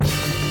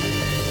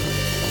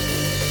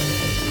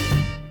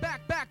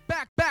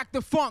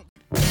the funk.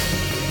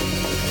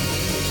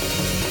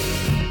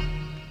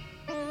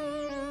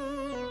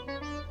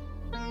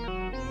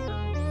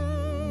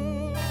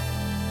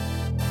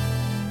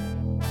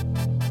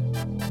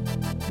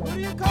 What do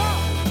you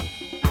call?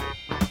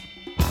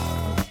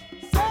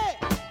 Say it.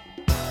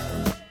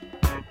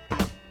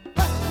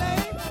 What's your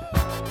name?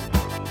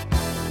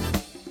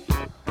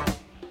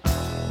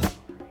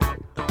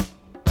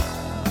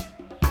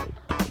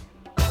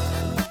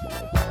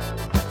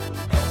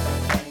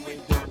 Everything we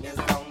do is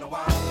on the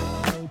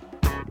wire.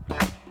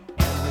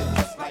 And we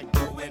just like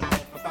doing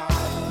it for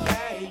fun.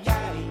 Yeah,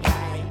 yeah,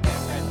 yeah.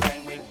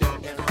 Everything we do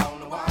is on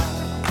the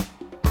wire.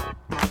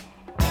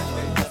 And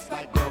we just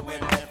like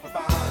doing it for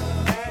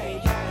fun.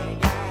 Yeah, yeah,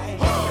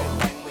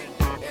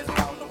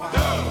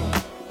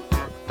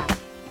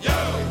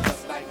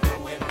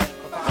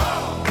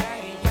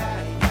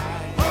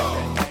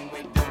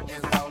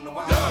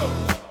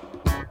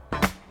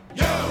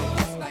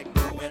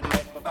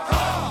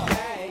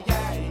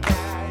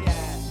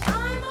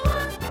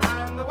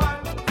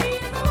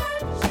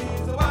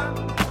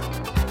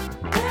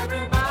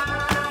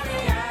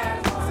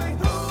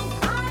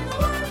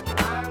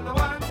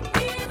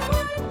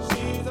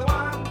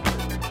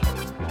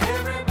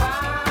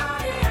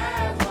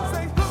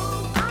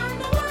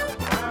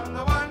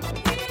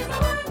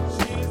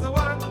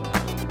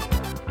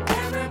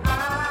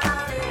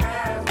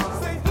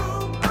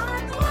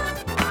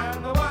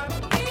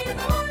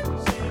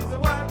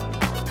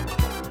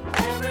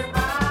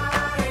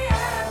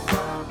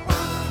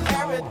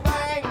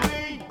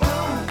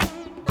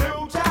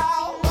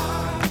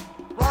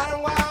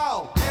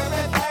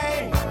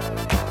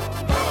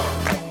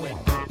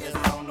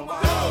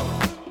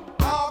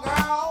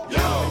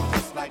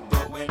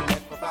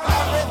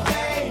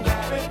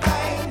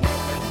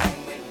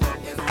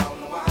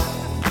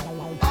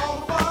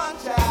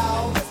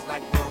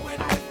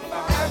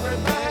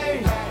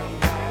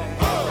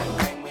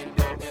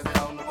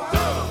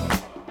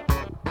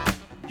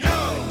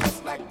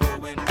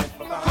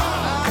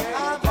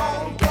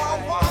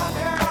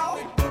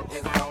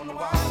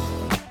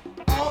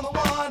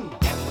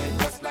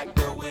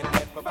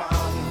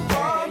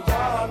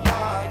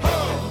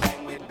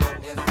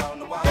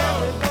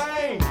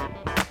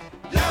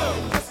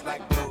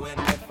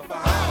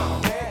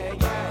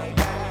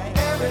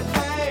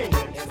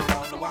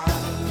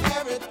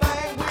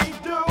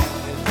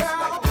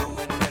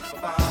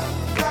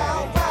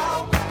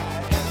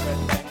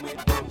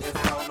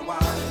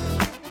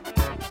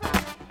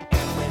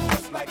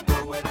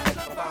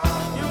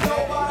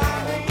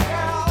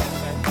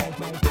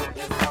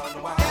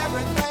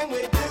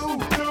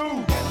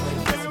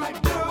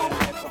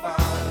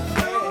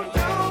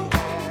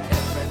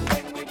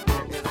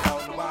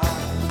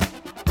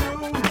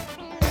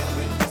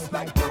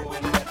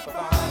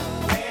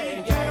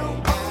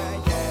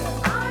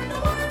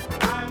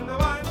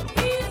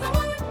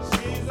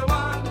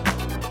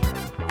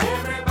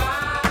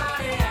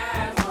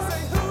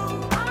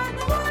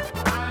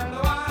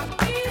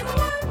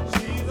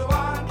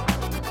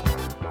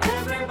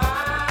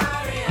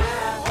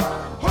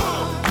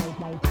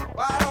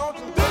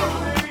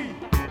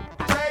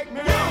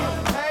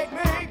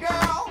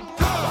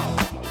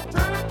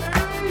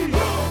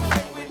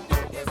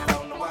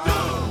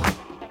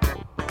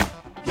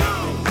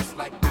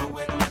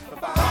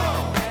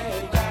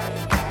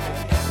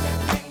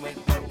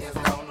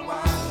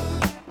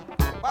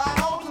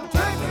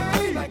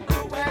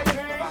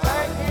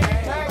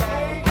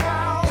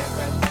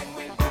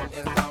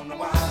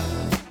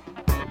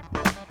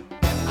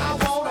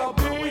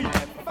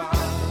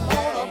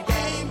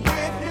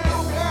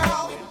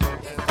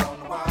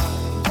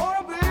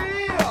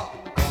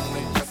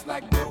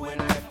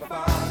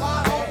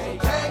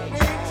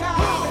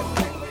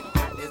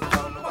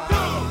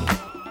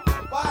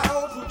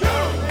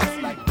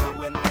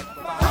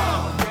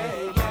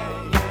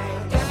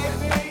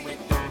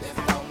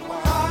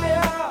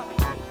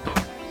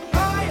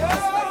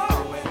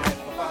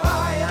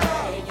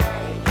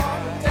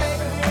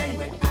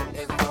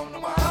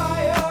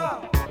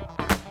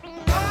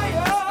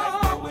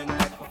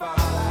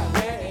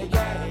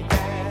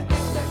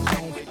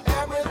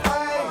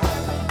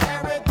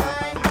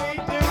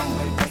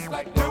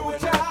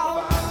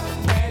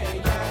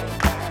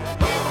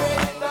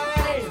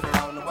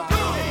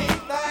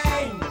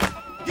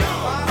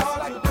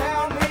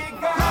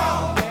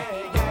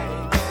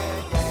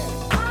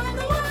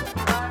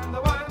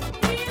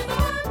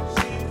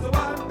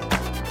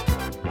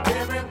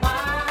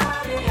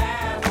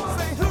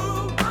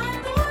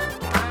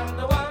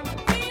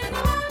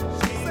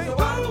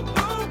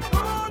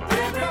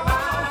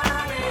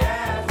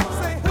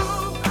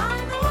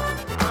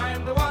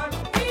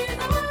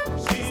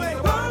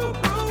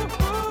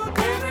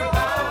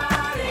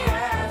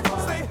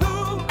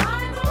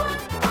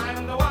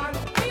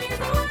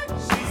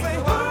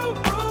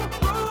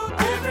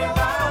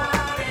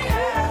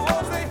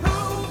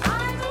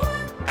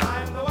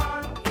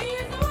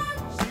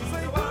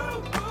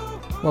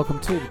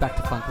 Welcome to the Back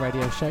to Funk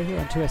radio show here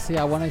on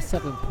 2SCR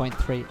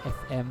 107.3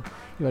 FM.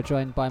 You are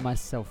joined by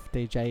myself,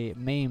 DJ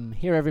Meme,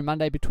 here every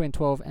Monday between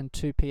 12 and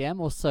 2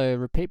 p.m. Also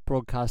repeat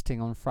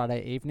broadcasting on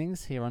Friday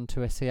evenings here on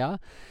 2SCR.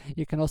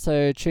 You can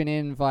also tune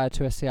in via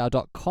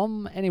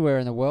 2SCR.com anywhere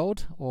in the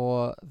world,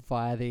 or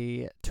via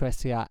the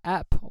 2SCR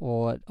app,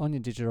 or on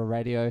your digital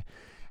radio,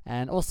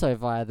 and also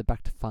via the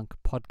Back to Funk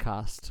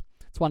podcast.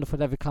 It's wonderful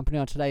to have your company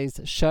on today's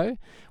show.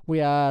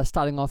 We are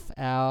starting off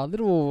our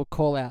little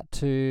call out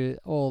to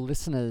all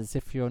listeners.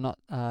 If you're not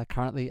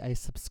currently a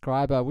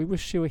subscriber, we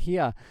wish you were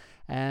here,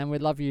 and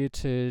we'd love you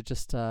to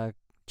just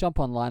jump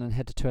online and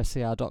head to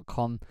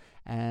 2SCR.com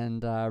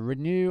and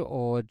renew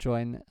or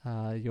join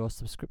your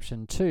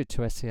subscription to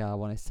 2SCR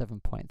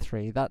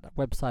 107.3. That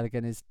website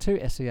again is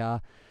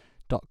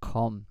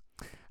 2SCR.com.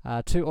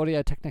 2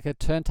 Audio-Technica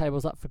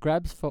turntables up for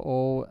grabs for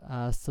all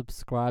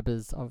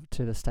subscribers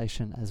to the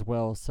station as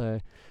well. So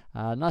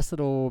nice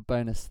little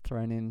bonus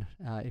thrown in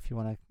if you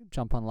want to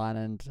jump online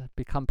and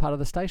become part of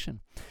the station.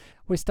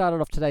 We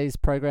started off today's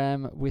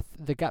program with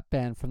the Gap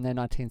Band from their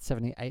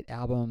 1978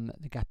 album,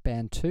 The Gap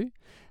Band 2.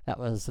 That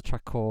was a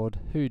track called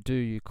Who Do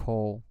You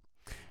Call?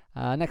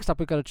 Next up,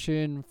 we've got a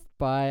tune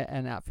by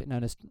an outfit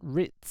known as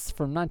Ritz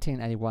from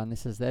 1981.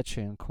 This is their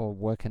tune called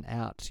Workin'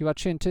 Out. You are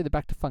tuned to the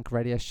Back to Funk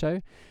radio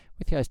show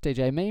with your host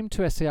DJ Meme,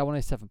 2SCR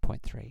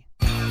 107.3.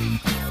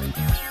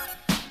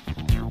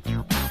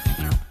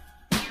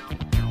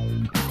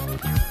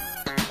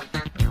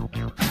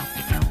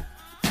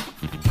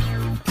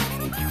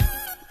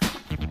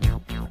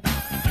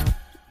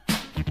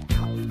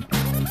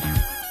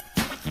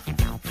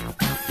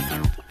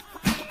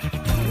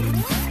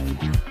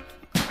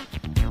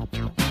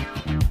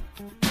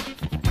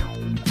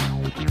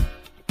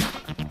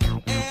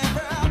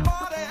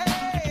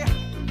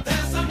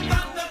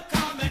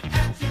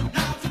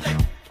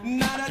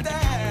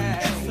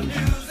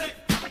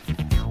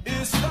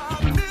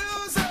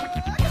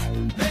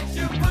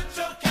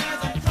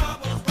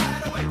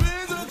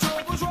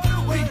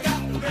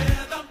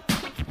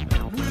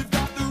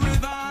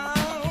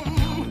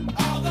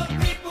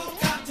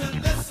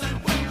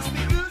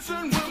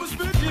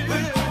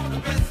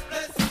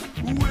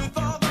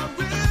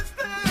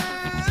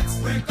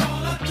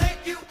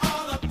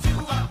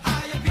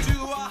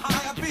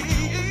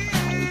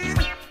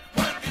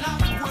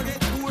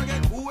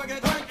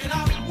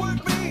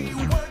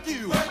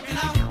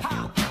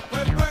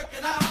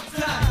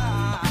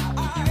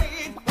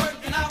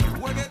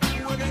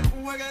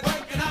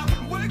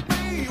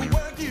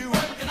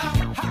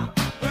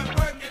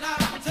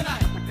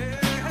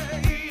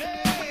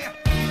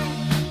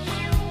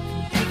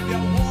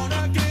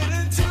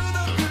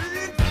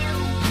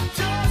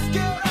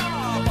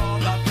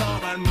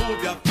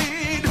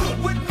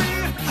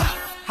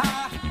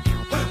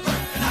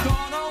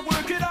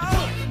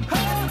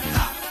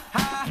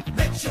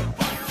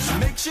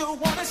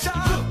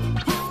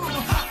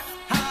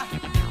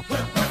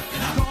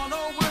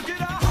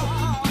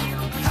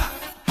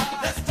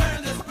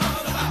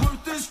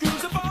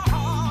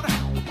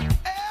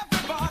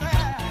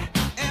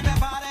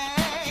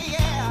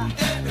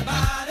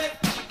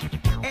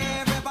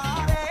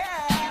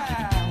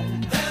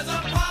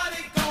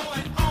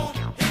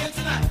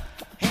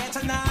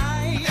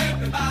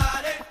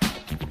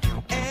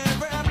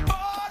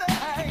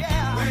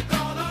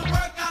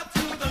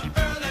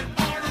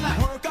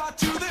 Work out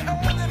to the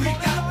early morning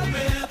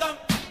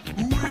light.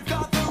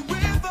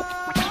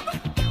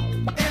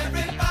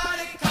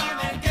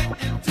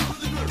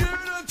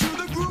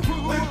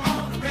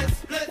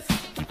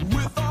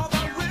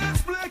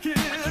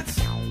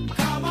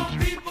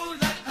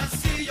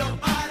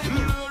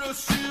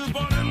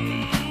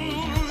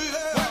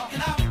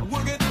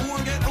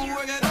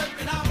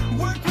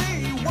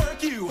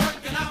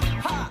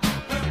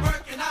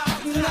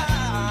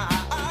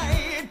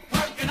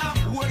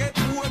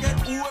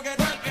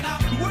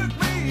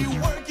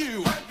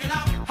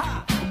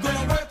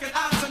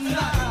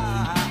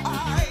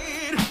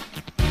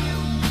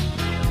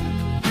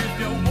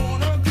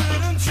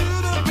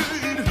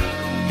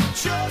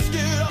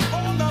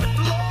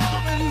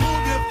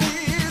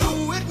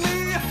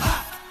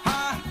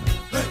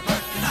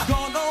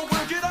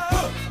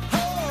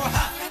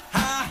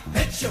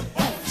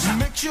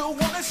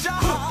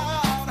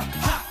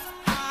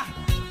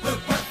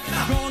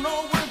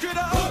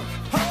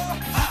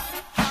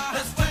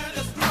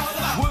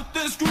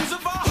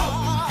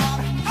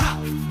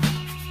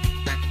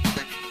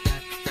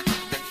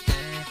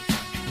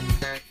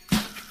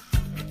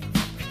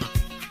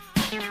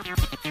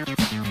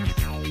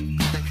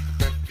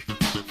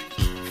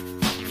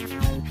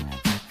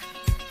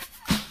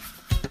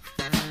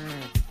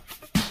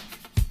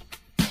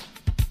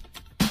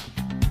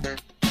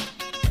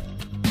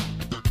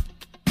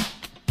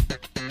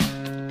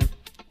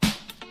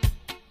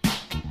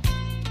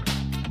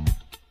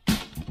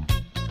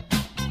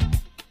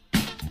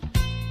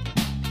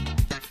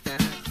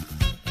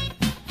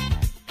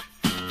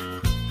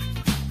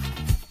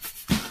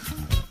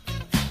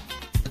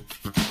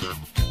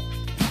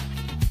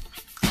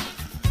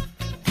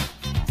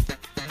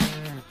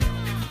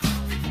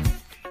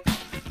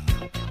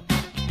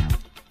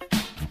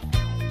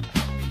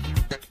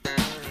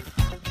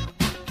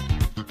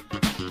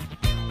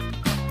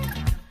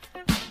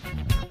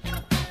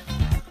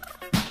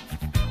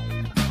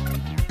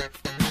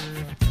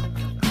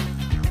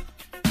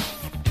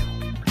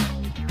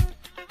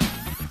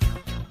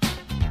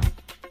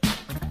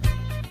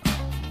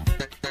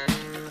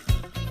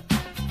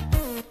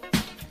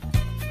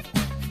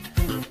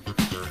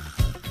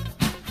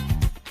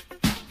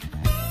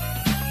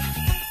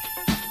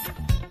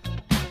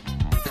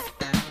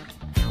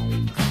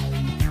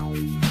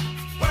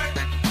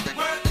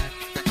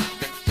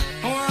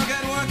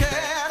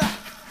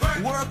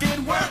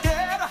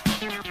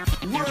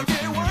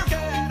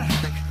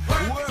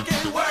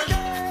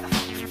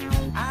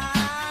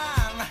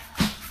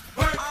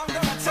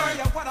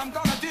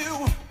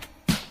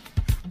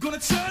 Gonna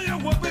tell you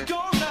what we're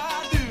gonna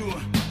do.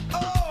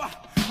 Oh,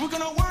 we're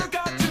gonna work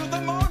out to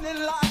the morning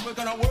light. We're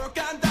gonna work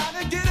and down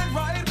and get it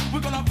right.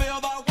 We're gonna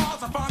feel the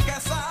walls of funky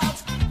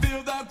sounds.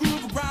 Feel the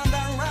groove round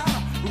and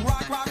round.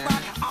 Rock, rock,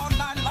 rock all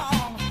night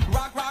long.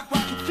 Rock, rock,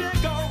 rock, you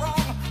can't go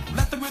wrong.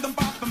 Let the rhythm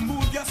pop and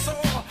move your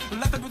soul.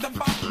 Let the rhythm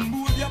pop and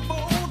move your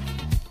bone.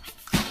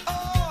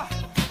 Oh,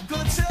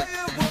 gonna tell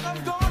you what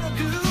I'm gonna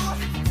do.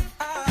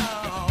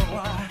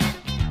 Oh,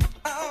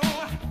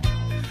 oh,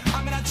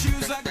 I'm gonna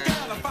choose a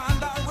girl to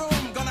find a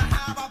room. Gonna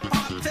have a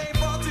party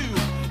for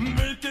two.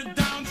 Make it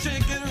down,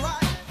 shake it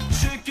right.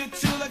 Shake it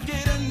till I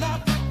get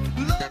enough.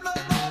 Love,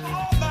 love, love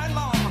all night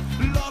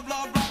long. Love,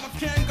 love, love, I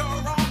can't go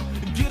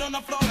wrong. Get on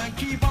the floor and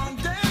keep on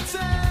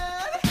dancing.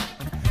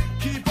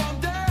 Keep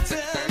on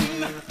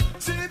dancing.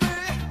 CB,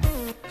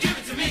 Give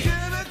it to me.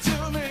 give it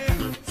to me.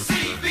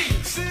 CB.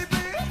 CB,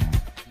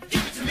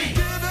 Give it to me.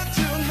 give it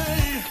to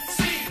me.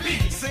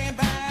 CB. Say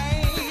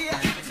bye.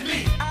 Give it to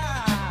me.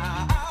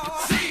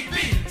 Ah,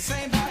 CB.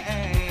 say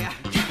bye.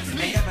 Give it to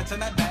me. Give it to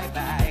me,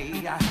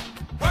 baby.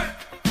 Work,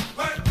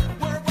 work,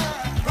 Work,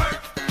 work. work,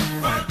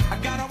 work, I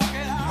gotta work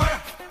it out.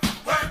 work,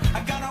 work,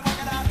 I gotta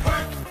work it out.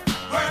 work,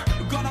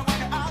 work, Gonna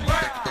work it out.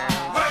 work,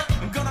 work,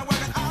 I'm gonna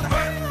work it out.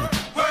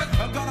 work,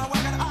 I'm gonna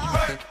work it out.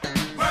 work.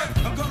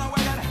 I'm gonna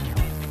work it.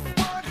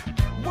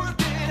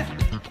 Work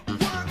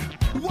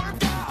it.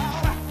 Work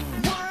out.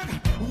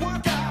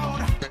 Work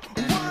out.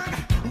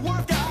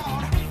 Work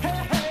out.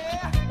 Hey,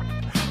 hey.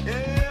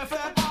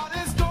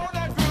 Everybody's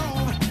gonna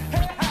groove.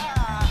 Hey,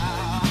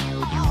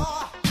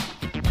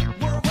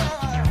 work,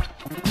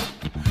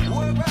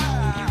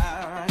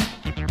 work.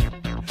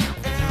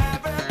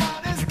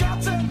 Everybody's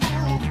got to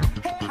move.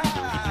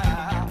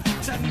 Hey,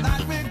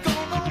 tonight we're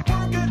gonna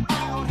work it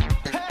out.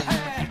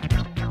 Hey,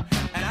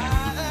 and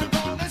I am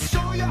gonna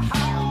show you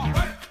how.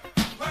 Work,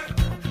 work,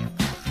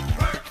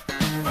 work,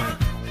 work,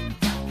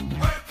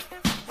 work,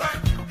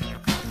 work,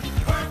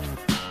 work,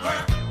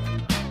 work.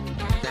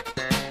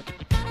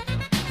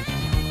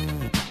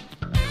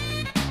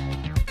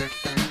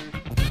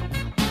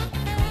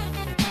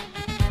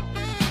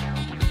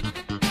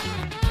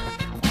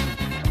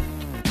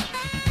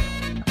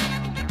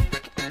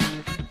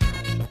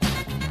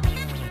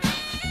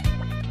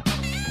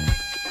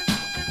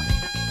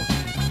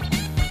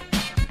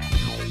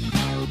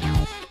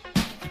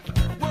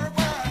 Work,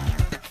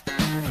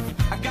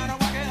 I gotta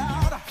work it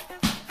out.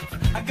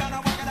 I gotta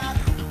work it out.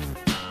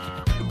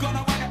 Gonna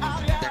work it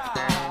out,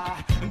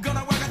 yeah.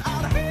 Gonna work it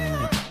out.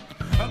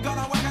 I'm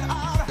gonna work it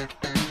out.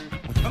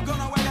 I'm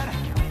gonna work it.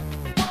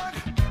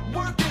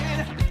 Work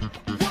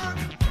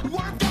it.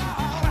 Work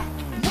out.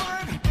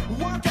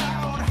 Work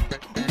out.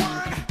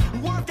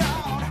 Work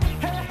out.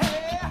 Hey,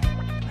 hey.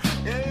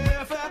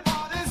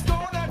 Everybody's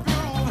gonna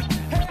groove.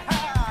 Hey,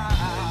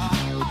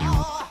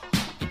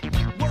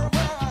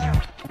 work.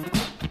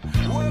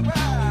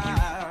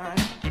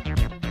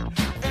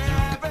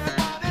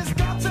 Everybody's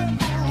got to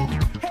move.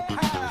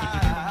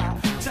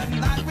 Hey,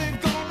 tonight we're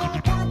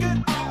gonna work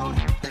it out.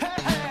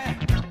 Hey,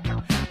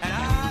 and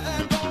I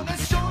am gonna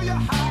show you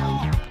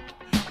how.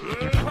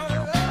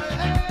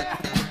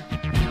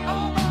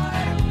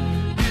 Alright,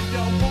 if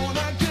you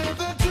wanna give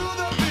it to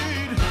the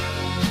beat,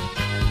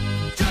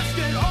 just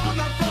get on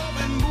the floor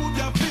and move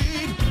your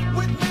feet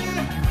with me.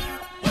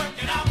 Work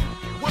it out,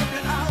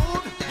 Working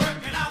out,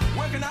 work it out.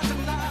 working out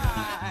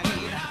tonight.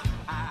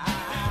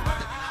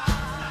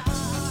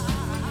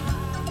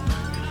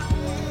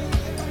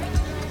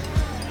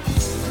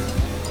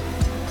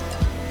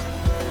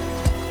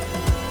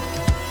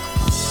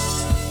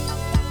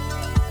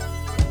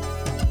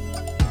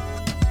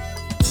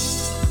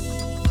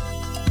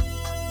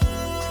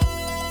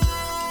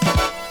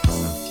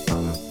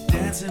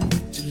 Dancing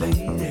with you,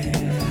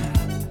 lady,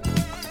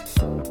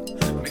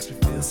 makes me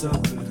feel so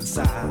good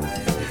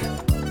inside.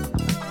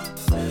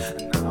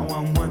 Now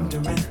I'm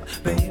wondering,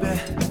 baby,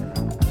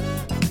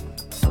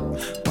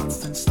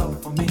 what's in store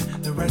for me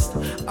the rest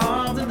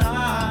of the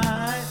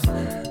night?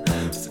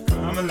 So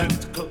come a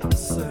little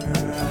closer,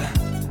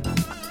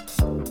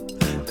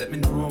 let me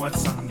know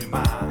what's on your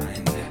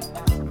mind.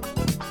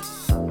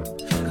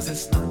 'Cause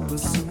this night will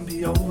soon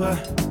be over.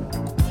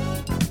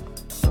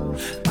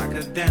 I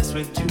could dance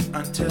with you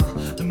until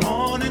the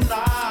morning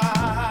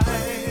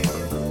light.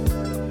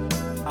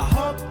 I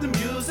hope the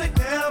music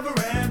never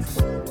ends.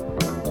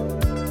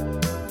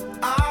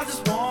 I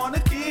just wanna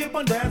keep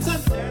on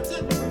dancing,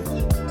 dancing,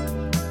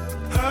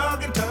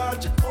 hugging,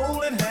 touching,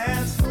 holding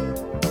hands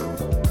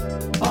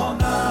all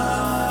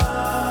night.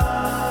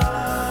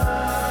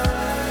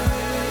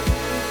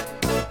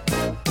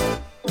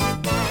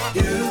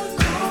 You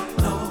don't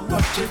know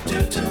what you do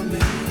to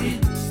me.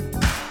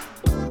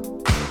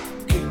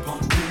 Keep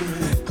on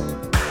doing it.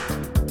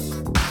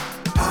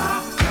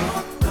 I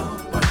don't know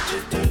what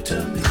you do to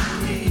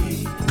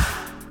me.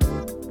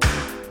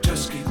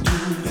 Just keep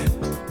doing it.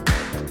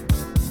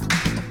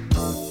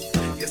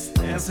 Yes,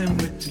 dancing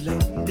with you,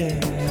 lady.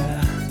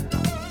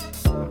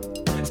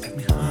 It's got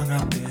me hung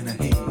up in a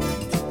heat.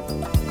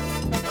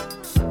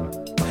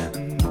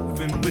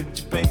 Moving with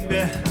you,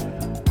 baby.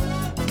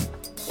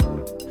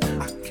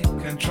 I can't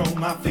control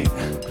my feet.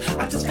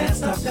 I just can't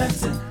stop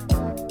dancing.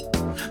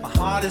 My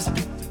heart is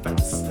beating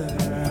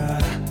faster,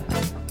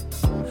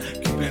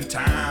 keeping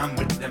time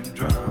with them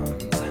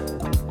drums.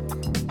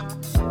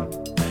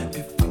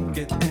 If we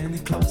get any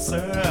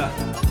closer,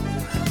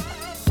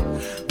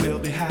 we'll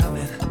be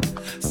having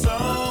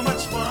so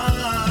much fun.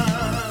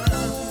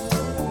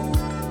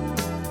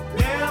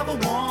 Never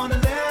wanna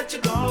let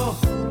you go,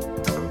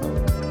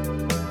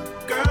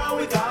 girl.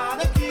 We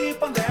gotta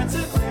keep on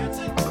dancing,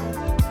 dancing,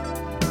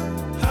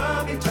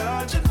 hugging,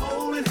 touching,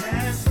 holding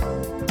hands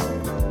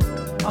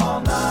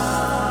all night.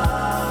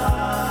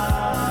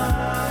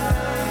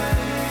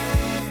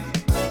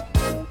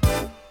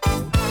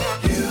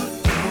 You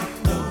don't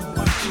know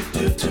what you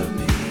do to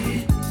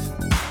me.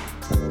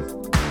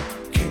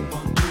 Keep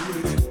on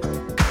doing it.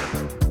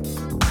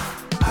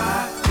 I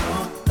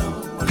don't know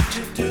what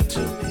you do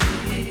to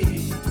me.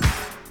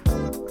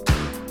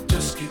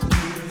 Just keep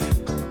doing it.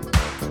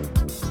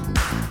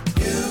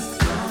 You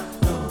don't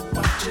know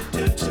what you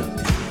do to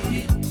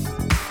me.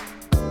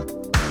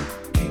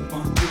 Keep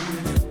on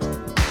doing it.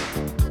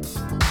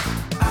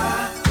 I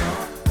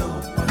don't know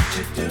what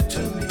you do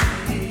to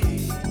me.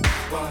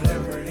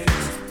 Whatever it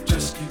is,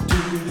 just keep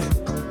doing it,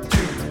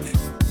 doing it.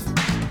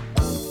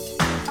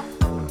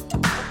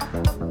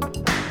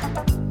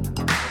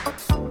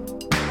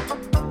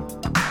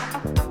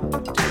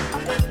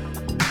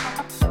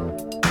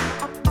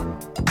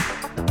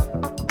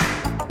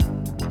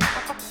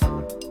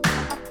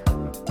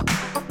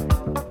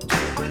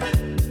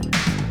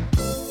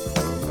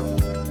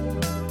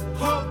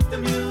 Hope the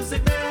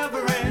music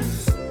never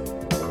ends.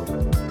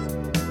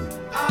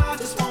 I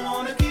just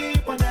wanna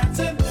keep on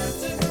dancing,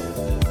 dancing,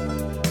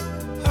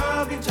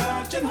 hugging,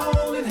 touching,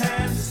 holding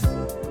hands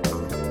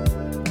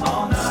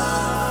all night.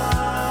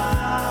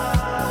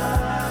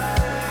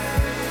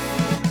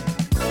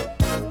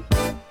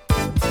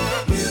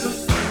 You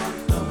don't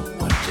know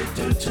what you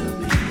do to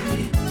me.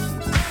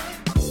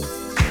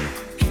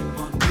 Keep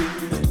on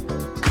doing it.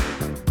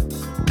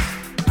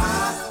 I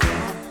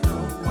don't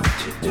know what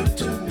you do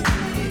to me.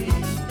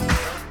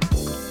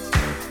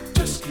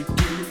 Just keep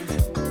doing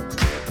it.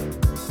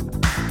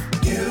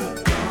 You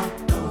don't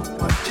know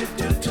what you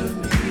do to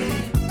me.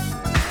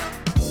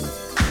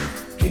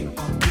 Keep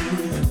on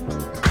doing it.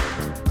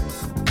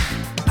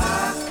 I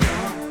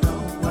don't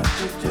know what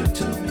you do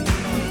to me.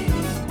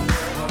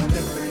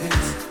 Whatever it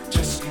is,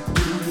 just keep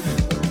doing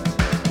it.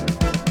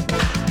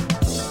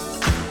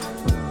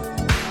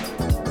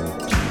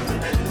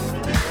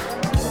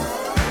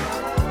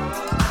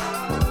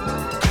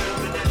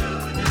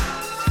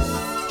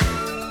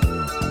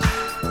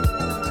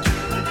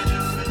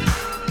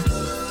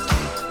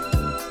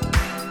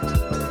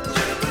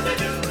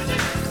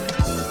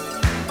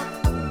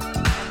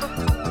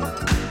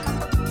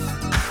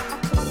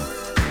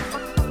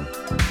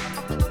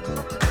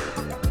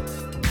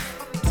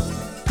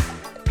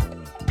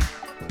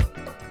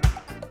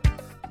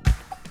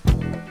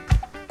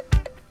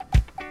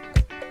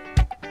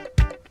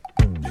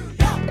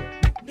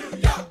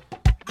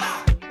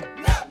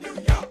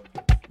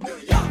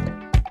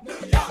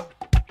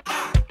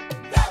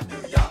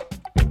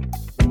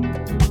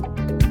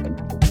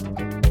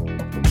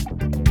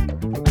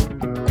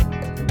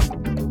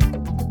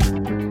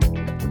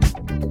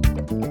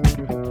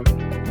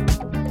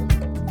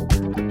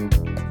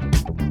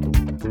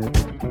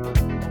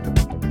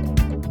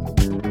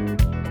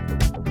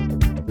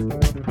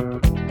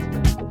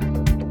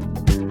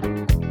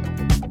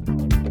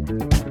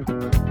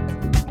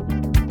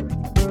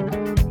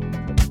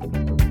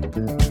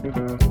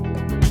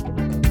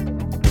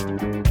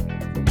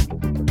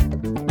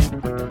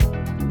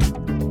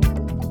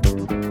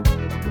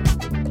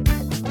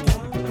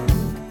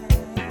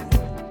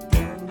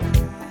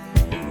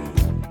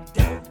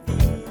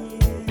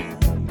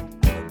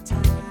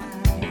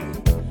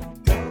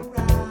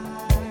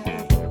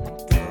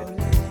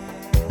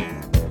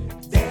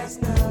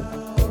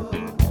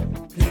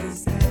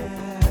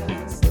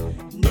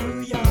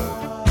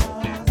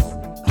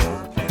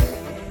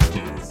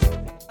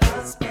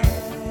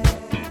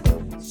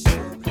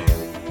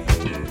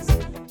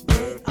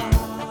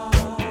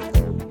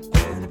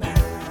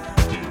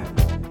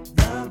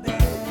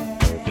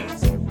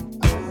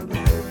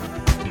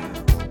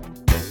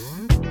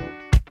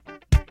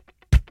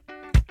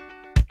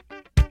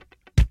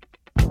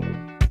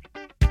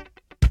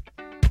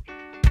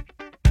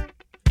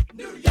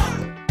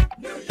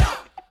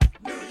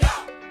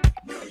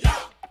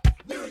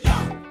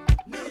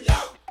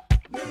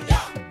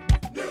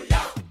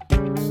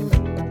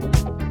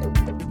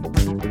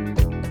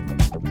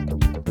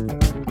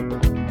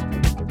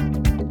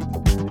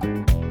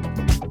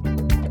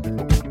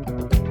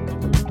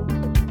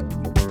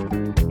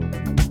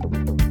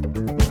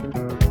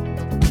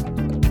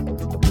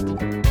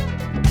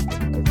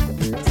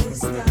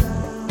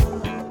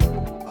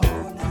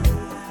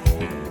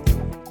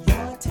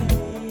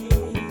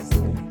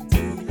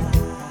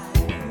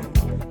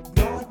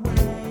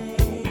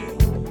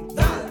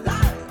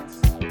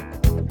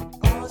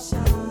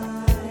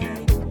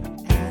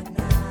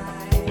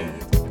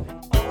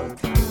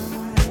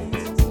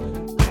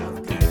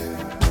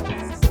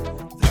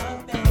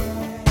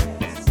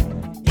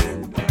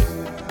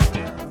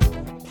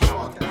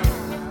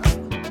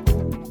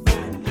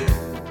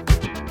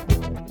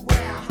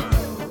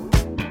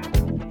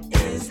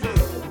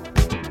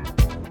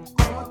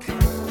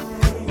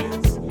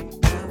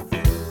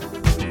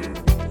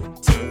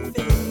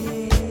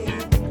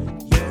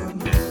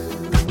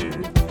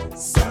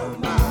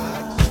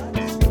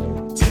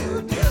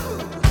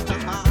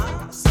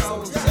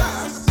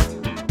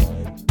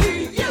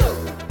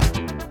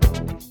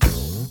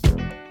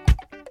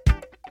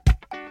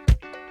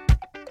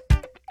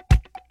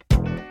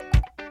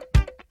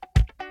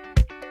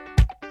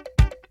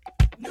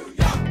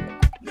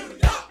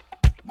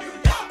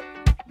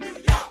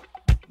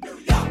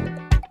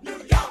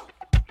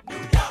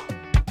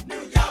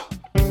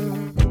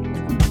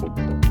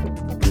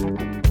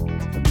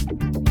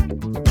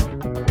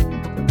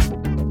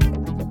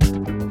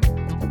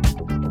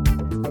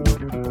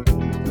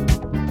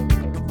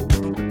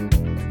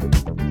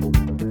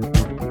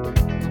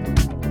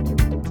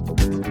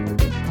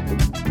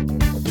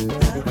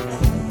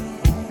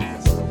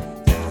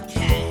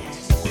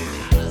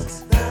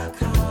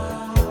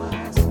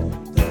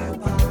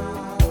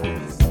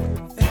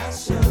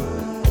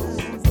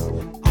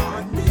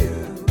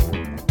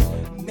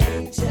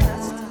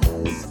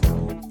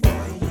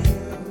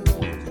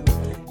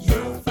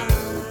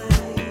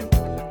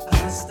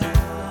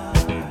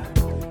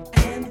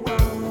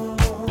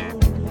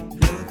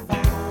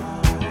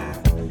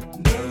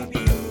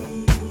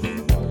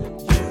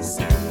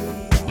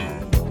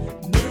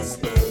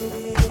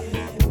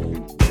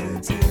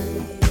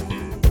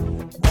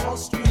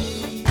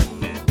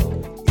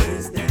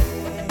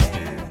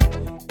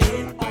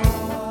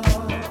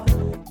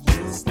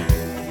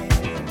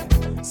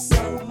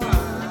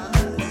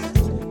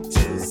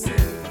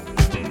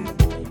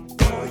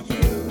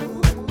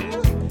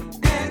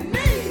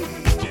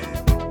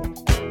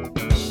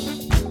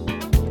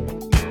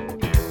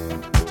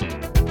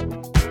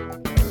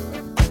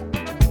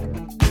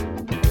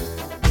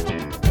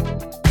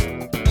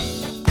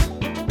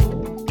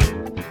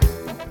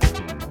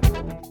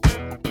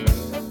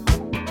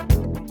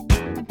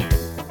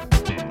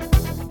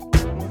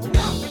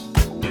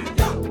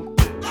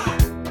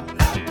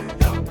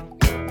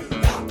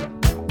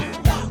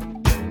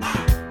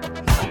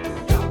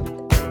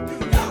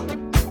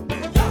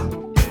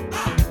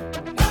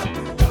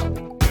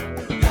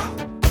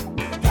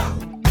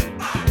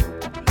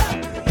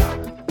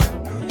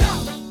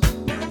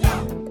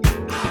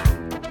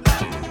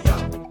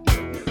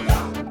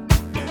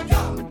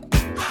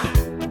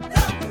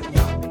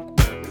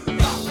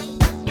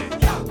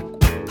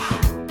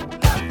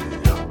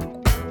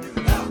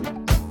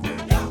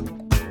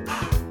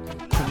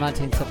 from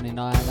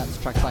 1979. That's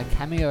a track by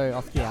Cameo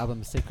off the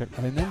album Secret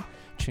Omen, a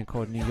tune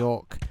called New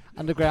York.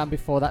 Underground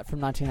before that from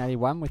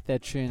 1981 with their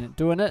tune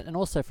Doing It, and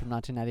also from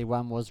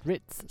 1981 was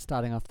Ritz,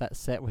 starting off that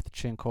set with a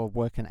tune called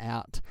Working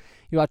Out.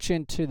 You are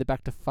tuned to the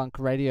Back to Funk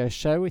radio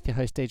show with your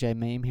host DJ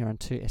Meme here on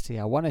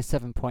 2SER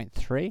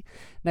 107.3.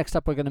 Next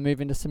up we're going to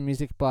move into some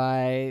music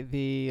by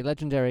the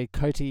legendary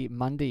Coati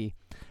Mundi,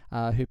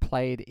 who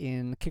played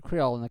in Kid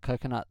Creole and the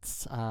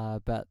Coconuts,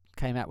 but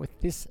came out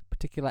with this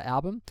particular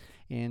album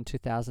in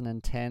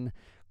 2010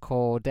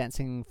 called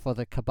Dancing for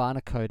the Cabana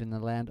Code in the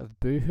Land of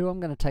Boohoo. I'm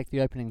going to take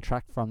the opening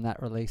track from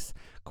that release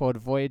called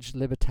Voyage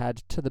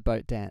Libertad to the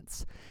Boat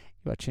Dance.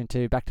 You are tuned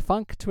to Back to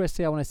Funk,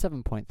 2SER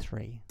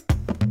 107.3.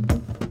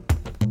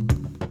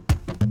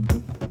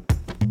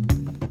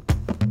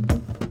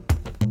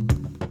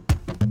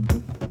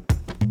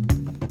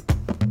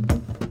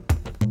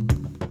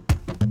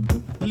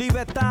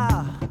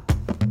 Libertad.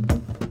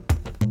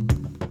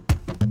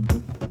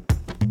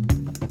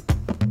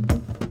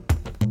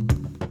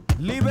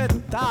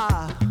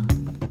 Libertad.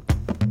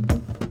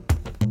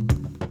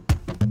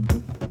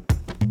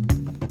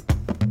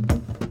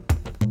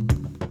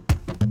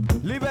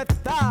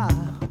 Libertad.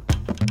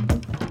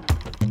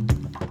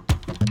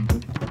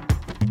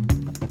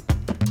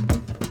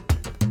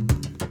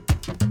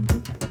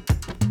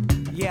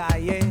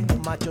 Yeah,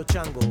 macho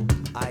chango,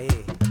 aye.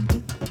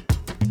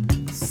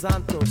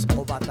 Santos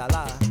o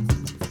Batalá,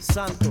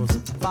 Santos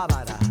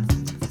Bávara,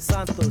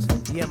 Santos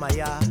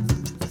Yemayá,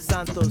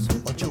 Santos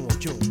Ochum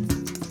Ochum.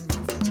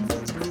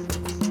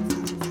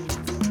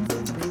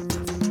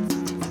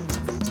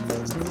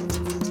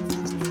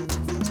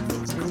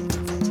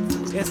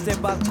 Este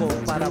barco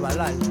para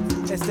bailar,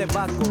 este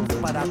barco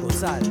para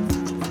gozar.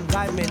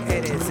 Carmen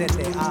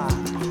RZA,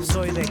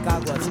 soy de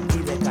Caguas y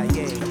de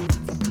Calle.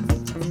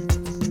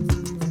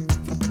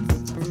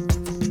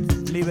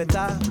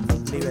 Libertad,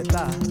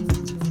 libertad,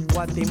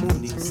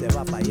 Guatimundi se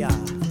va para allá.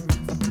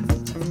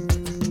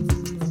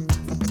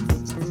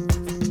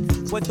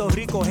 Puerto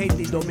Rico,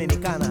 Haití,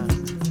 Dominicana,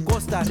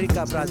 Costa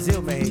Rica,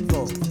 Brasil,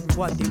 México,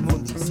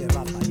 Guatimundi se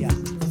va para allá.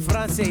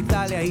 Francia,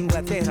 Italia,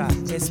 Inglaterra,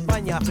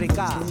 España,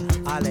 África,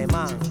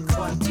 Alemán,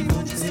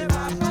 Guatimundi se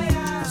va para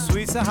allá.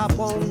 Suiza,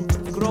 Japón,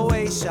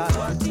 Croacia,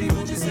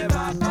 Guatimundi se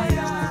va para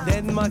allá.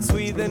 Denmark,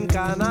 Sweden,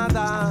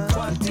 Canadá,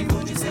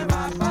 Guatimundi se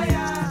va para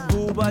allá.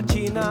 Cuba,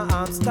 China,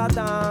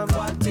 Amsterdam,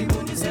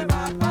 Guatimundi se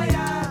va para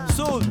allá.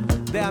 Sur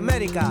de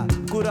América,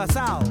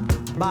 Curazao,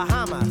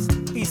 Bahamas,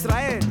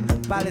 Israel,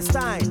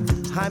 Palestine,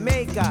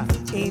 Jamaica,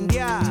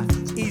 India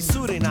y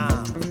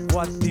Surinam.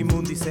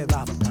 Guatimundi se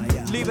va para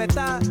allá.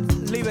 Libertad,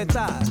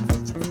 libertad,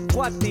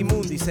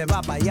 Guatimundi se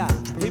va para allá.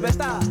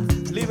 Libertad,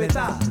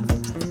 libertad,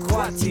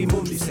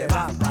 Guatimundi se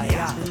va para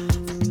allá.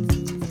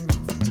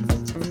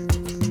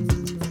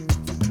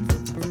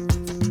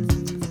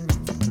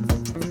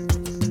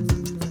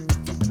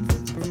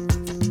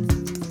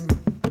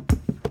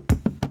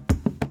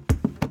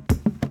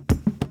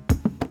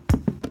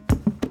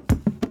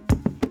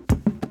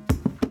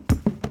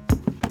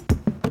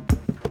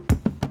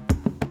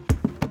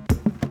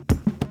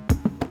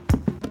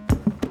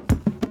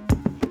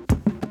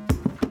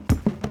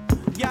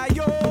 Yeah,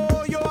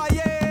 yo,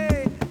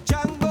 aye,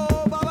 Chango,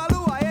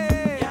 Babalú,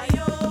 aye. Yeah,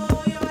 yo,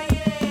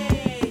 aye,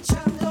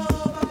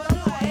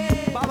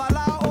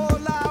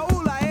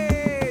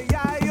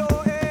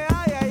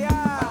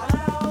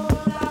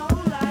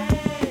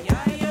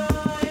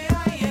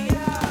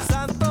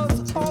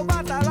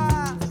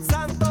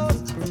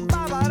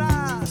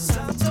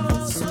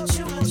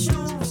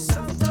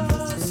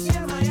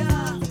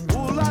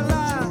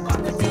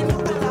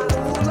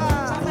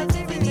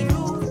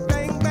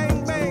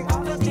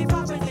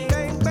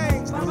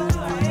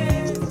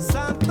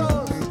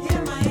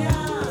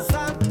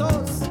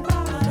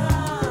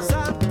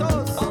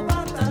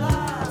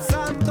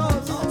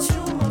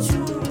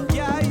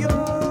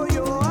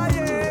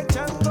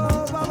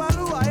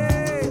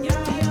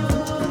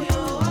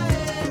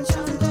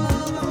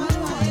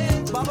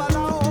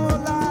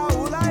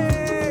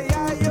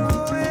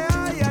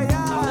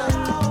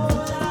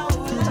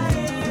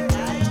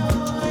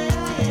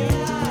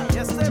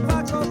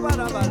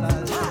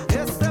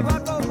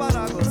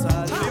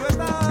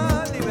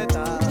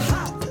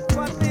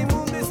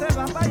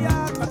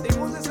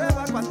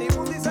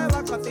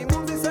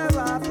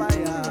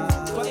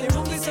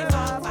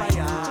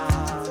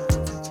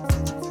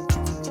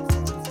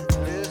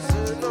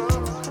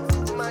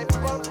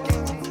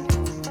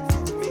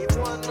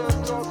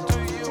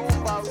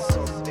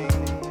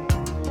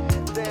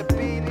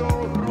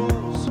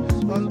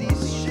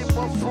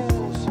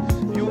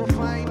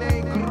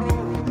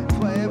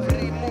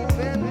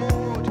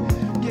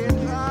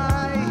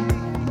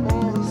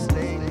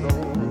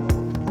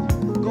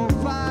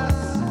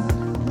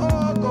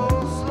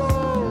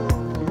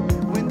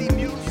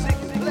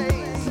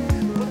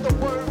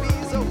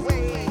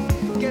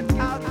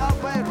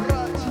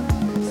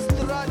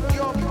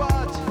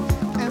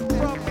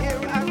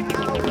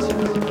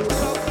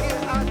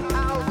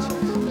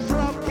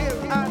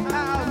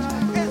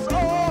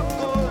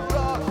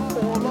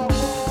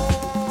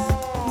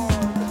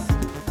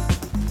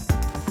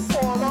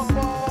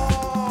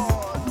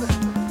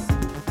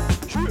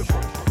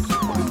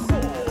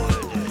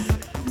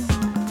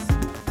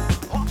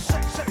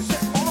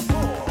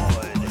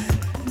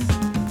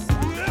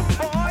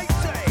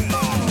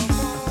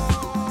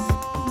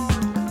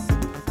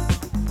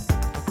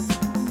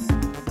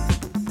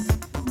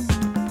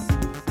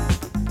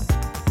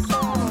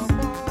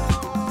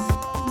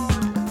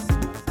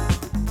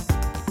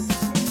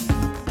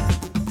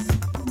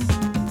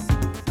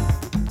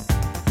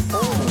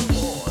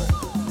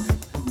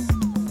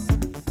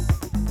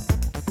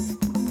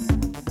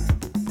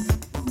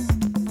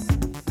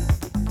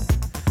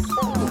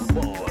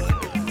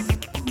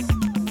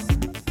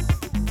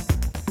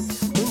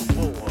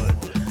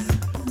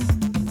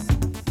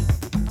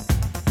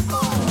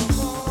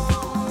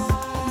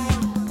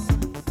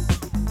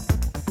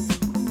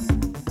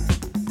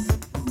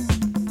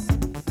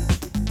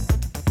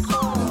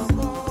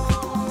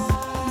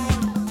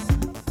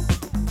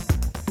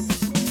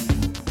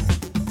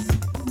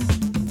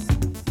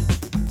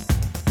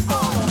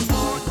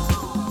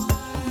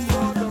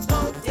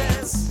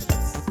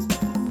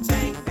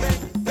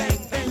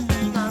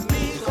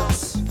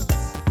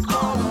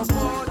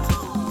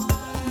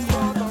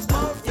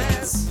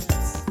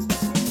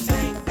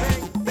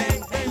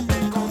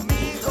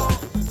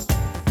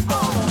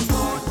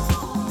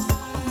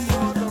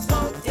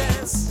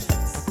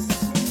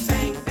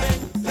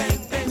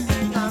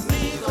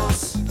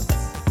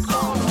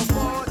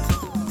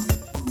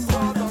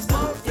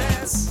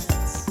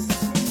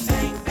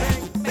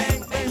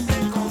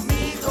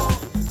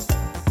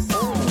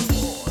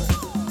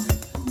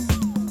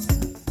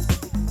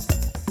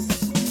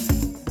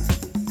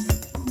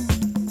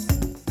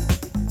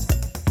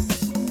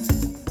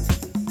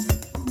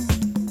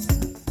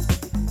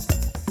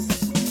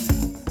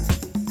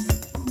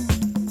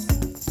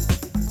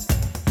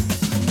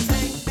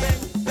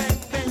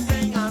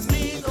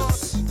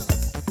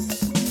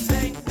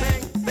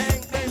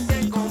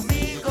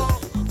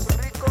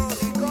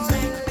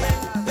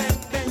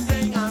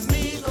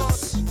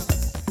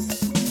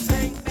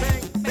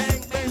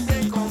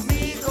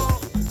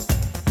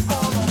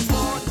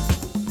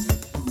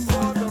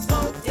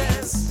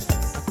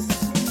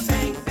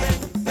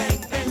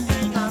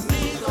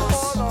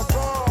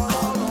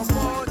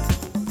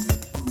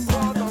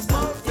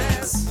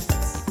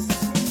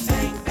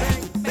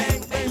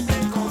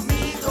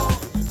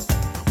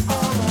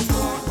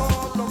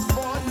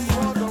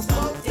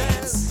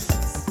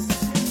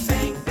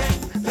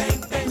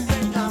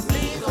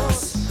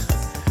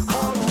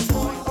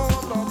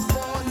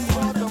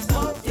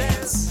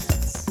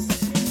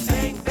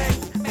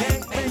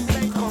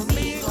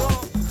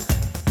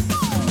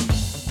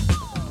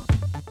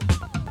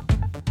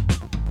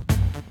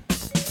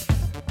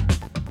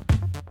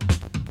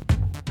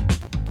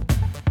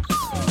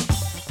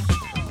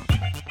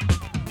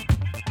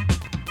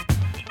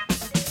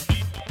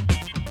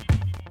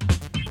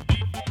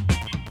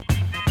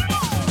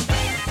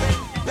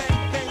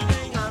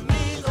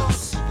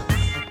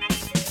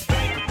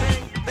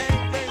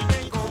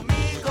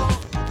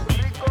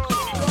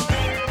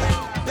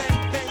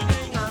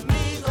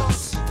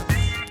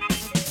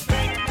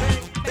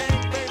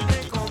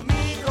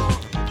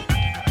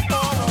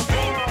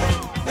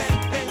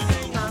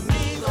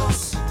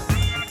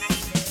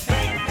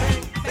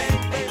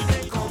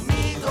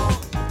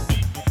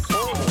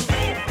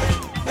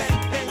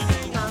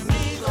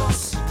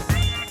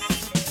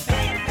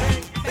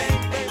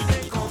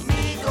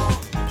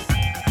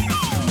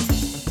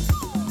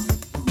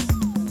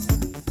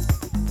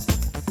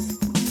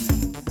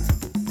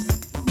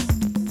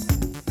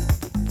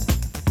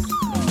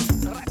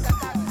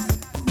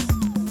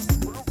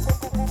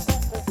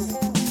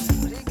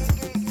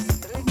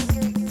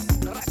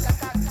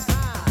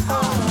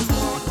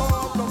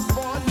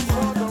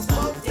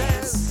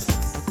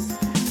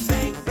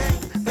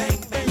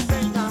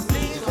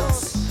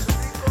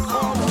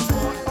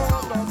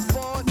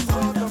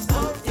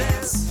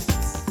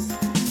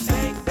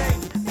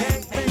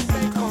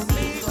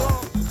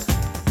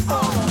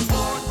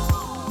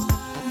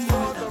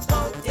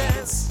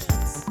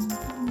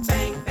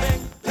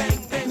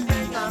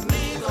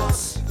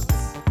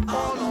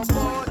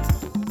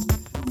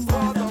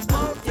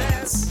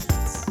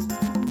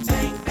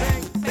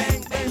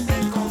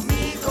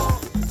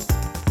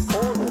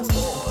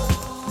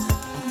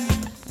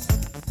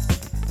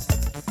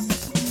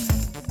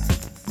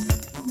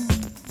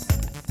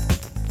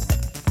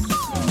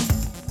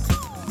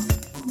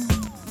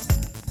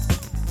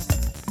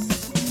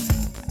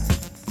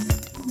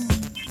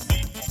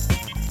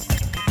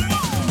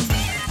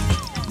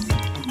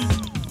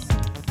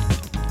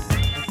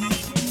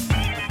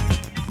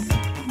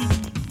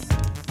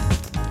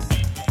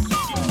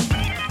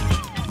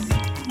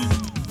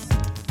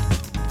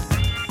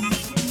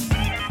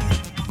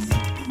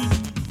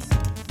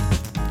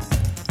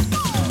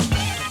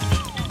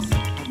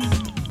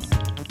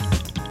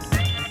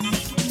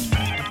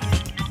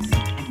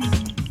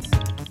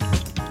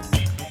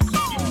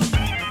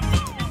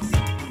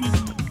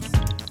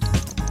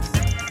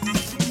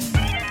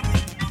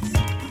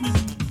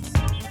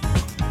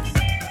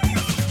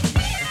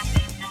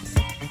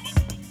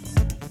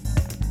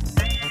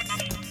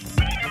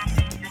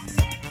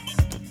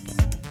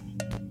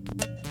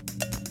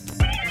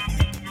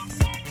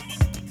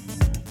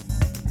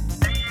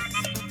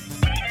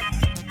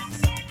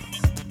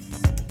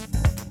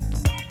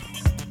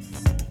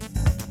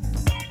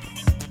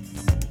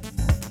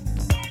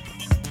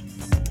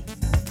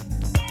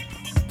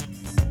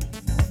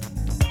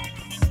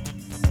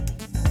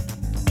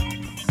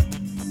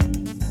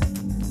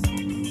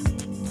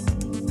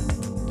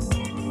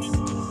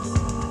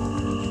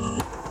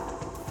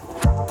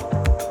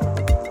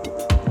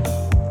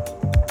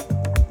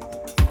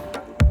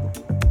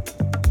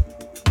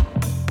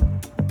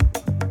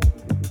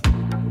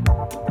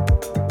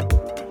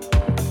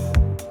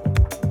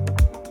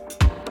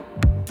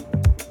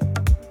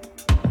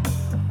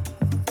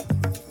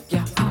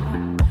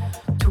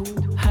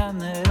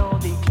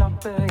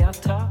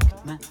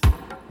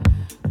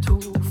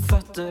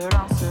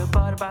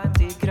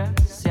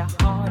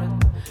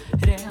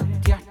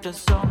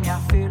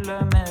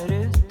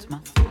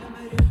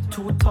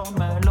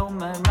 tomme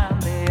lommer, men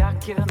det er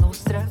ikke noe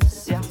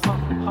stress. Jeg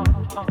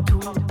har to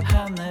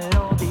hender,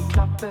 og de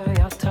klapper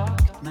jeg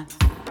takt med.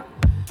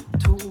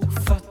 To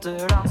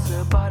føtter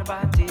danser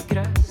barbeint i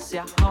gress.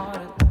 Jeg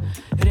har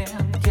et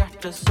rent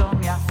hjerte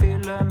som jeg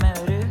fyller med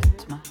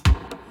rytme.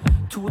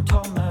 To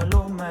tomme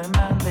lommer,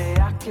 men det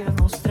er ikke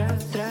noe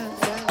stress.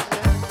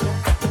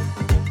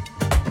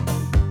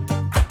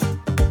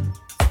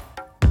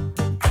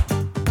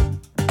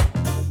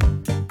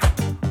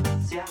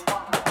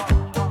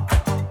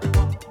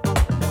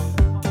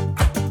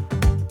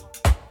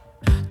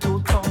 To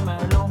tomme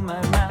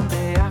lommer, men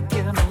det er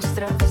ikke noe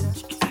stress.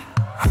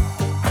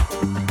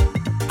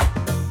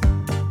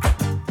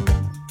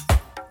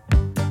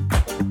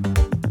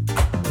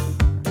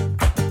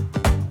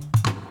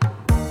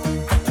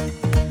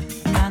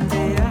 Men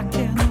det er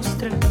ikke noe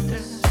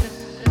stress.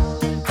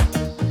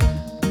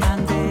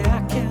 Men det er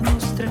ikke noe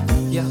stress.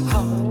 Jeg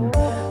har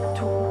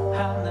to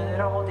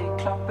hender, og de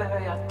klapper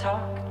jeg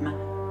takt med.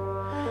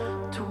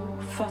 To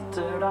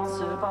føtter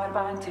danser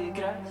barbeint i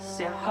gress.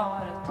 Jeg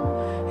har et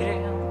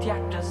rent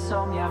hjerte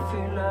som jeg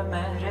fyller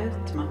med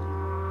rytme.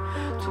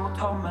 To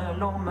tomme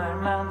lommer,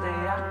 men det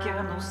er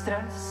ikke noe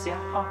stress. Jeg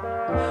har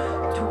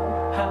to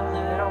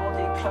hender, og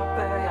de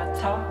klapper jeg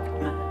takt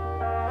med.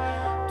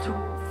 To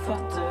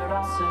føtter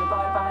danser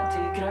barbeint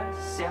i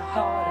gress. Jeg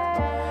har et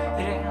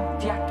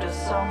rent hjerte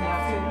som jeg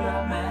fyller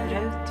med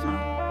rytme.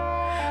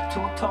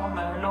 To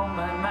tomme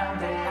lommer,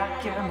 men det er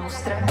ikke noe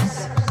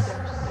stress.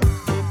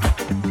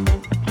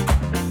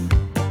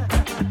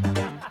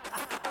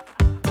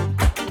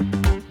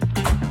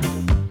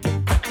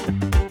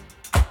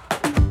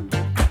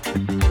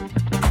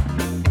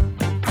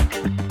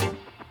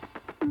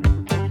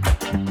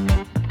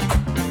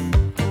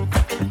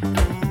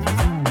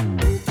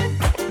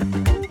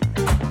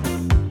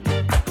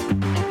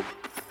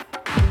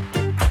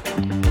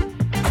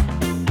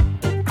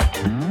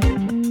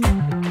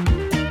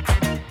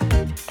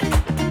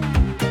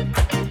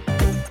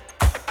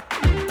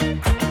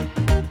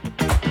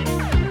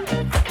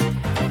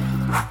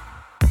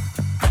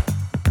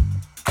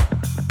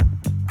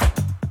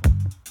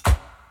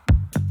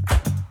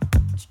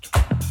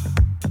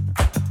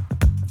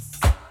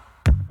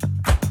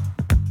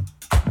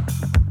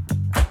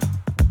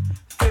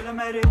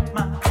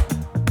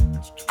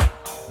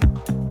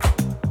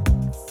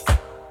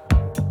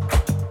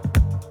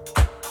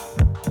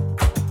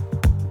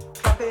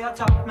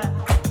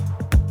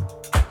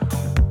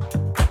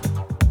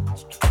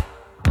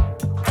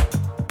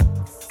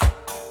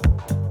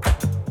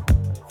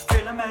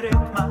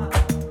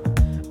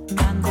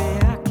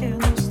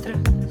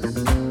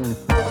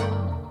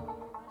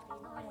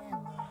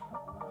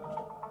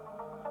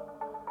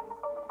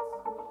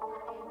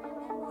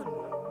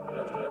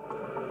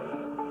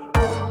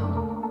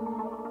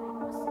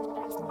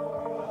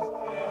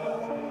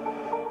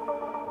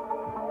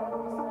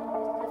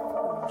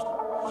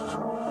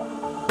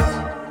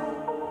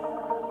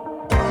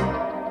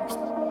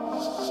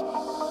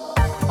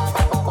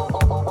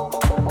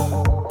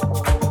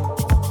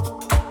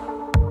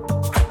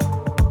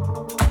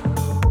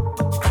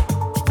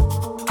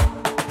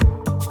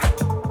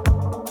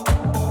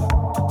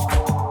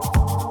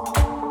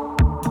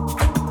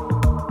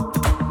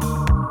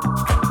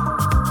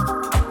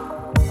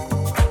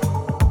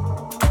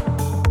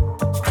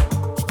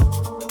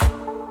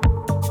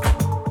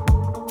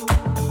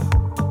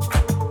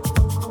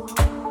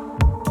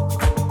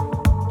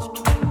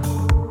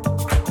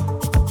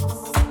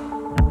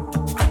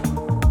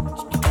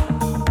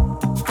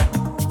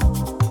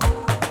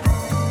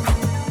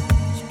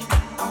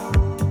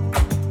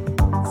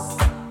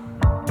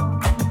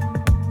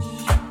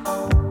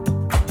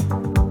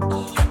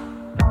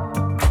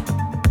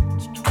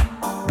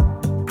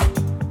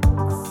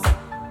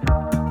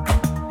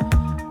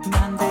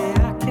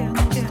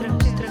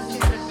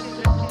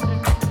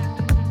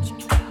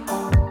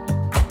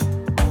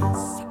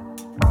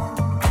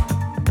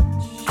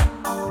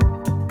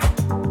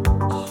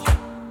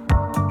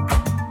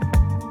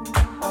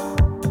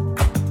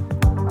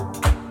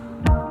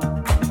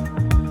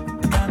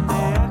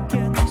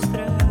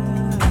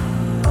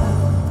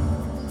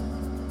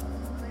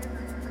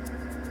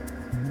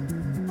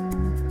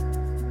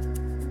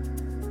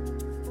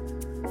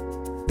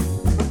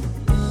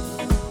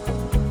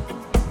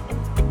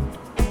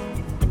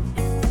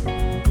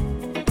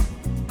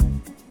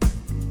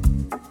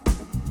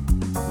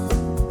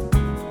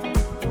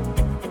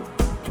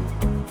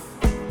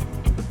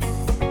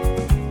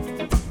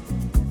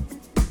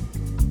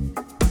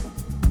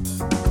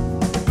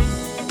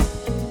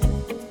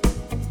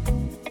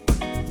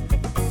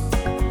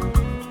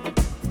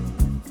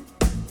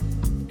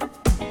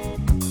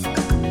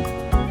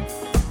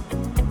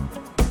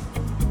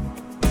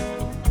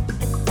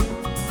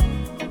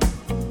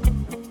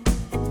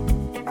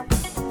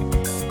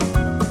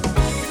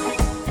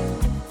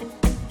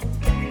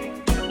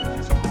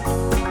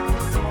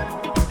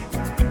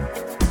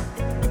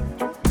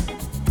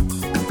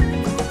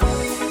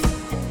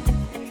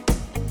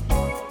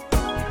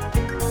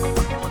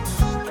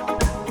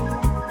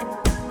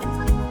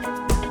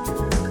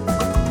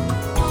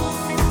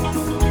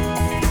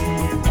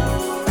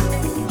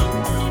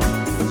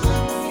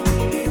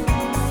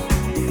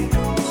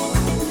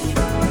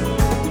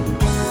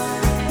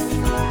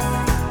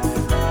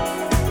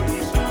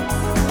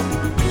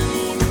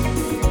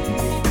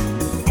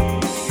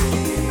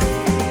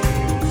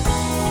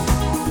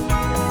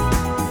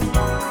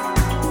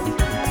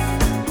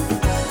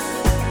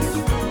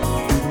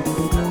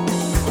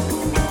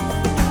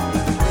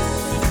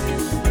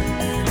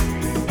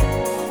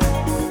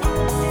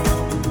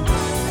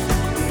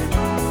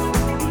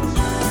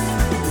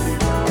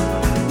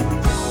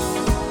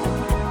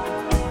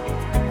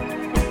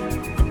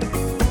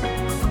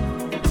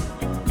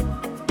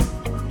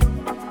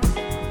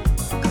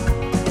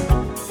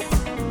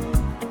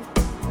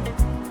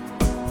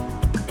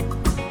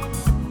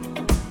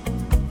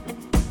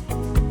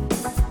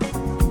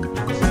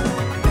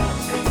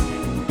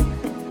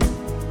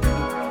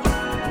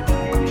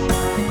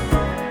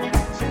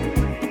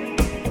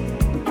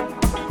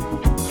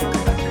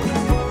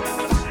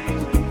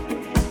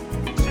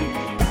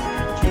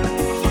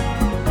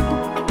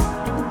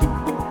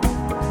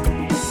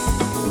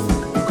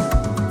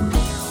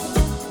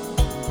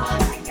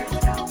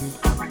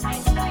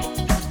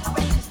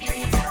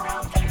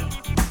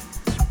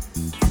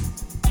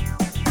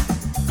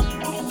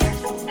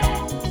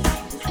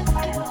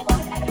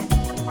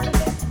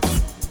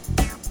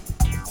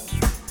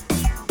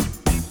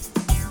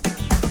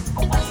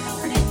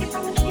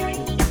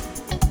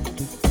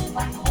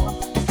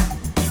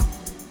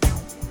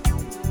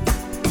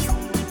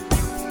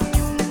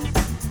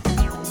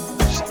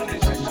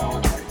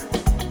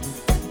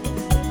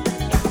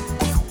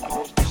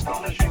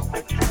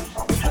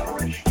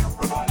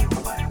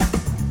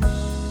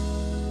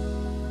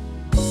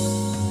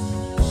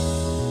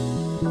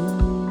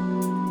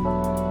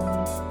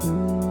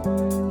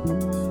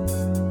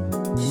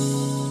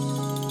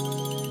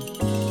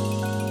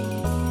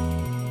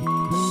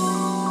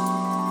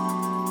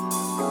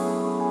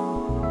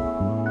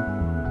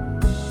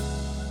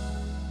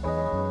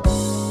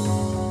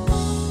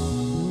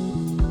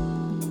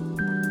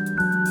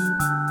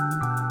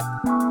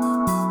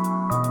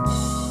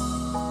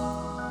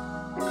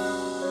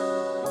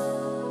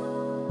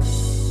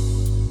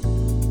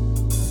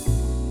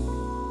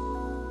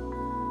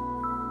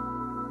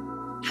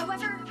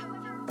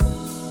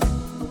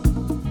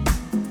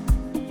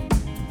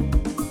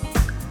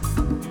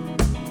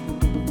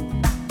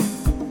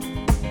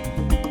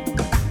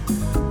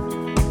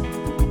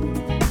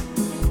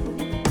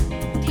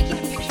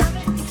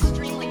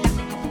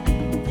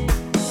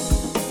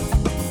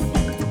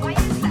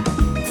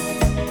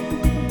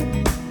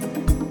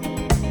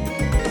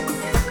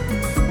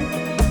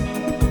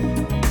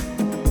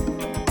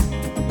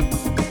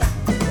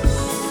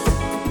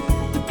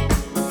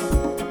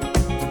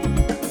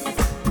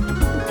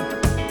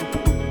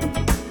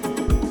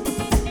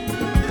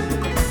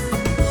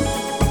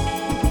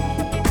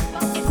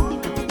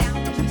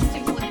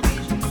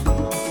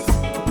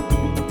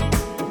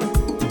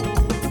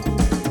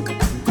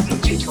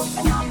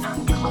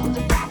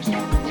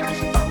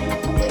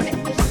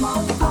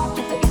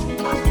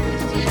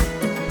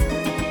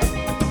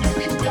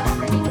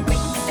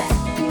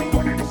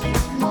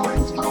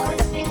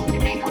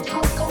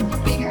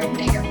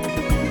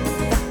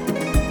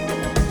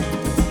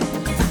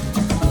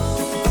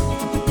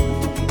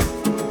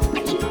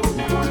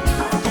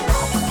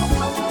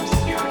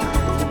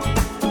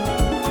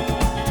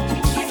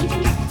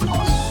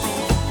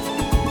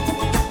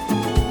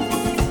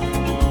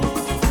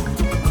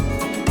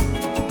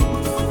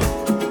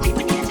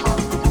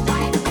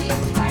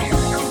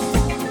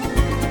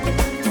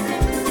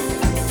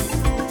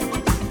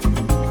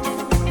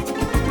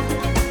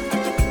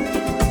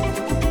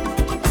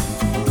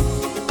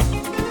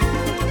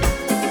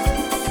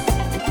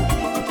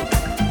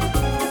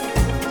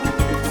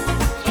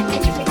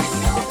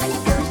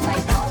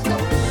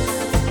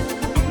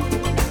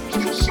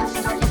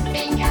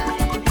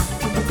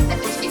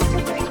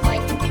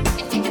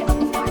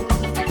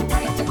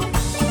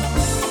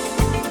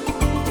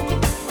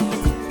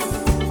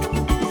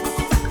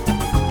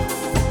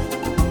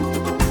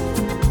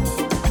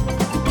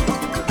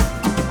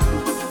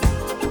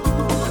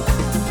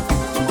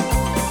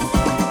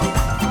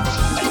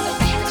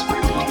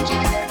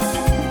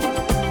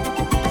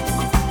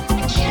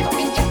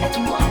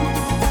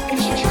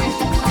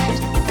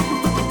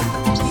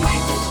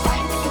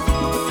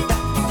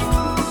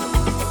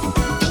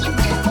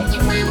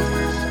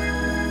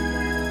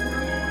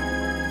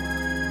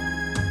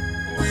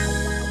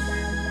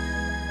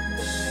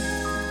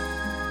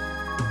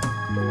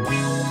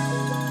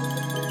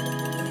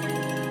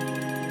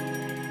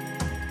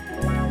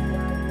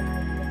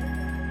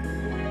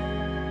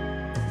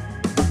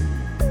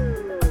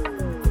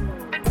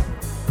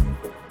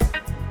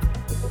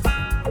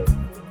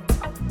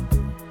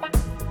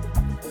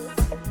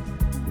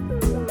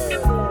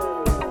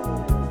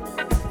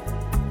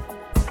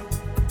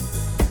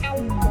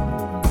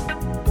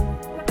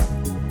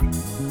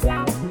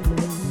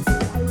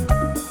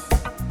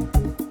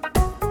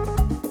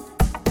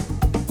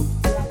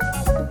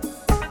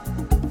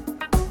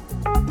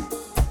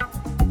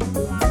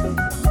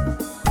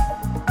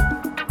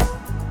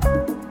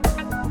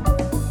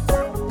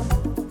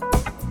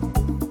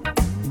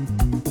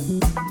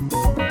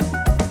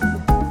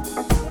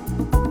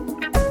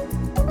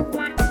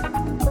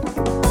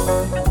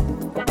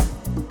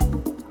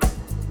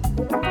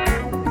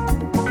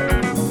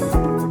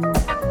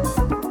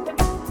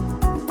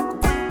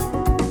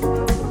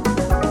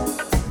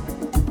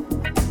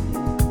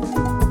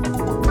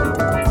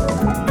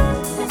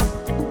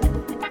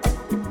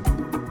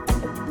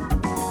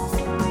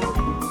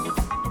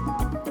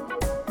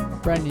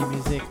 Brand new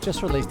music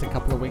just released a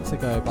couple of weeks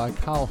ago by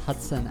Carl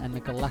Hudson and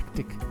the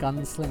Galactic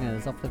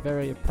Gunslingers off the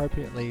very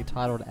appropriately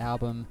titled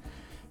album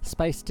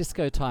Space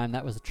Disco Time.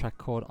 That was a track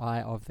called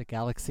Eye of the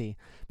Galaxy.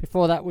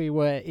 Before that we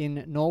were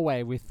in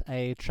Norway with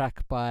a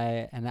track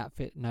by an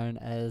outfit known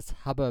as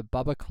Hubba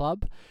Bubba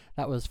Club.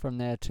 That was from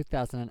their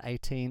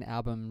 2018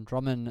 album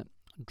Drummer.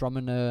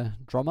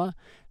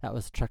 That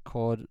was a track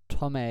called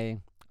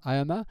Tome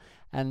Ioma.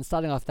 And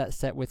starting off that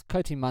set with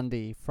Koti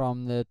Mundi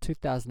from the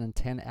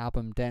 2010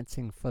 album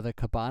Dancing for the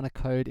Cabana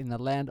Code in the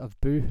Land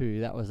of Boohoo.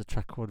 That was a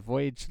track called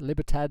Voyage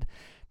Libertad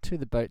to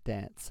the Boat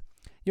Dance.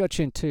 You're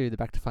tuned to the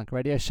Back to Funk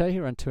radio show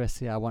here on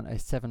 2SCR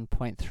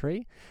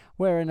 107.3.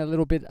 We're in a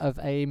little bit of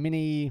a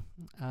mini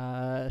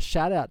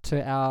shout out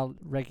to our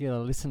regular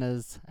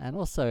listeners and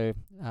also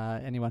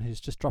anyone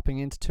who's just dropping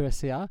into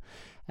 2SCR,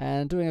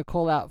 and doing a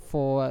call out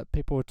for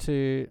people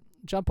to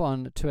jump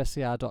on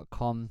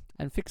 2SCR.com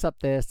and fix up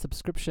their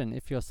subscription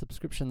if your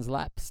subscription's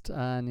lapsed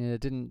and you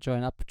didn't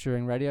join up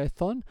during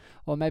Radiothon,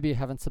 or maybe you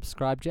haven't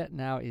subscribed yet.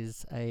 Now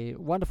is a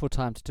wonderful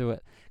time to do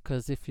it,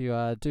 because if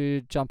you do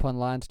jump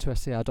online to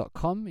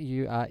 2SCR.com,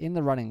 you are in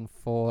the running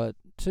for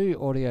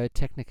 2 Audio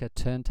Technica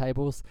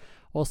turntables.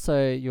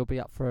 Also, you'll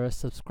be up for a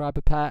subscriber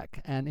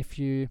pack, and if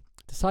you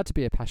decide to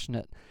be a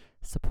passionate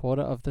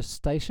supporter of the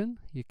station,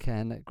 you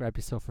can grab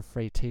yourself a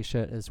free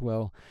t-shirt as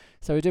well.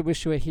 So we do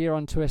wish you were here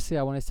on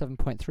 2SCR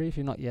 107.3 if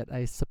you're not yet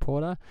a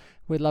supporter.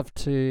 We'd love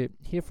to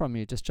hear from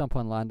you. Just jump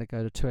online to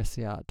go to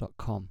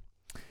 2SCR.com.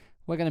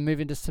 We're going to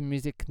move into some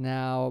music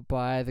now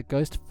by the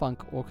Ghost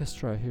Funk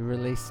Orchestra, who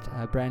released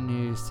a brand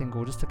new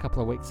single just a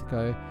couple of weeks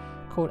ago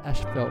called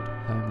Asphalt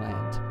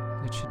Homeland.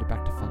 You're tuned to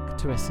Back to Funk,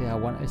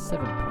 2SCR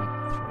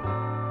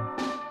 107.3.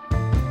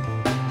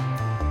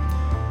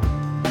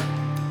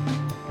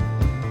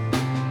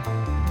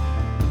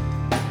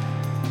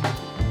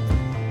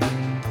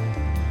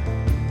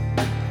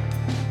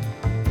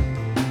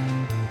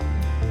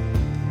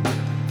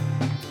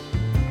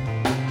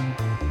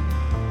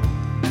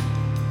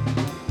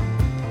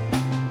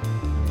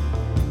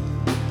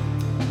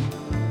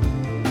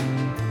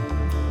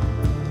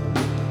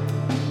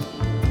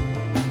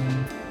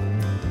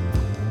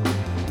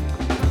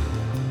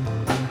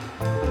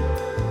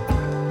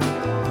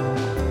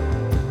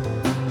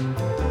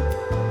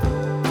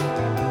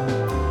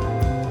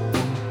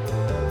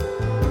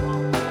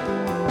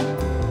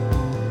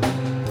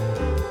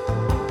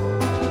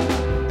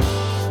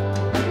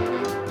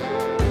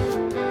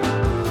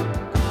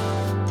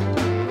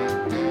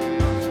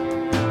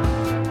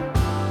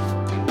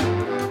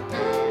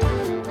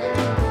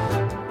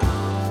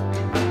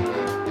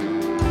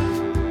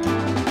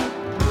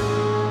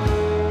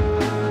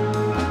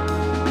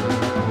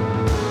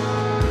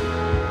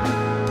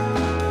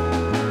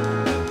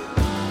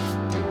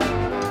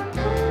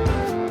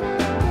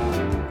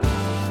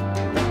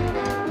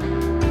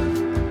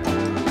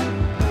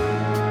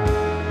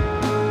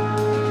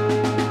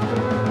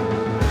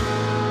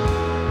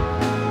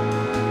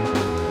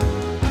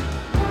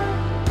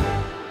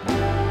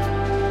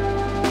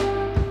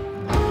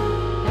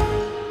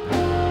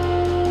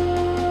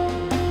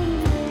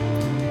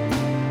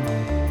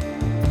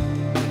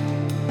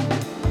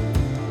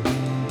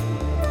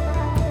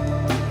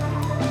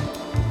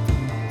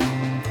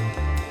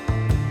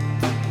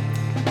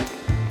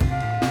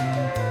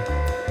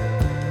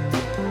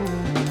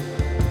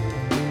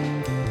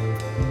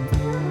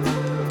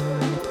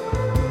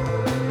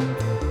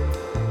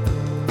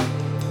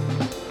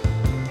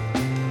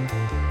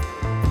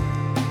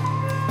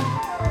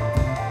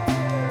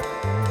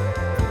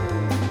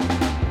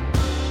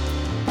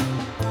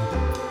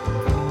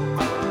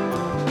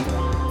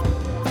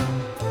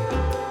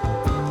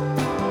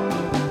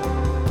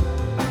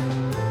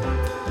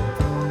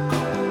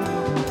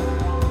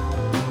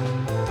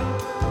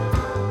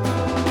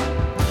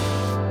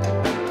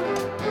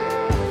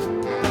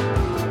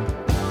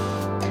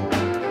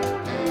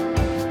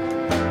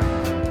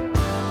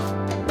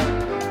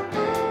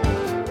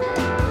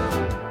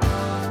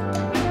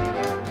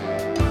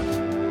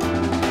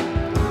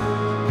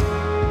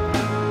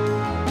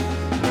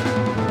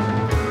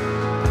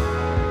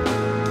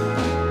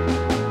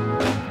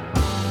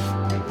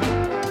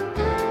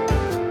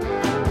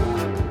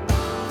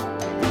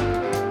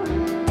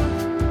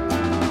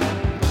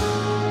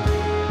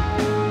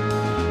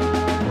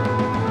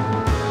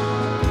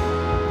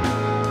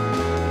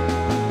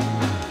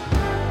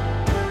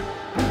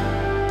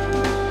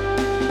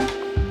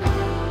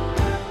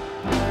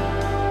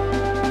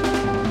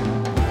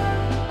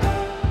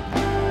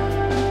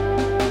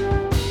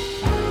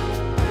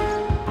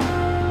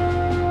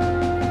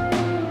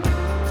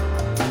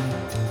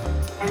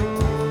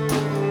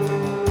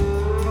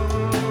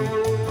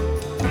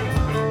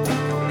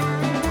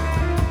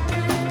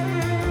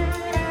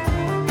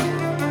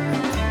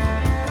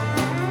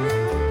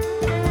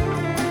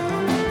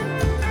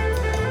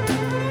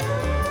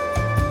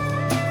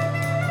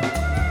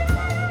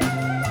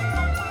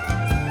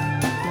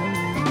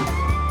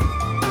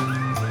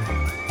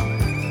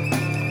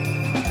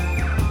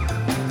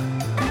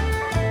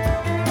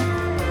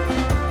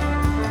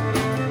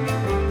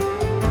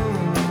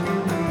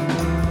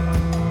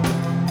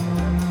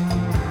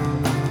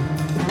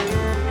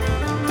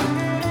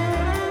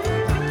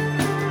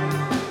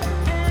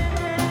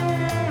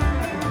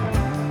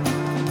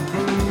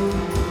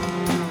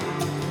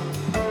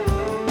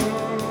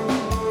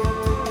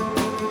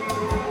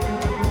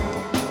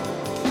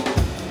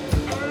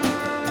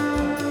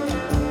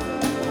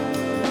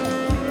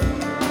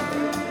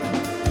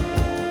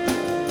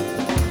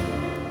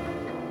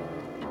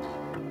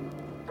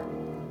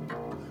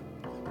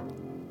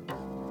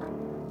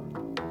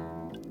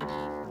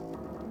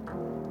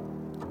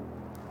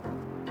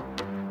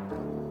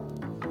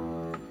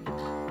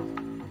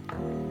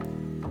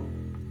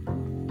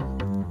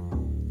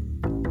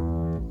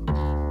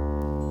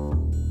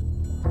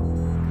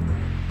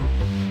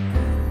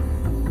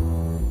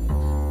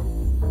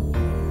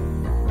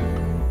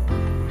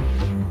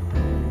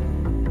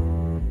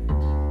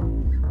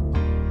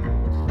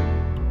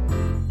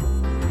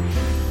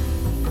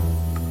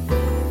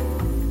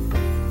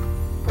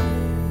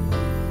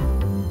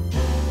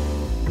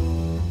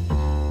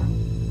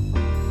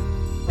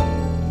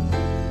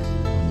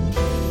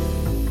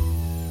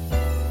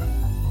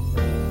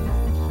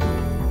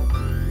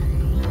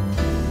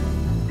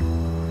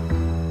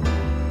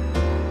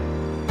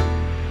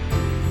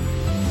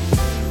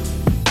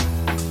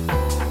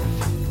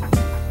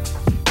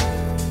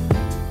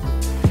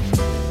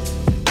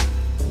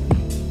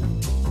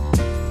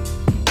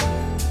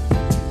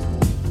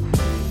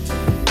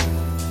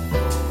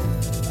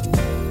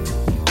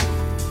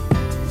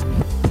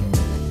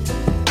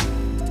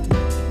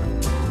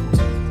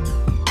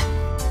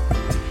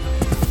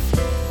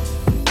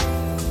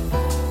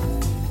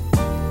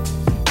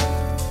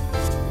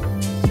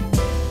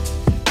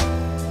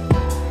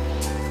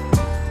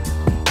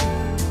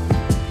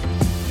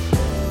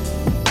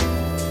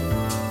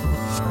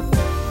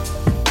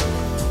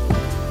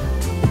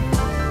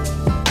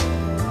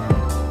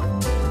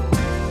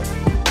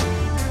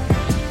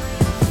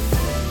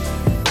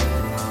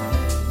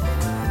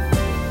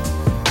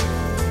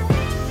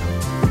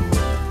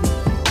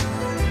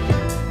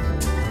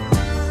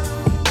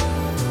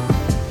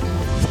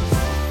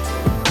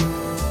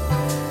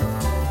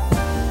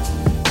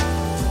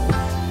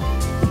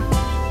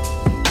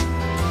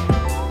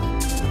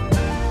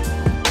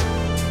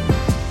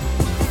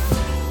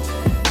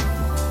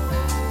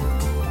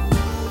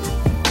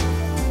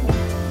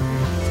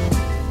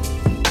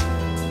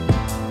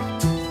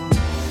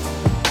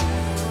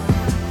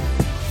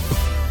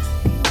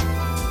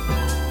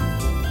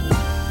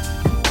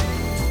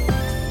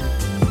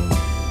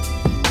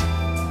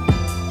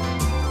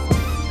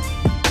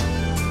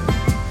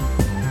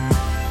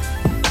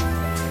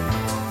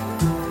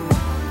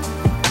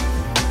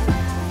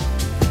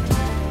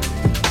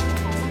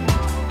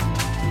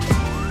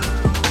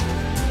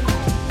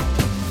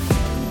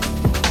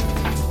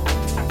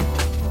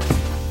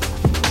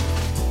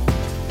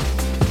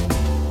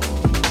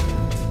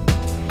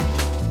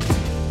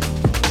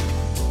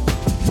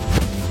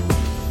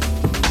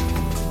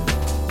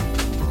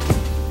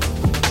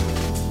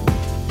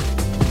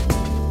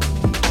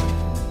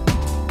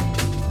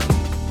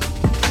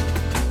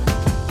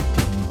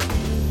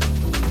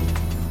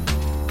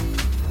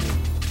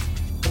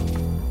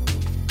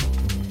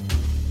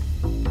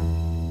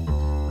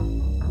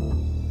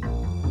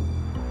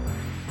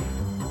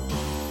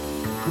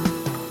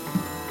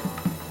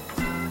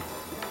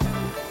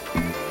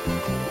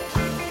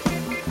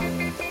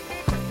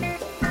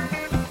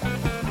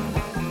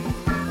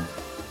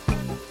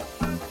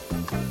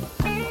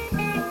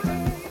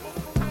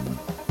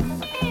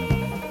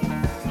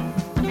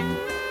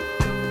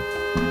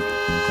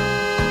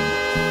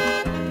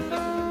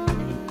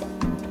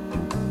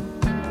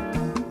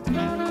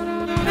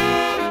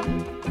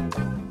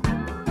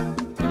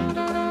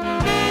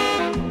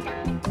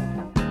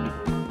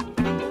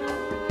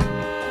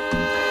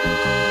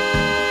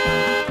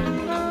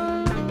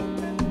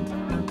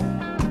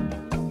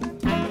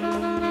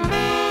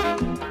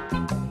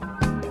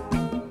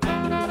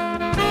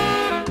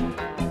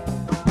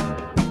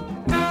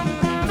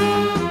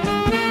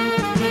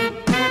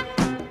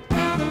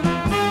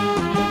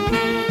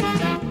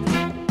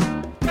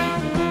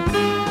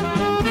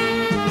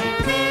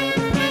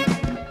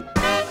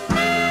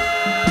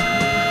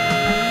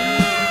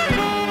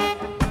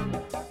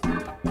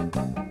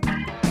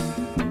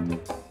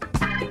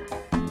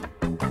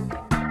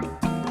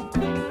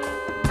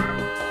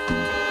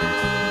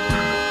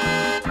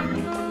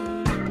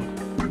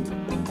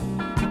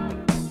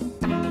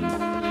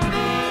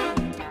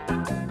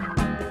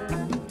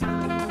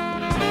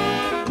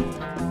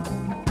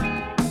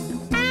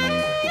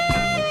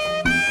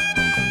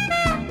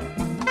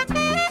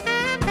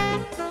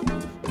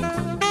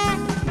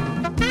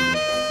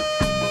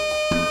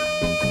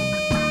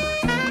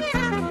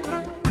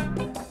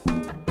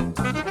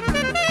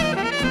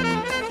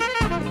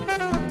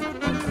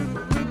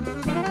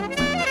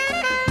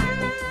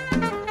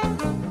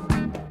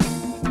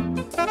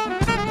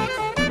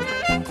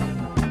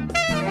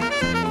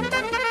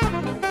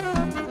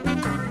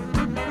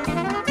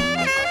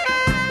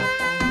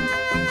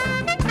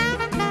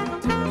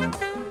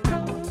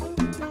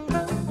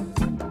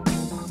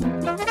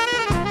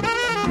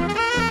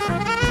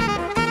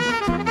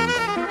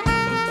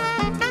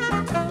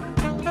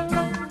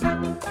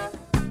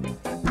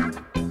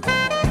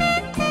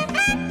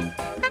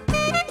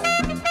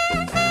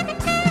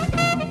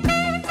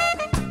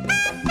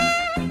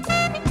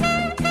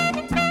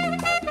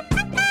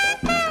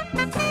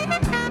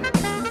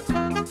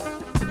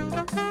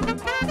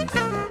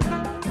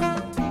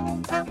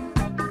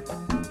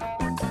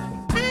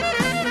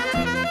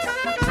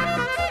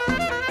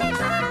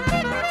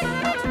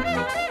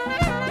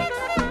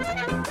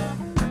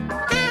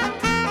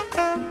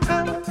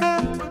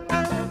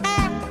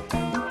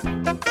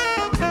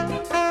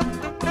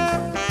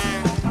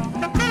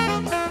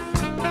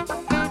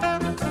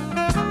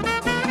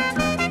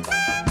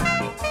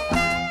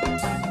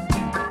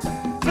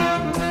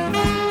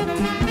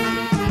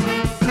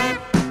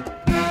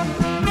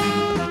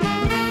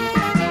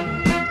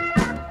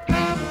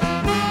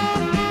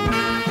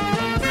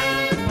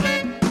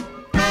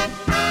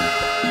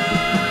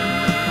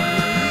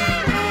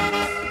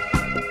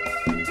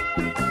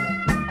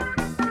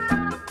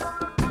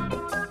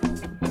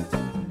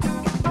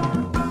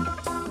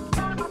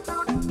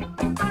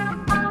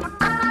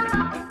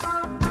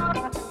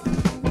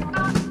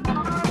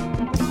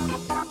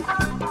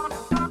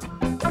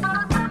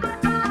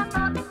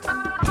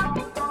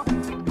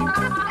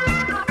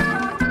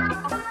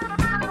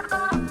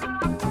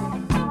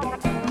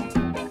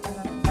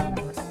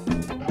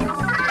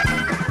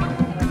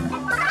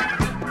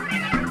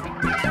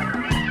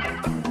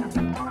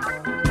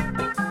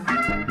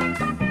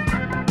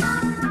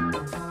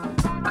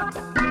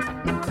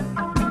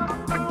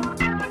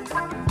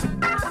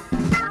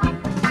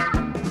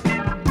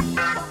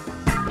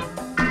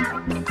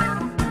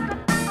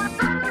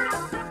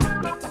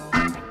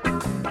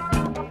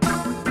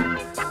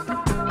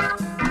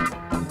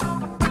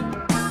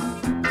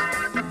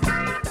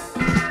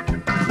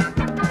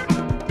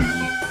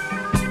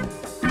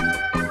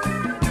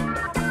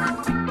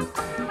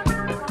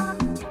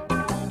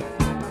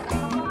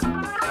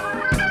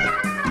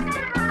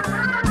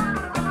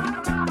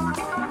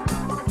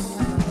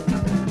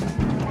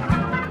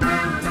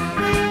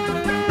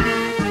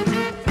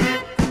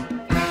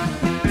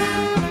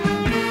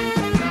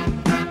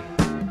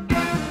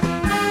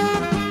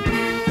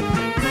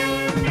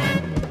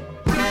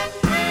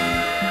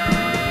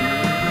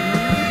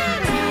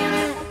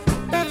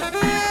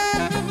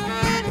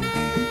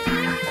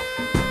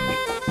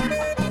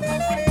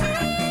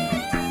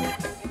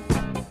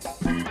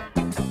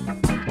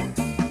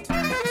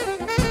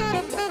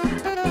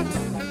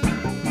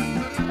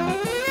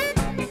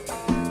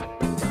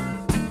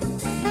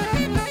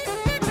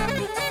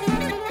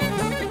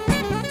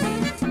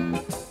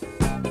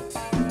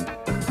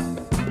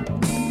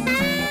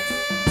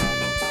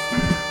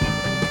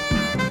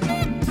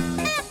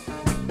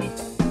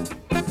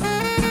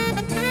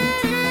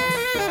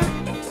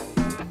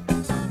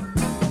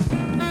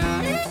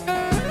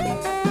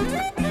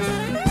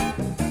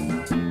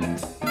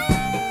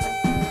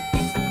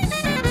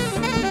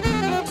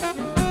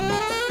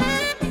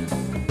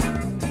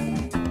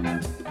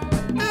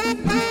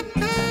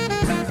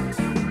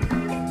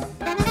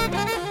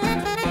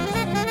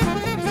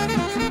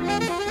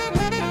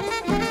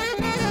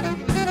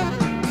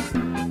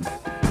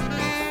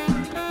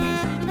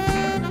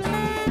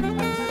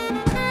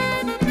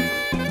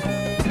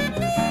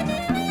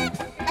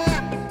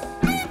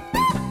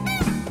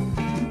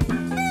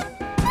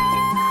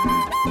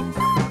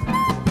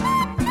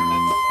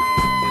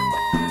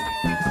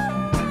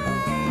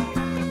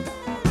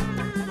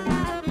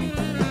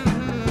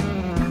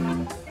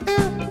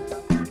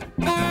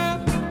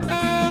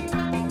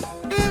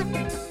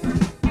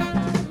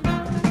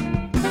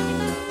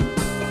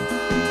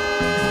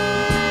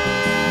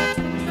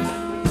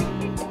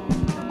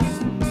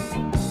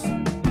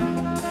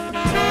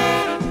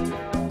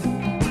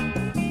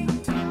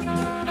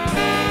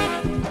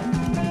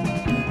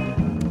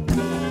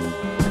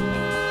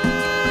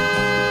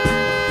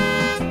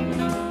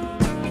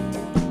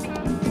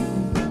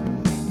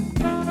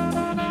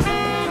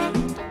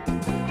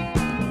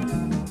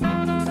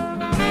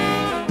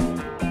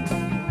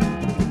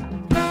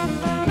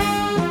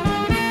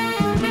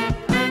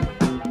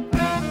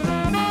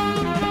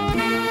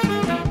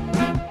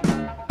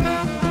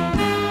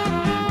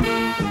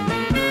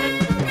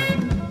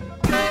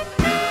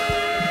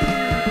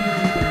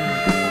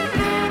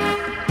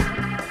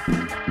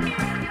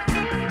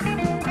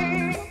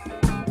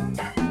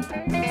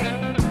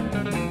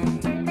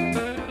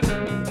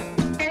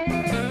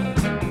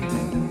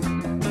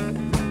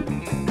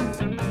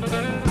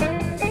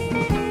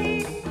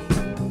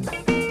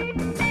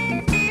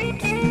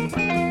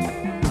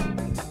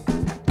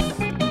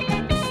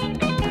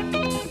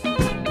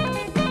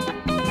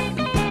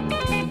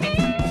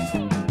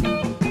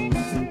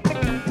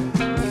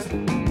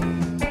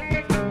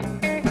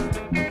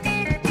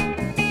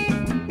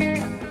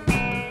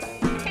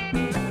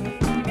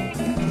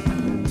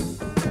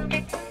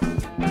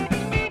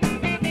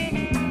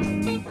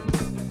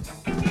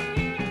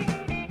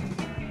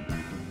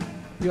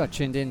 You are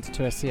tuned in to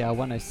 2SER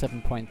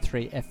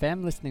 107.3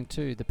 FM, listening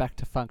to the Back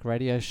to Funk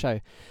radio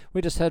show.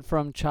 We just heard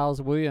from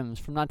Charles Williams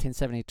from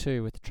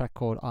 1972 with a track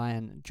called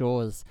Iron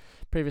Jaws.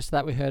 Previous to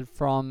that, we heard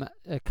from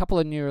a couple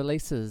of new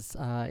releases.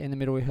 In the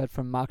middle, we heard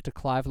from Mark de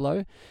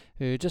Clive-Lowe,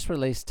 who just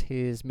released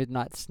his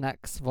Midnight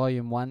Snacks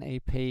Volume 1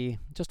 EP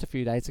just a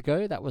few days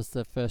ago. That was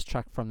the first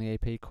track from the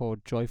EP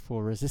called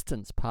Joyful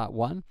Resistance Part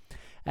 1.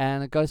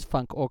 And the Ghost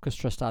Funk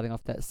Orchestra starting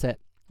off that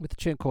set with a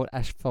tune called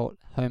Asphalt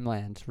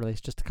Homeland,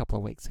 released just a couple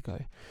of weeks ago.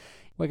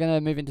 We're going to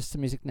move into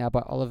some music now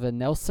by Oliver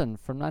Nelson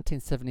from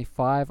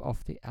 1975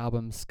 off the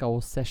album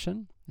Skull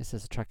Session. This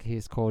is a track here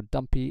called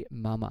Dumpy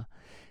Mama.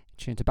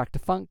 Tune to Back to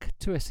Funk,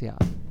 2SER.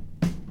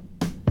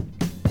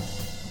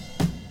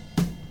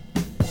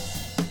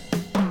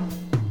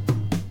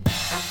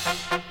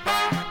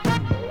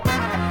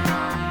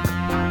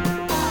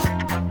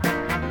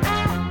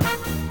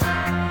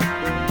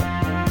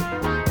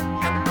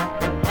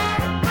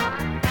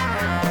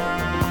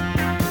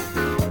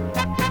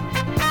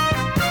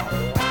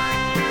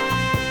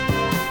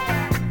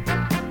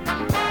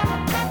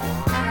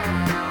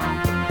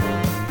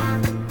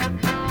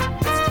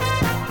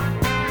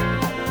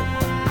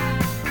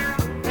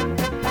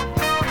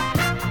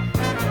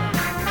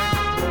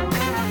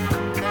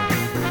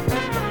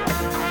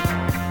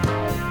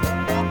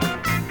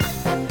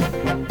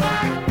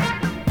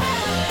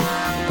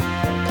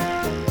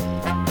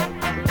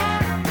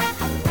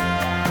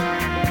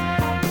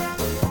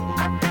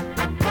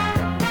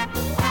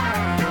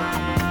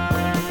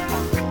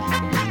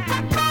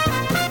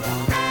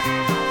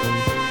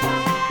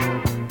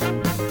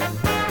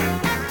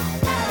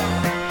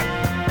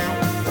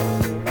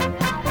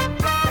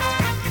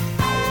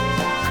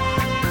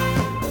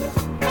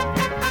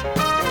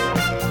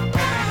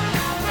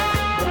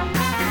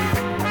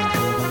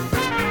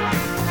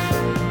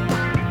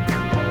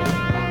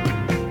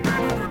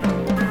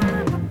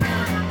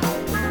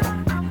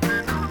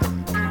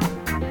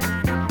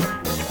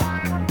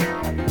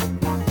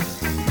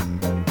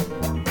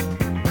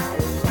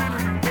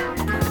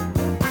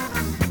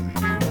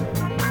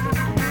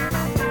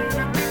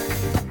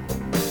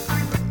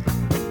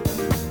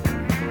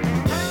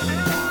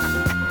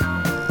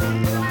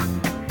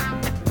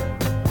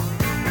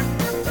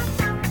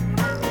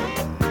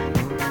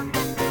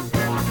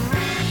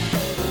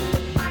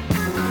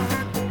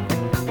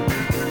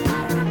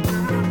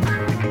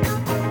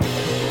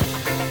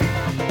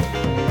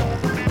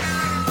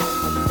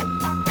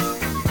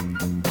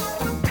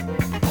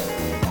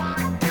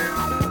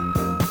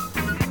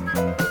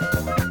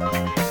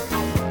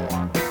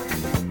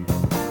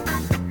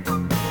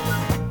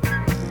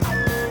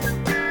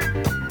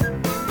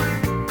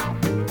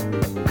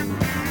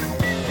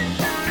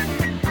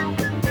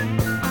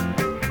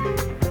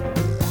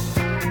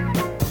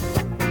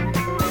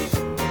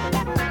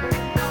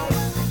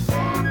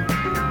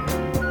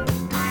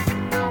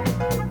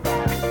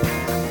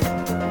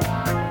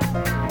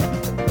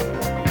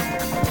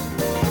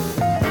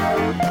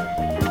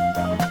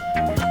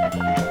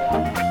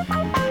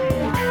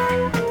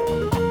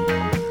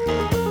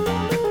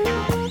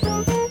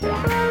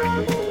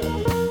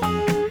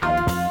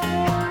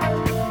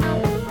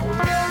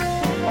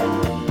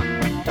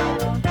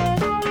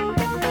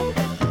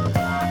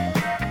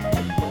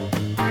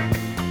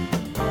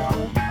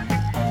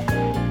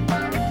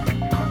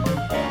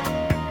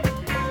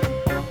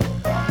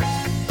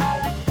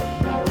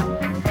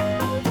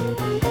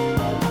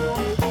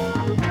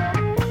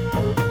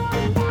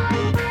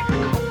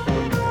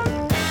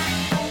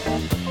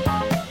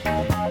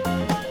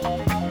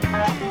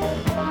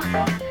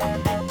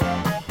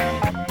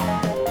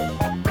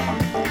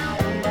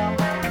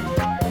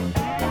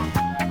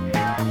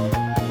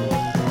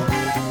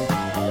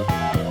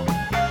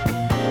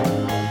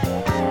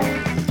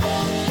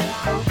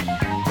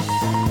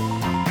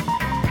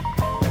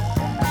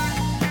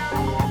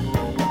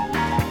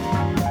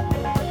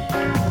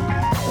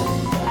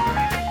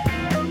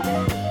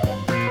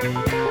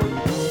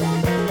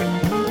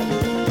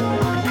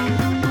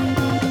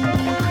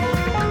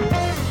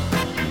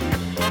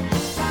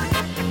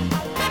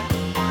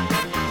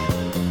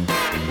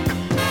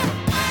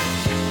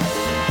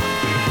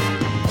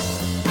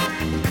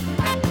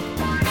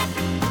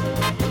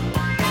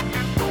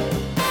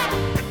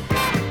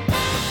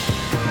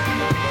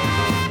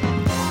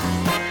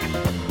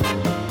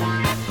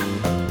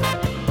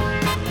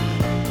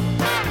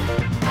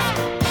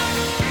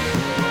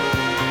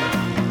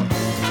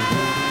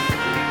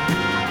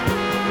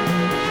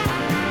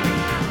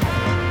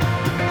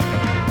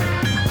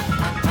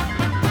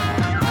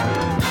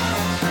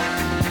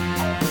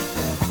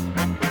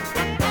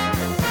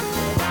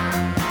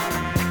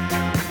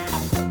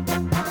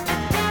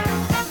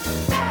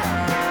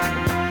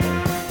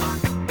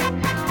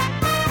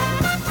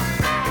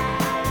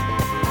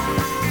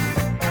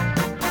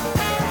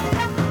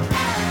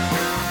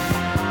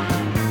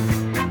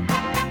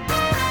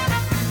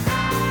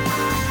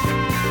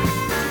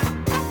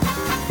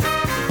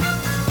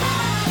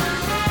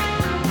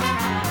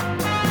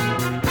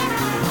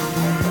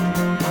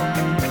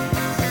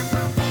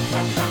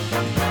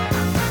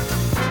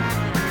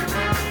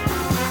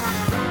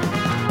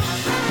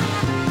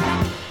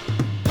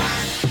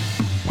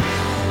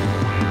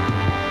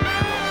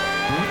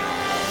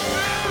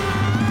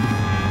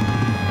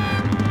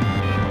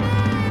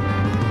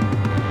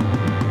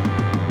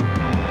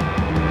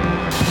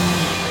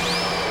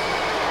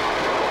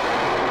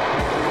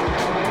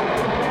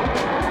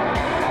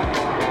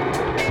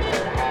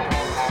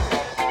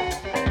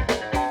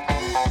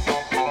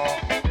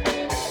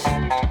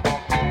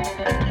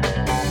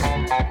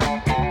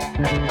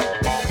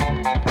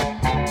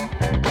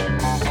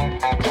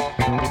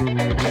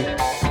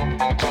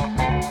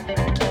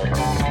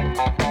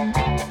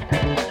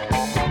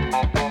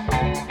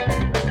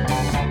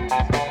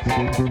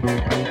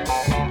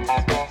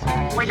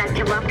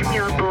 welcome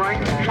you aboard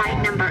flight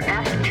number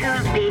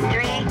F2B3.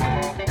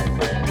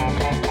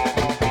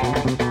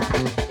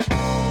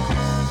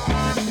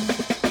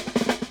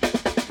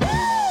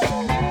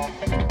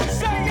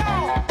 Say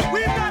y'all,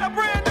 we've got a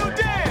brand new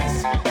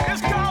dance.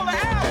 It's called the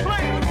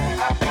airplane.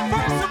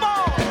 First of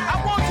all,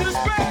 I want you to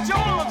spread your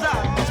arms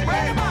out.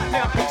 Spread them out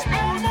now.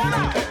 Spread them on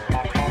out.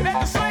 And at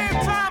the same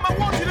time, I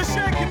want you to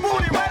shake your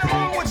booty right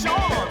along with your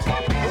arms.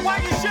 And while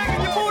you're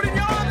shaking your booty and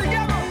your arms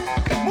together,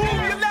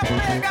 move your left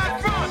leg out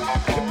front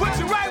and put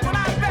your right one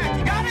out back.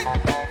 You got it?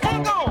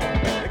 Funk on.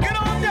 Now get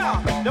on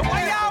down. Now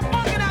while y'all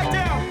funkin' out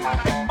there,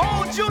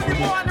 old Junior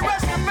Boy and the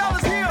rest of the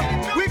fellas here,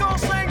 we gonna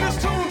sing this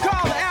tune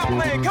called the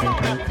airplane. Come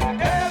on now.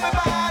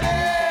 Everybody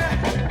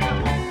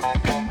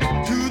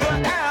to the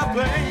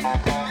airplane.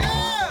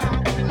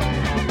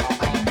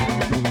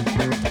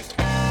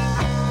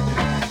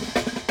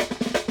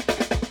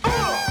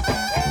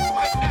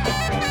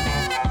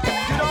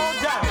 Get on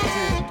down,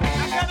 Tim.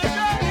 I got a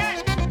gun here.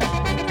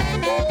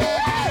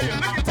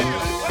 Look at Tim.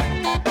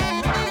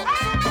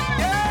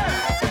 Yeah.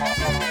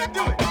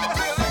 Do it.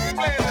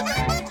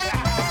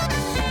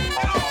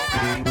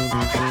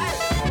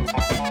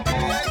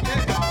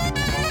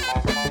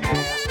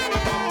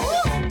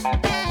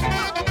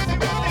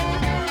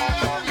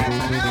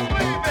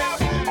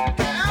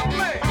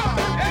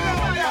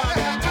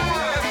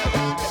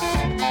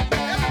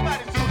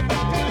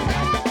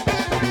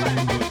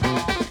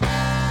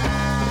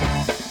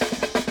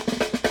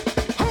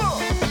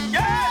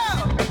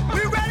 Yeah,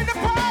 we ready to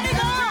party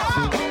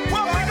now.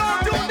 What we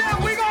gonna do now?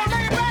 We gonna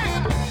lay back.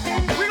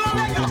 We gonna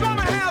let the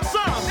drummer have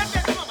some.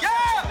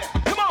 Yeah,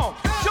 come on,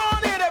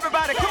 join in,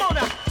 everybody. Come on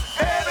now,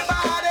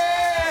 everybody,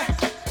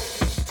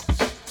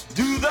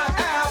 do the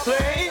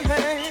airplane.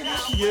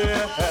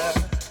 Yeah,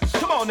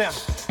 come on now,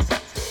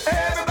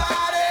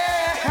 everybody,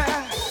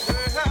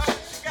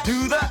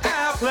 do the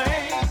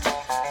airplane.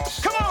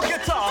 Come on,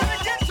 guitar,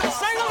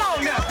 sing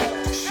along now.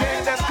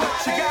 Shake, that's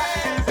what you got.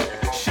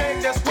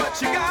 Shake, that's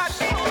what you got.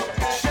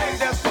 Shake,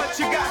 that's what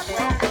you got.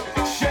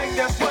 Shake,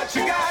 that's what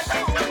you got.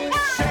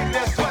 Shake,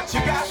 that's what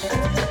you got.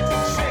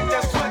 Shake,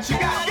 that's what you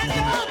got. Get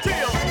down,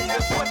 Tim. Shake,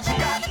 that's what you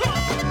got.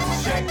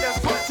 Shake, that's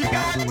what you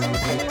got.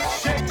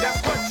 Shake, that's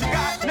what you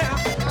got now.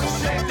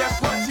 Shake, that's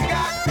what you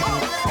got.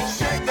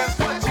 Shake, that's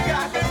what you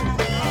got.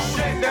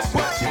 Shake, that's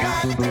what you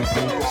got.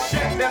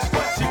 Shake, that's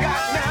what you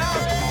got now.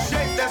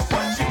 Shake, that's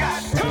what you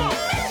got. Come on.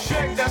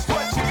 Shake, that's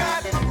what you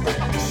got.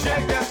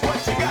 Shake, that's what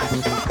you got.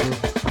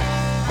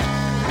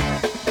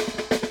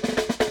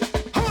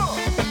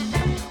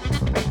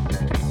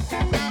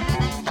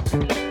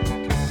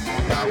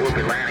 We'll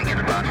be landing in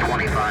about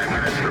 25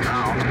 minutes from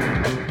now.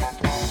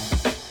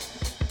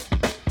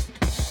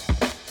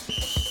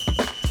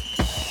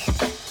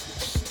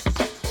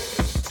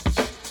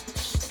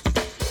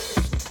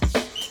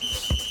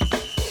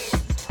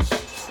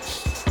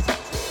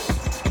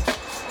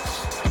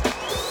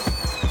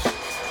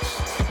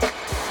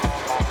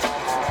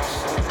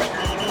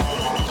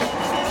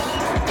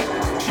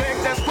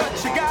 Shake, that's what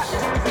you got.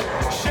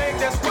 Shake,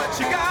 that's what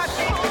you got.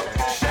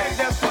 Shake,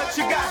 that's what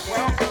you got.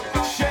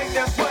 Shake,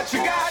 that's what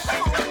you got.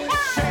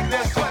 Shake,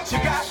 that's what you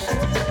got.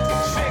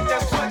 Shake,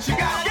 that's what you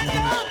got. Get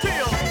down,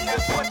 Tim. Shake,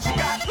 that's what you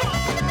got.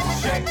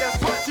 Shake, that's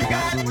what you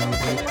got.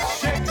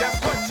 Shake, that's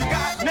what you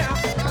got now.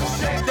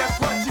 Shake, that's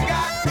what you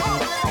got.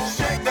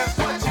 Shake, that's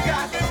what you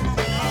got.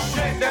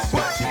 Shake, that's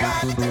what you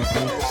got.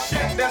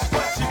 Shake, that's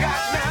what you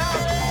got now.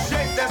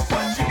 Shake, that's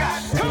what you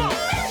got. Come on.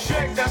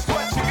 Shake, that's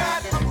what you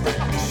got.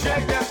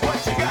 Shake, that's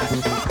what you got.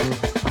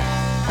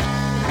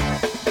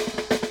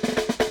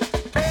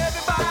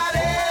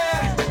 Everybody,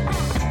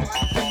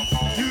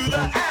 do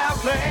the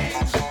airplane.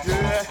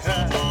 Yeah.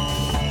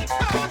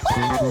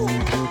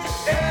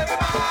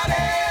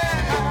 Everybody,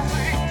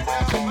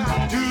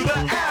 do the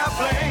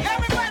airplane.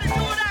 Everybody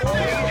do the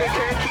airplane.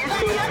 Return to your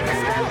seats and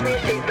fasten your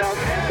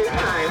seatbelts at this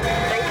time.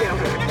 Thank you.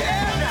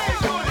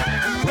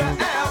 The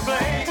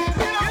airplane.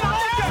 Get on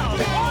down.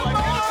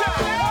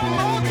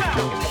 One more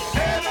time.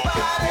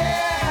 Everybody,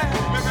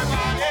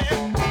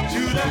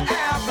 to the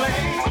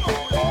airplane.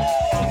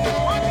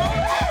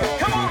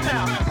 Come on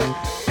now.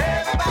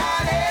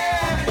 Everybody,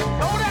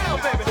 go down,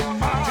 baby.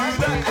 To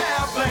the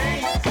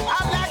airplane. I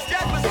like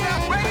that, but stop.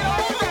 Bring it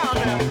on down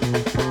now.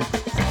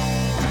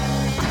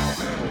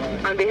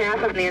 On behalf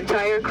of the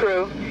entire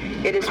crew,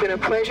 it has been a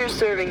pleasure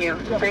serving you.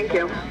 Thank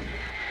you.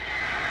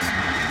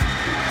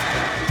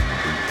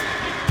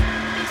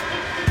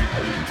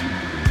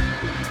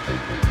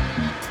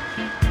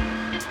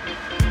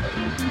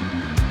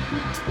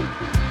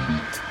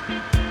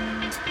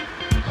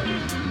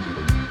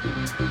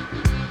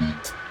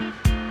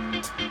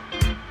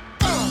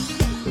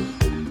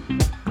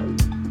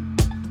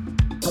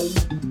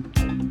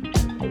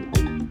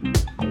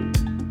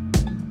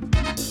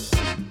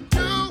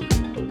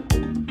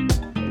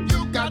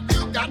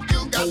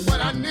 You got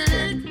what I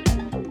need.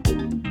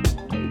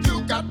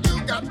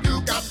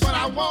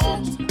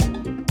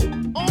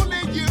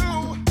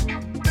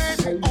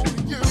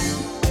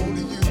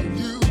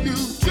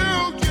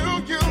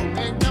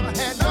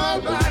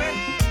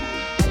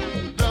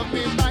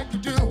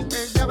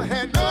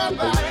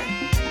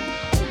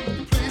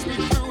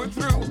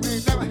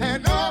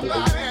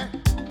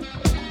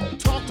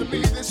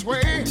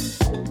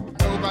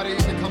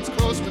 Nobody even comes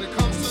close when it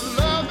comes to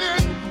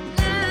loving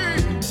me.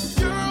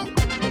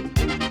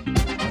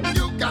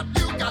 You got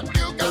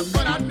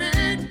what I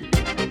need.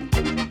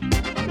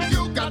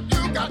 You got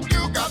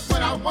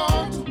what I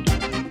want.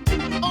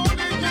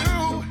 Only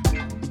you,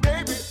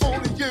 baby,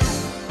 only you.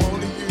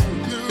 Only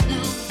you.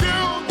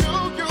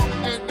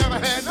 Ain't never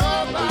had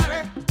nobody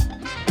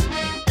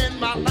in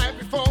my life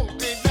before.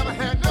 Ain't never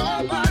had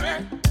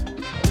nobody.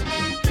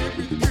 Give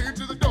me the key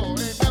to the door.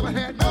 Ain't never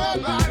had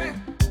nobody.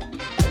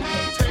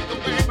 Take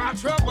away my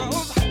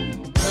troubles.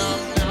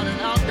 Down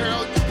and out,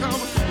 girl, you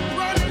come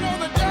running on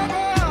the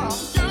devil.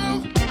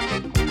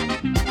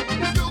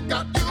 You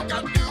got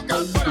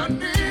what I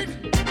need.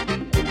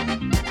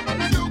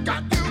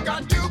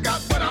 You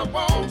got what I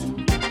want.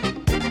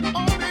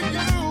 Only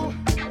you,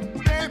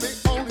 baby,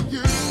 only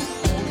you.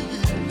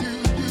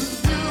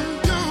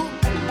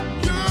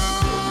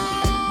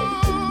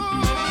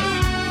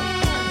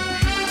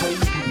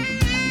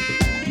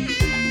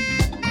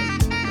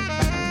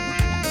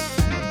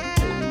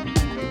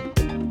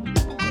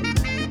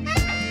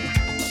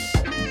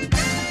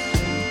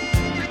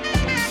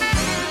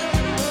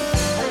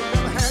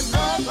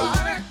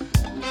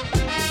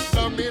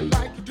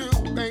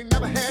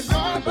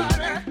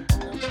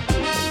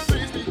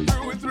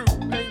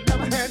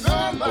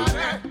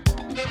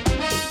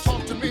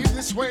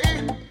 Only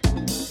way.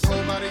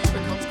 Nobody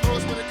even comes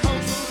close when it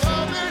comes to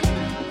loving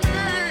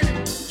me.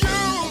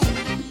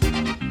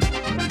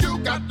 You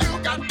got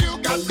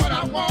what I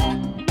want.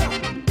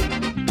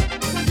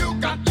 You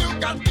got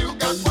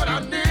what I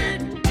need.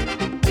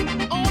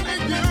 Only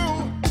you,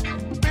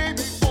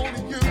 baby,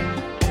 only you.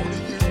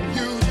 Only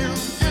you.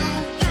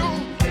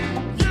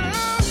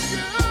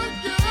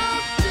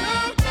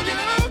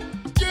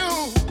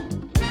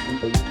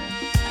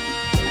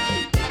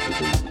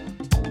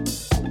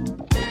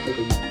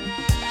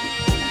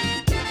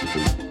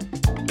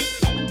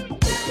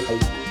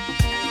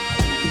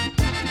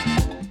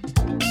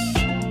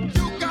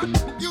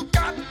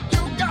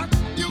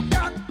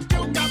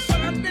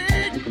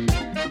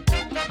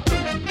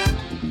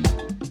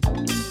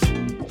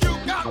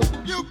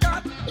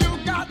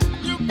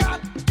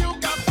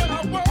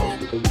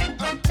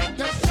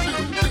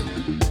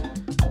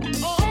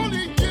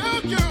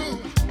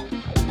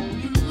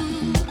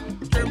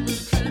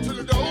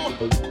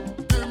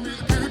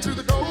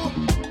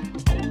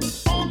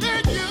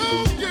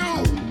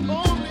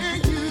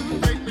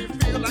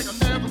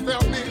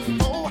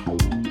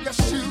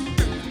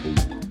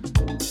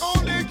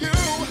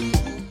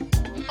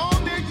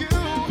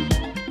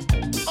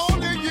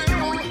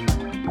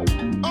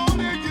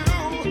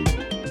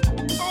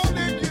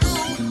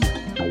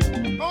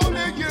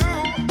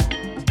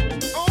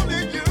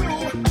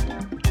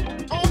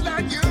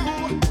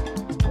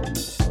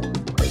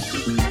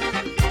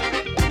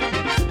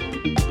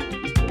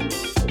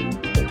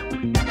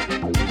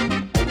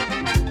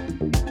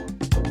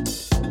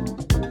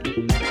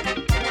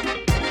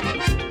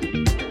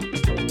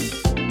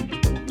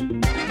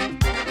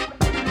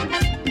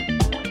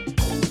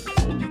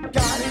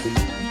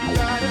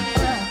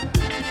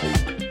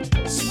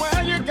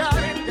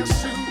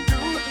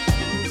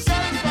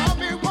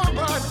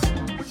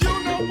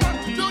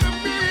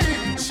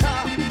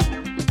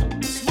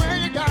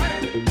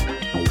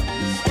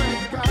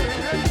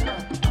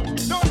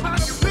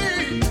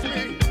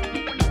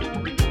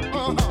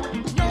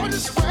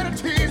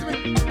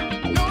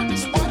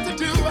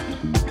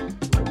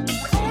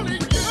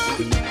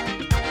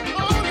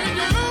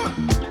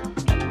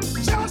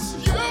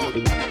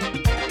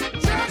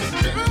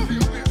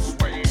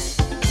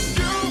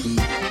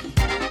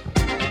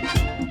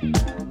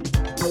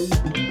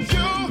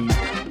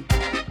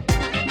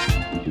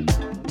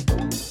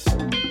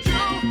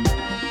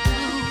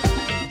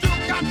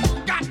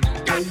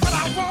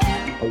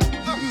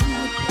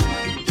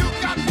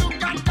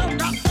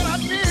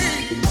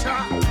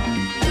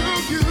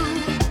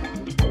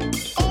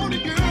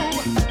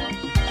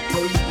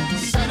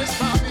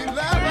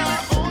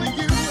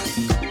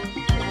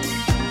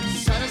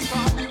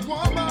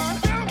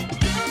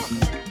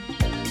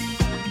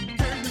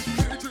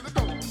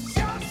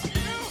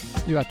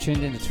 You are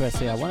tuned in to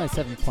 2SER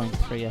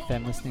 107.3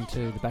 FM, listening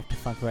to the Back to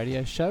Funk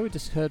radio show. We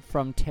just heard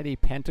from Teddy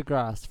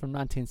Pendergrass from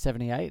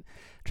 1978,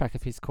 a track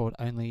of his called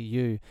Only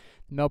You.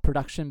 The Mel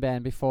Production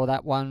Band before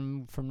that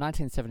one from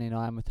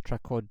 1979 with a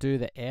track called Do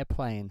the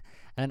Airplane.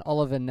 And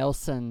Oliver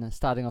Nelson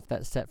starting off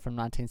that set from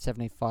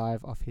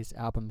 1975 off his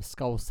album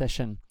Skull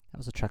Session. That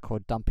was a track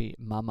called Dumpy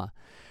Mama.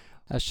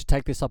 I should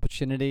take this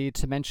opportunity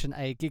to mention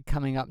a gig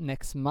coming up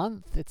next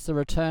month. It's the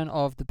return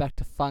of the Back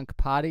to Funk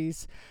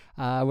parties.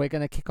 We're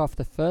going to kick off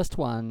the first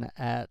one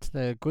at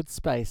the Good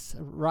Space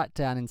right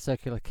down in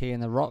Circular Quay in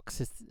the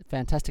Rocks. It's a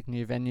fantastic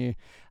new venue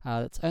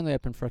that's only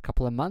open for a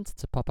couple of months.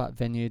 It's a pop-up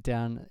venue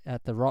down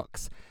at the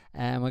Rocks.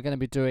 And we're going to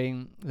be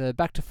doing the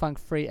Back to Funk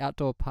free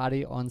outdoor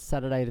party on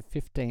Saturday the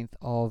 15th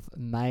of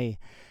May.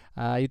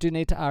 You do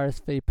need to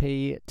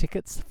RSVP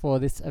tickets for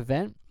this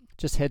event.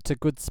 just head to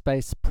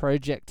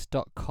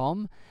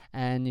goodspaceproject.com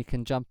and you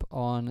can jump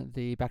on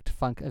the Back to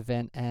Funk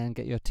event and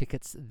get your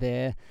tickets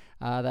there.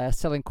 They are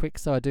selling quick,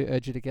 so I do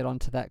urge you to get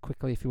onto that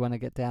quickly if you want to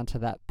get down to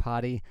that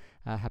party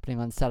happening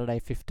on Saturday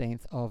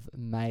 15th of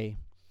May.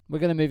 We're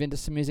going to move into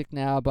some music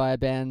now by a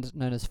band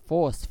known as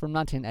Force from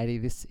 1980.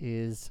 This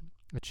is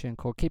a tune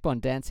called Keep On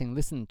Dancing.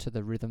 Listen to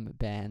the rhythm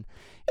band.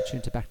 You're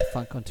tuned to Back to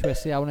Funk on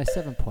 2SCR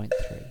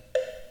 107.3.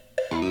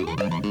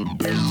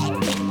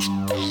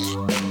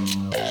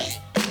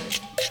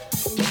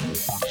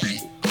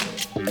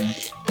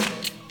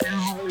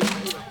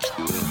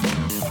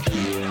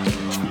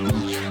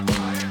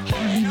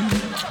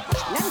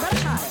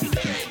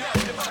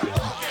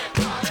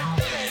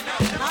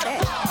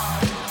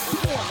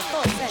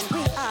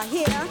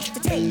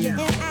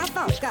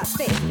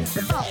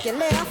 The funk you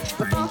left,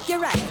 the funk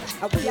you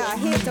right. We are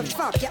here to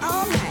funk you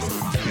all night.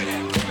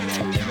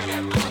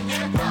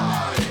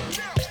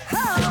 Oh.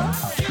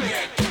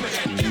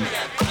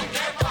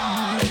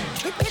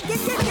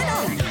 Get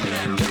on.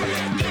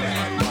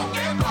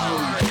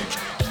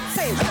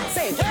 Say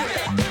what?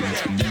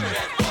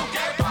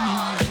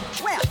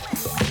 Well,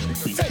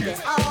 take it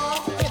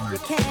all if you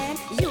can.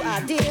 You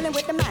are dealing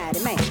with the mighty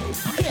man.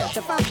 Here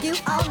to funk you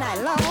all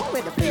night long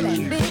with a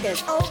feeling big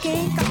as old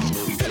King Kong.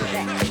 Sit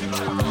back.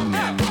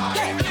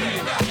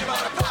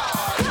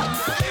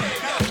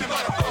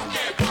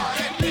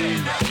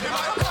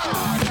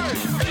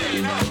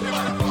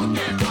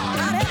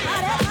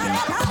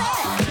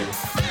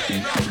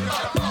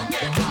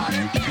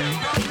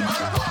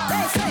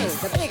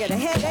 The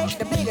headache,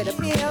 the bigger the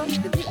pill,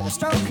 the deeper the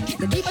stroke,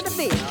 the deeper the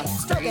feel.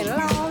 Stroking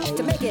long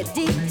to make it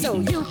deep so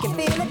you can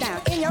feel it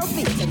down in your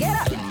feet. So get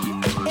up,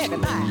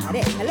 everybody,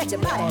 and let your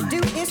body do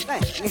its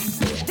thing.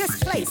 This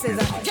place is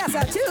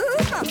just too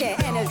funky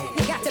and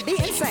you got to be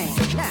insane.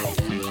 Now,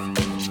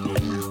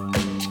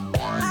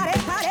 party.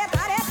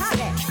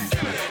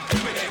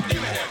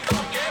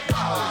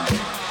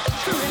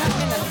 Cruising up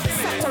in the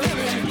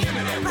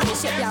subterranean party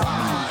ship, y'all.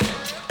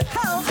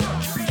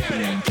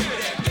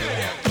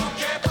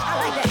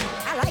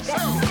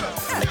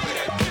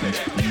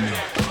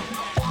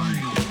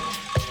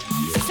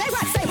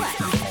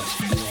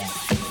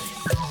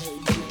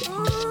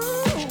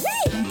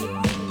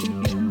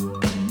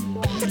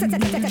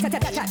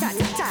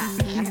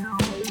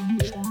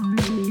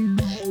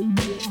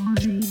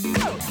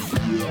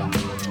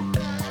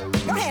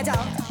 Go ahead,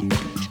 y'all.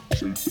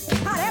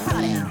 Party.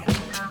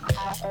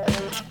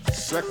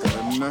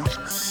 Second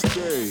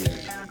stage.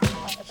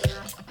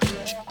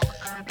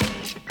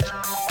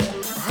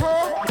 Ho,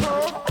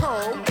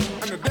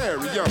 and the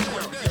dairy young.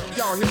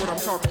 Y'all hear what I'm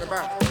talking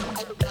about?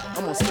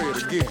 I'm gonna say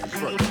it again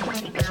first.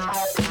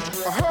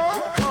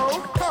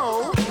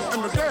 Ho,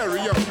 and the dairy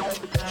young.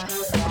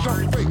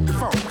 Don't fake the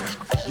funk.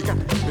 You got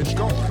to keep it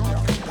going.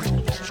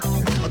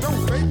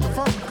 Don't fake the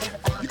funk.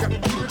 You got to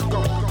keep it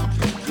going.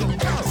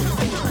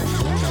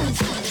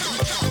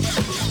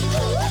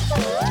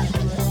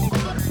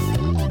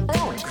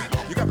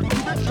 You got to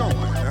keep it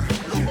going.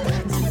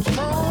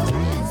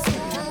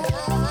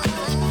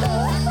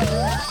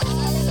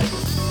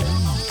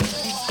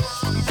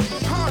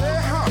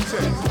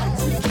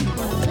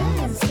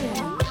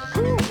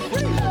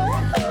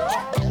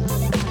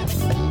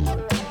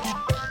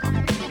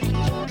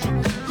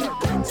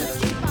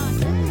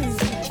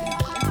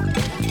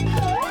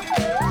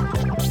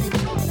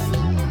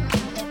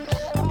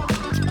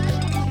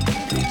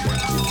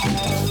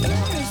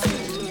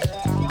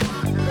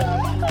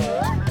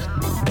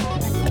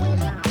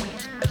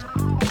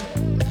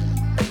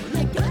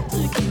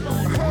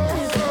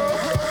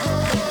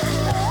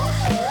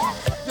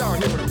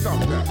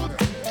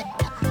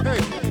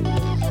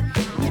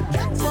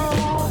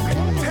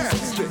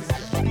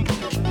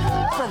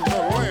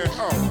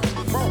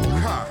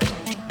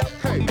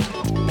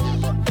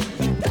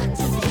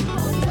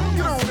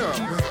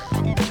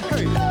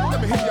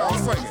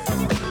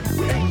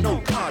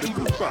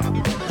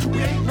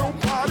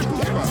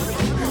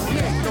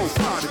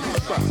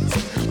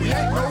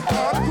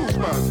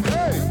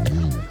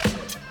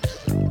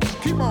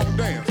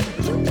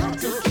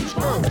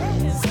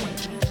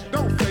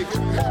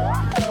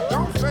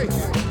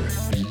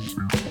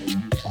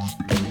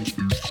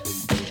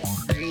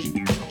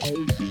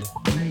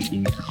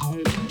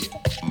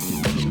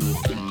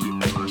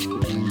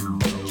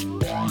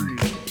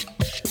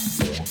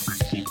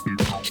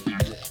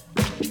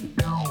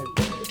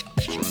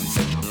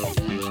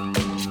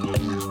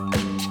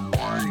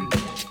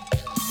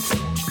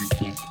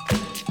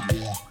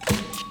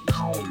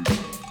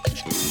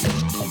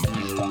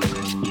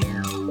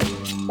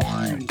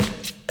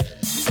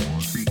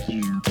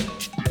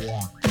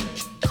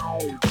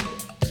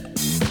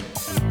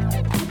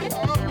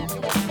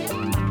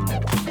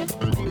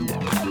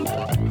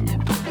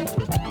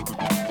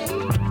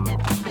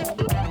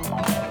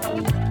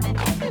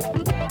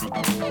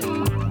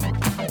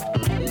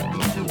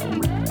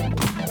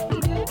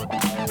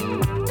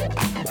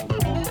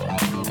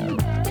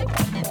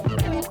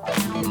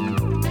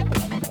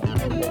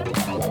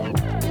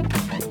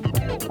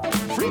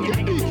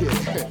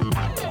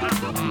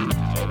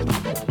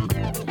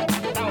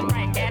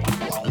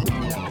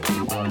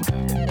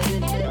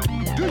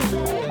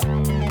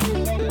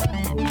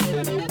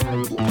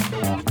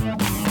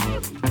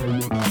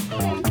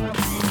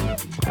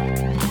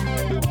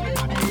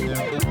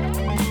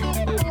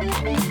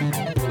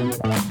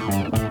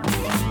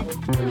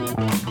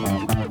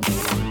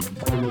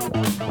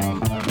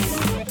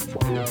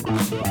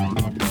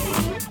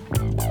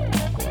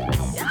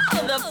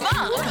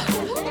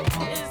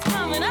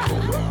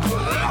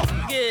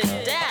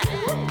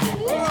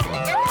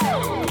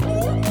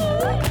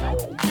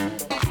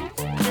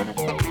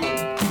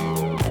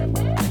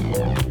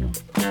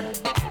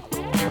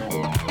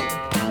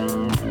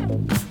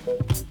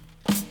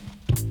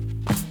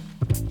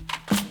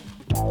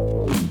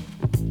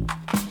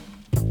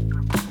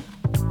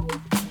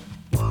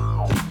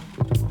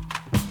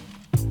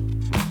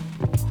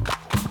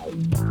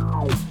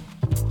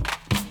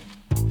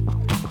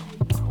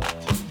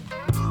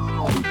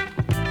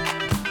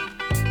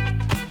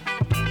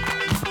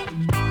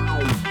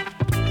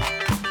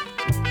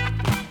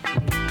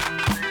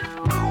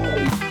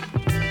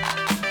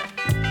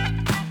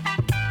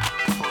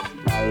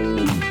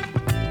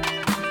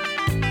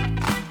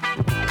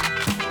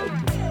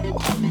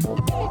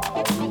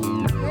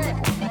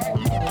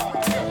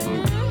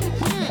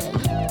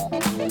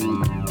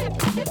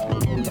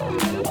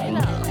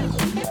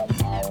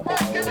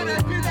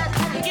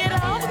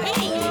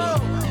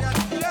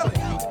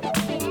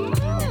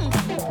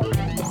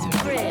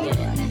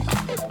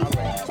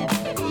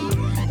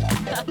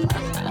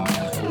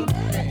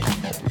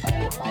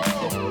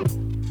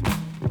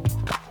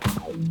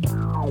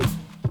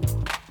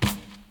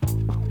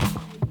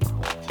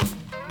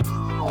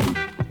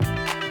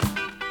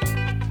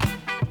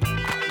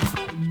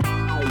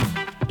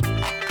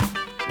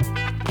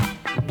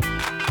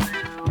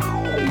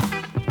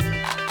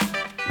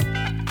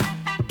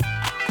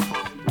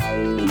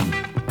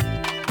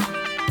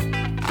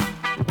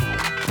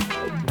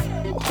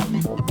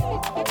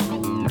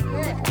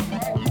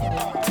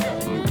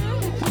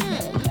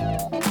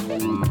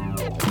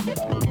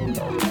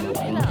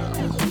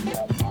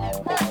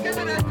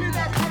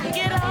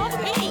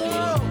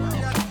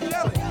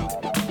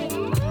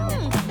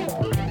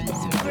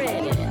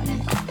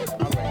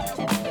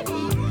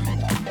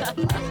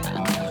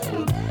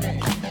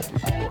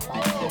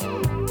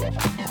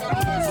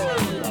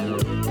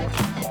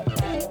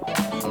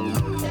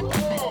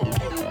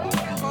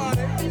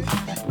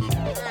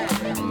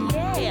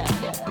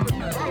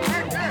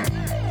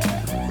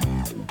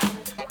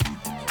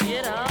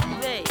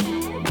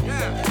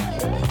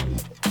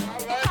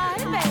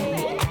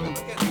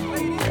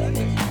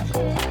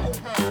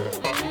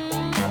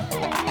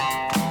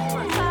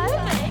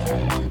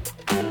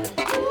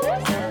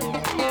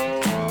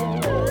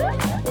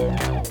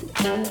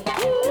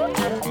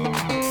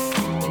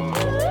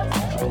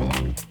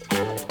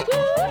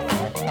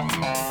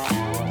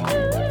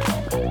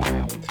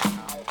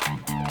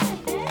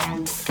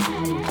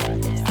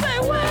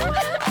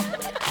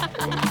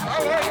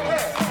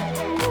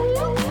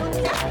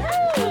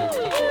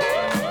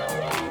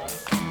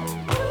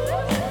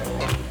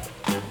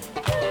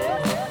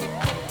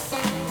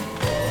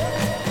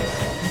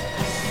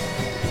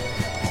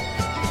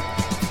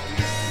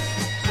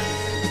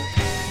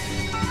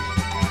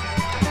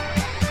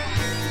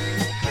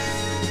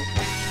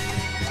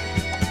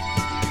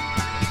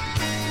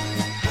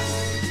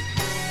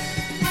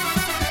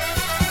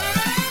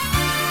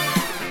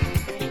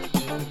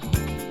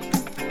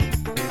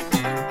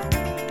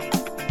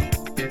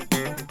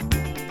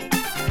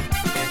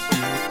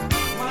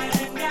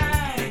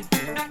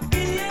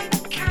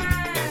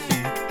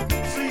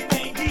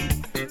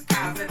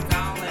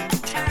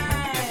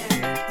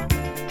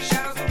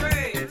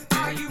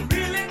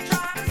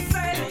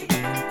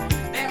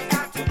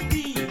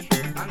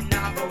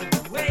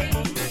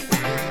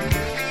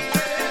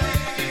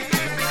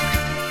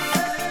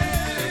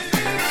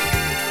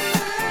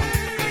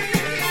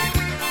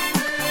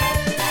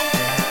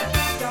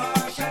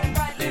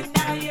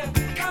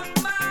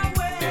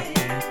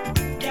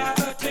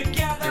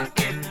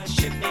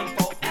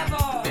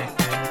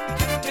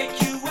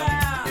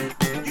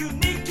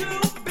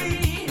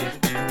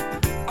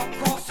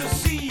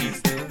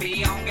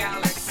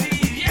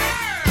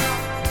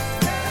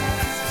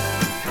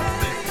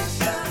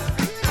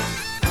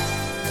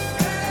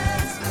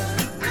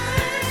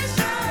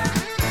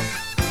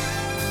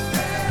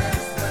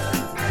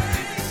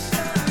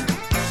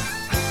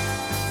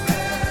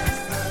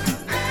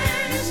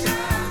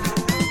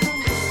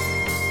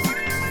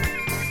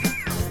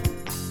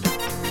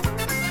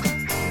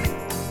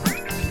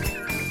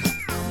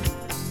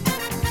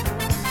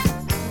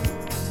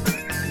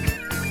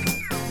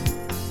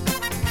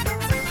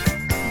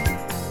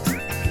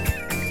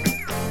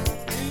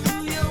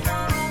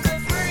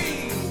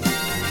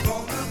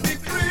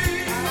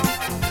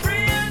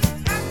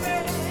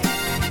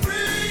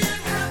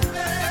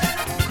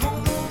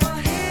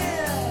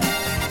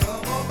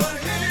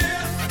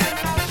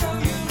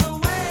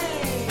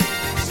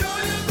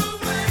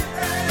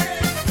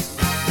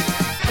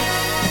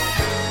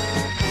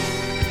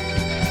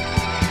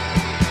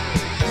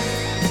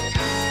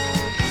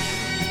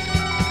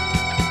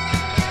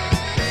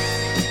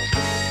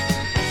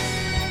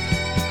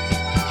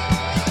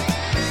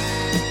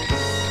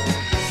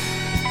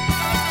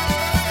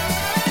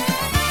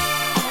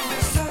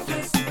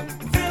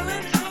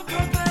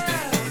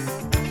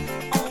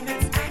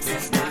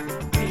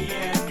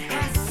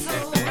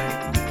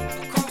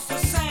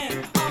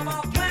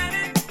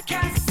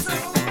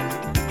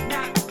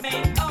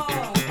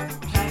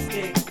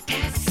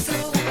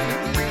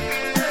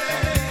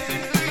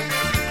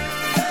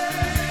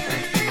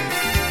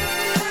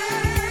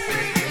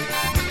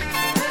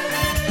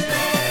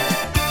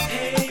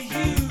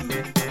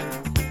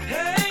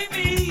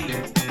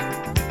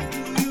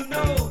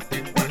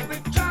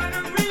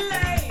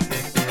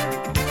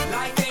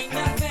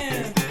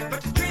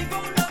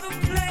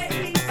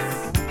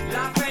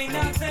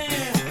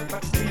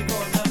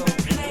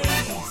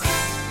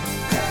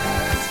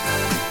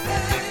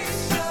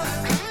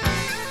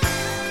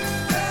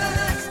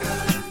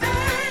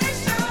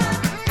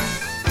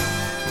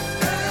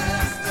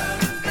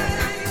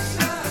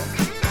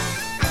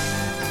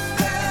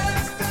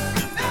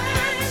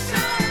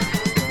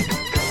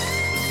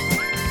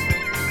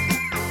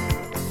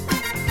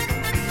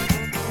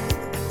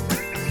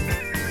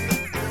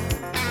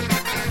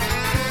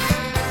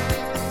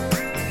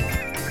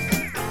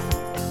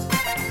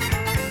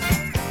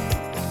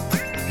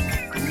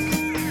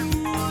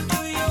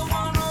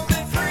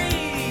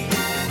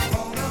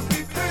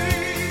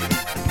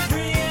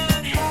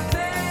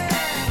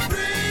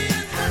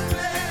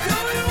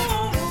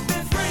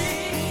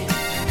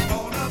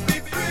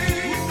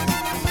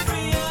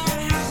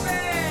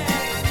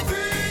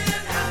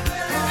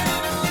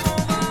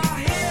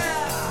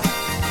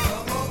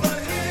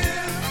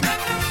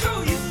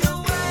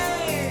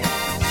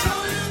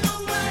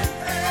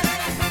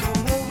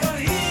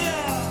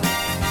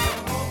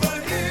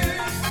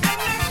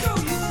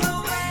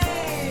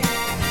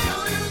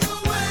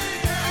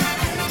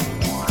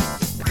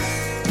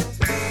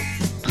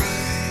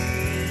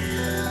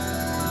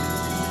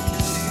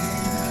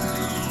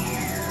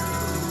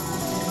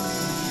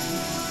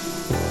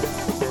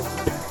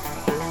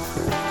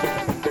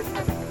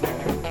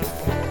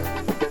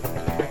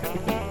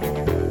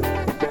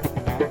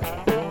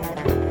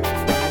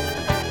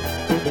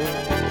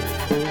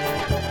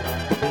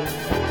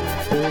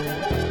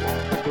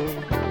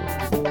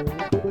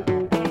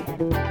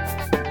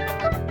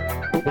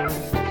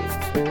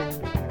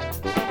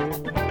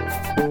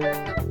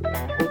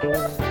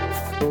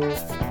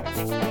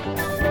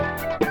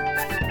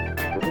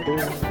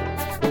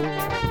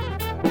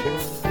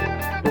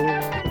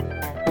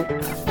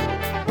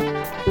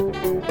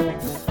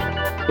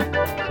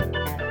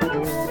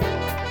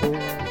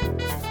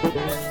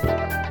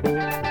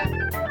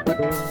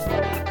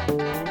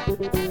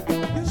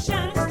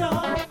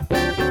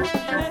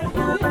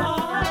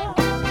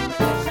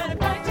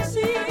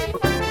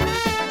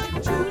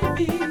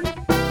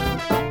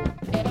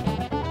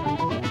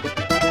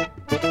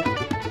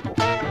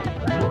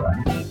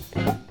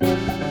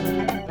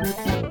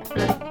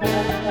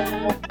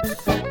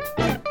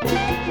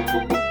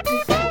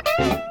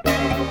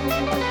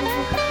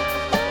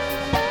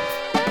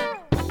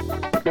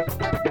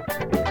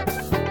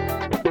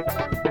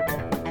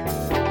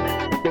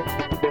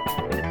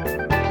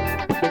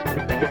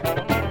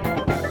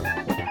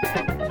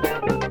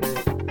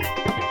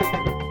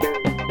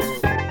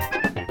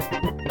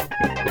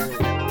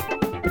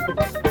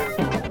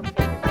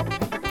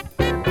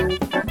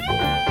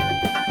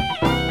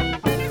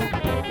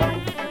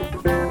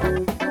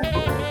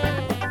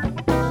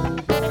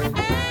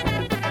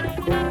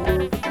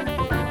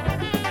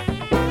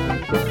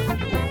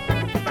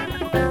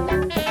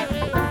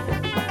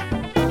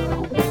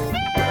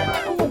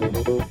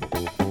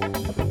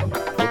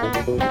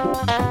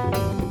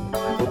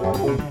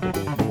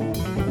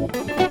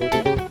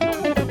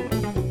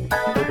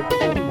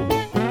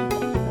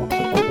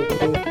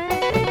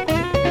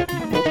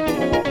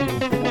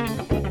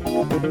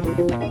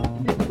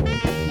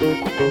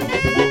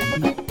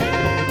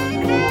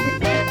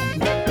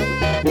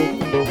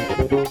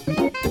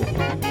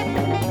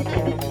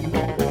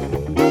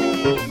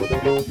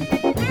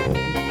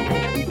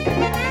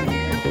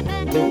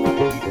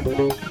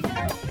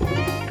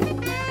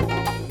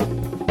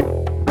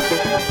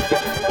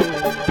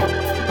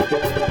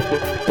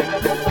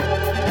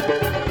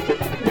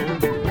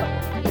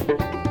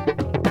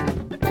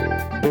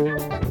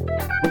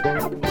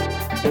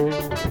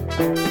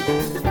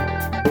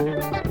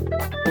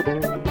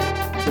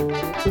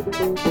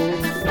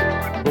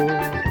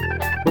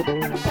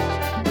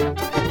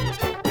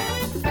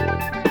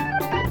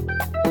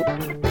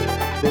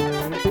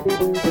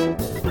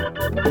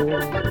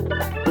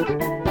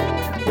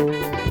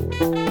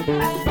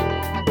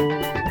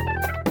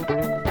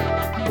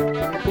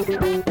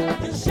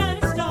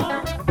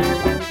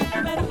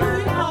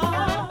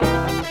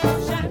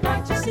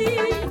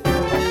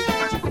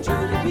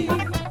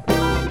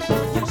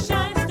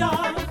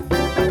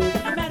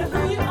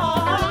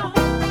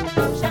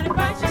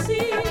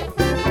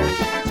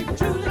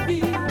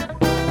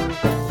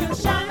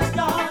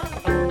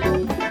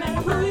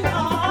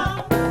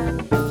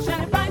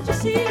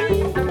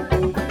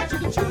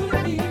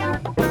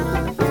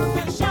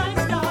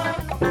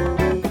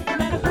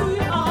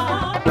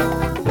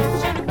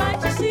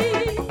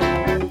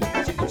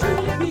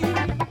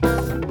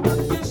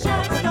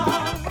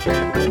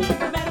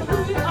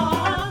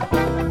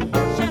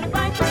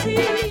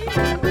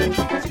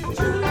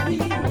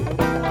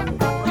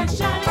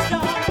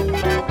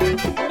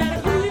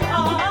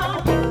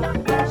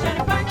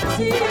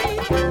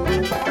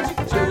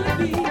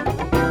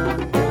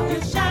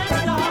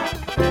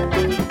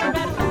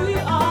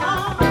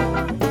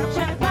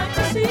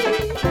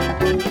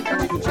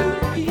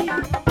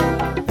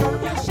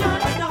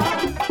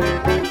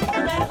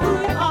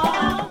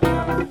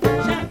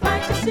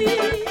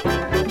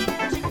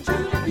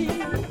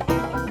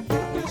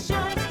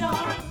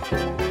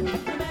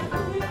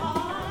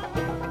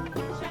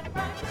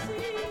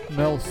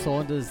 Mel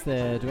Saunders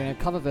there doing a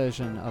cover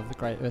version of the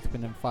great Earth,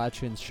 Wind and Fire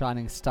tune's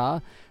Shining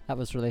Star. That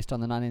was released on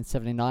the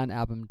 1979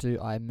 album Do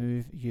I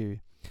Move You.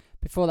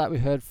 Before that we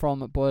heard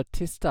from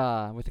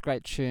Bautista with a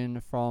great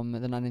tune from the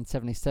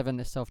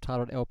 1977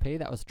 self-titled LP.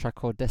 That was a track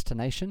called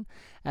Destination.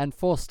 And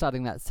for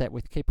starting that set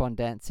with Keep On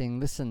Dancing,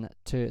 listen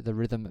to The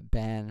Rhythm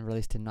Band,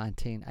 released in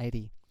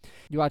 1980.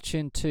 You are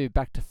tuned to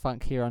Back to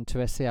Funk here on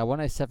 2SCR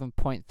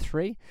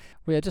 107.3.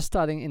 We are just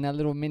starting in a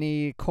little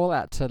mini call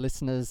out to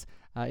listeners.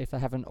 If they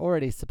haven't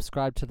already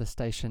subscribed to the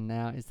station,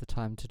 now is the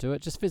time to do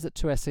it. Just visit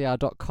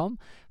 2SCR.com,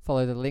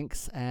 follow the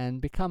links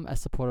and become a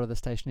supporter of the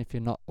station if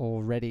you're not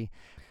already.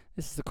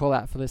 This is a call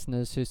out for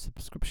listeners whose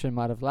subscription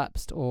might have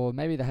lapsed or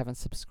maybe they haven't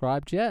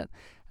subscribed yet.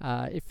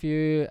 If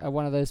you are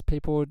one of those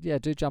people, do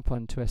jump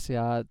on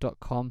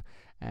 2SCR.com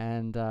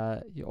and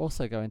you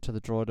also go into the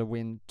draw to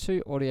win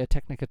 2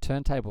 Audio-Technica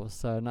turntables.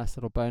 So a nice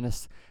little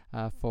bonus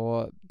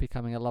for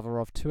becoming a lover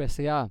of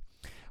 2SCR.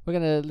 We're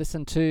going to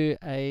listen to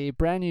a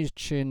brand new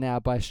tune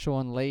now by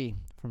Sean Lee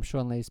from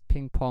Sean Lee's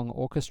Ping Pong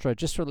Orchestra.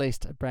 Just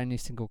released a brand new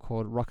single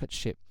called Rocket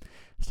Ship.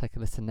 Let's take a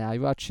listen now.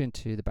 You are tuned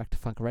to the Back to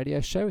Funk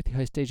radio show with your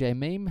host DJ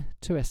Meme,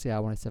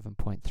 2SCR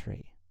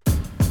 107.3.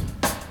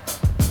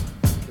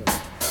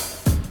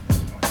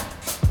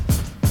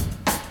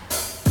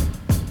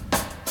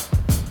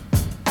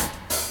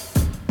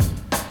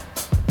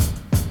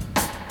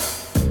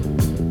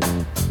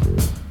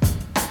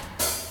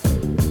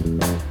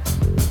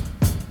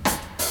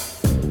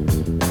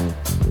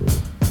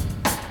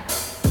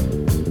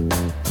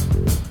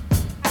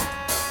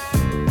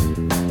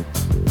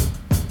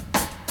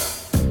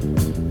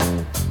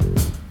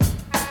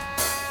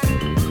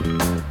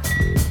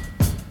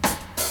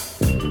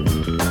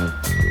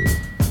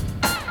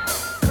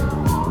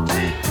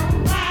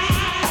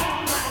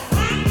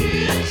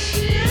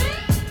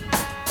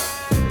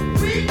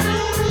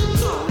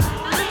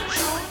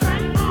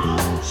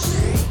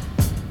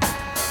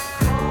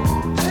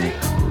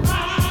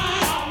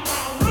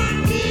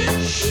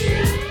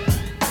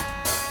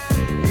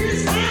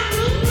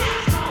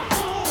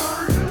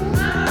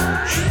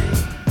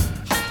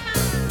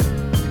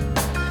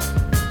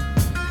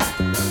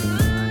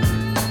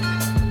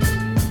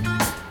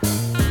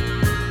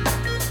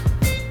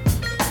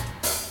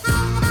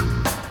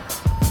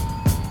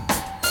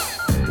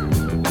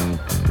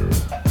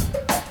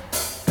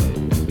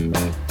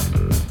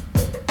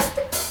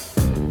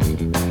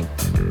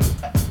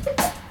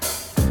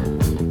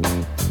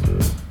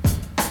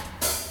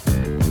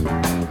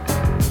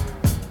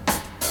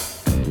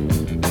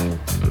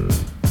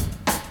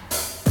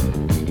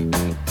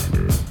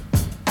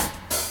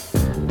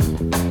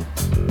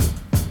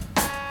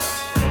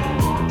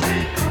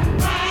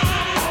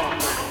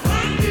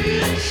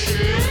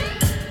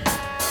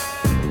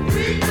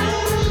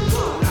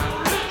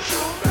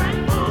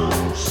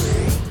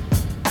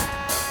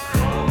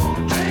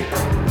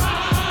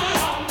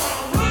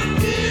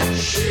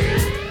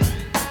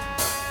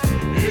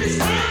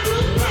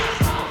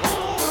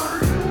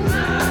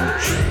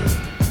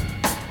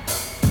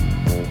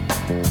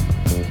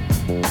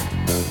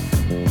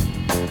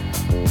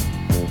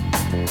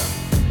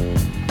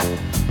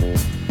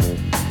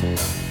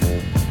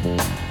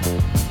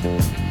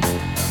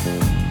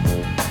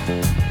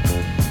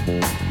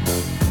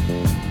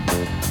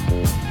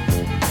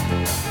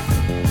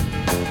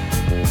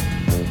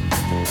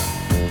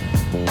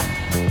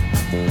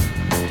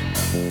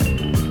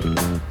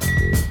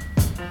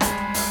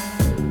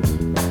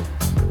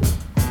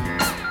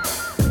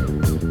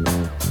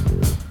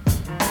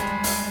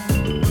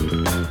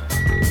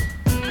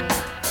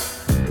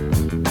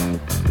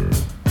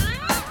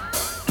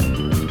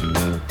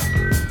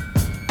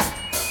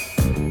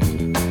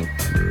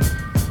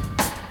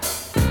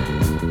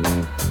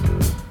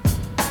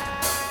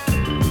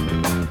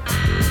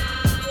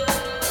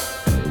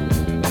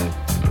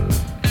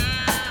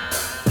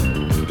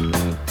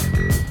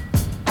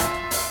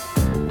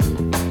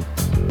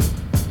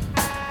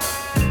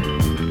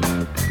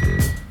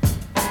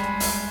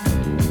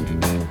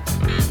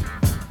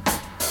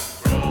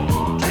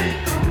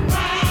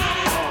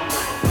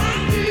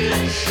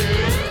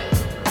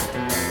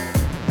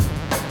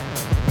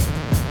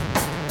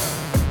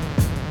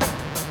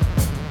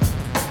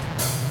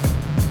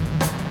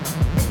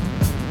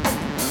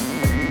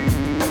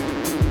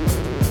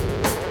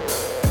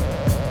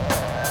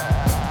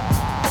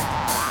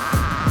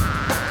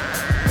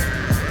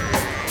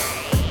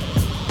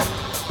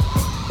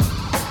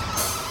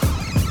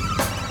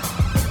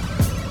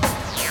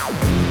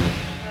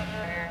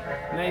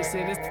 Now you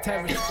see, this the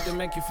type of shit that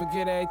make you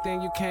forget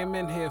everything you came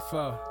in here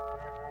for.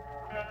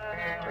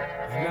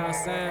 You know what I'm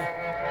saying?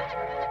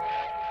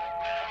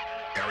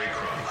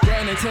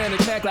 Running to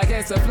the track like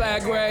it's a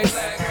flag race.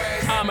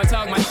 I'ma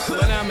talk my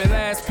shit when I'm in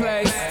last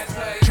place.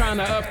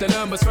 Tryna up the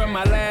numbers from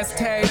my last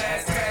tape.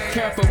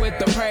 Careful with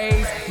the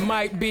praise,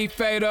 might be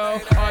fatal.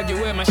 Argue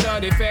with my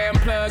shorty, fair and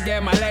plug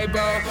at my label.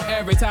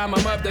 Every time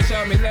I'm up, they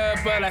show me love,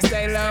 but I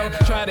stay low.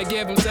 Try to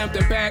give them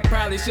something back,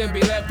 probably should be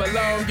left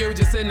alone. You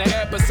just in the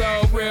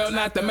episode, real,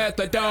 not the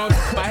methadone.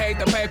 I hate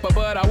the paper,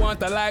 but I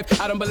want the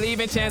life. I don't believe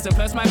in chance, and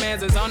plus my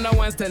mans is on the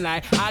ones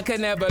tonight. I could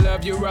never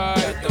love you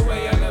right, the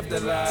way I love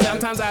the life.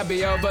 Sometimes I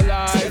be over life.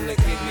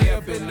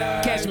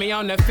 Catch me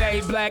on the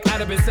fade black.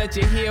 I'd have been such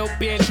a heel,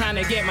 been trying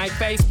to get my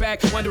face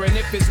back. Wondering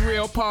if it's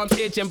real, palms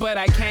itching, but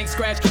I can't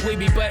scratch. We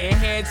be butting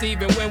heads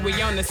even when we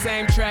on the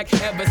same track.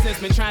 Ever since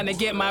been trying to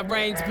get my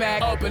brains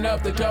back. Open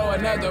up the door,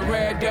 another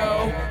red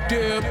dough.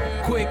 Dip,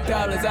 quick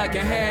dollars I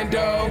can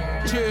handle.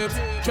 Chips,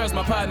 trust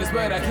my partners,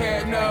 but I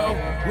can't know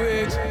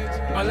which.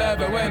 I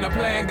love it when the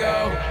plan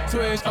go.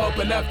 Switch,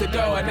 open up the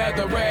door,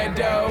 another red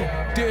dough.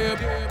 Dip,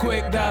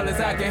 quick dollars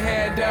I can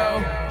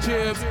handle.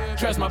 Chips,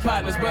 trust my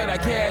partners, but I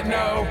can't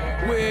know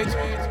which.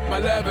 I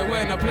love it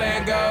when the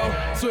plan go.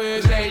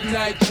 Switch, late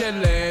night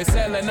chillin',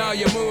 selling all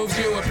your moves,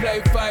 you would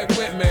play fight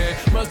with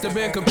me. Must have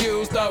been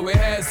confused, thought we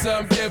had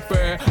something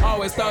different.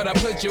 Always thought I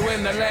put you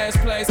in the last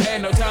place.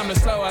 Ain't no time to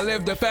slow, I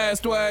live the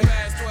fast way.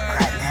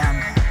 Right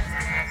now,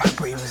 my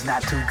breathing's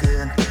not too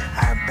good.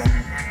 I've been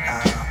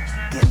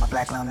getting my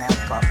black lung now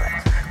for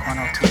like going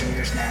on 2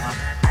 years now.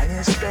 I didn't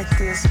expect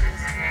this.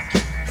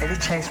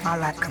 It changed my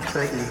life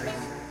completely.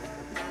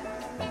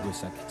 I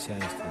wish I could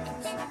change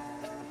things.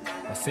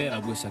 I said I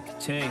wish I could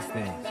change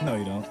things. No,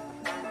 you don't.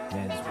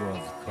 Man, this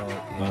world's cold.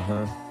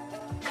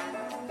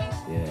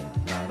 Yeah.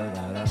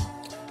 Yeah.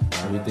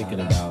 I be thinking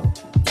about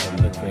some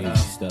of the crazy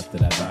stuff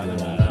that I've been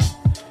doing.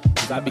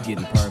 Cause I be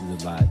getting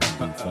perms a lot and be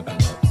fucking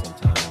up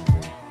sometimes.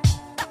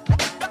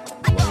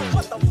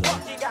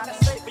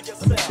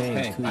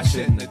 Hey, I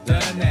shouldn't have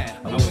done that.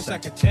 I wish I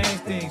could change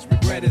things.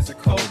 Regret is a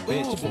cold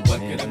bitch, but what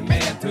can a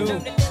man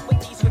do?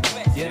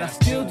 Yet I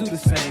still do the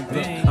same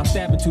thing. I'm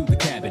stabbing to the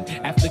cabin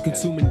after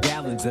consuming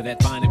gallons of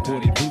that fine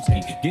imported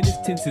brewski. Guinness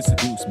tends to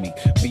seduce me.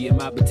 Me and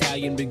my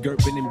battalion been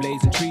gurping and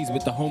blazing trees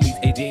with the homies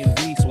AJ and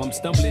V. So I'm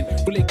stumbling,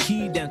 bullet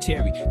key down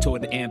Cherry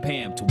toward the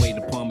Ampam to wait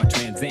upon my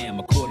Trans Am.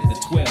 A quarter to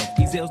 12,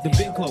 these L's the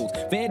been closed.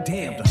 Van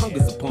Dam, the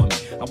hunger's upon me.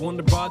 I want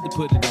the broad to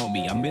put it on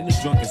me. I'm in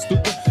a drunken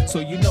stupor, so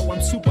you know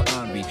I'm super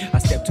ornery. I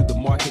step to the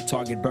market,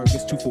 Target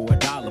burgers, 2 for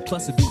 $1,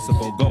 plus a deuce of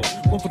gold.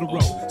 1 for the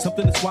road,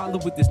 something to swallow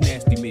with this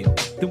nasty meal.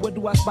 Then what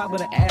do I spot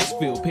with an ass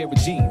filled pair of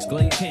jeans,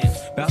 glazed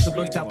hands, about to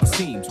burst out the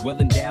seams, well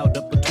endowed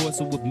upper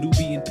torso with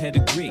Nubian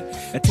pedigree.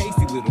 A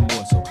tasty little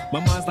morsel.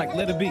 My mind's like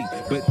let it be,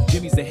 but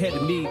Jimmy's ahead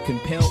of me,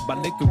 compelled by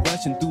liquor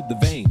rushing through the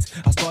veins.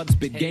 I start to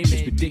spit game,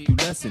 it's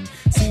ridiculous and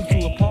seems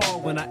to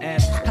appall when I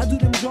ask, how do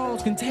them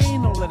drawers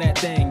contain all of that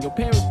thing? Your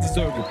parents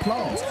deserve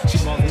applause.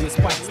 She marvelous with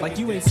spikes like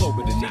you ain't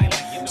sober tonight.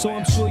 So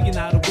I'm sure you're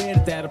not aware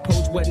that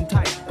approach wet and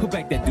tight. Put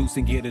back that deuce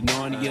and get an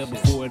on ya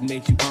before it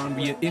makes you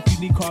ornery. If you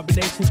need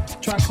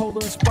carbonation, try cola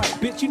and Sprite.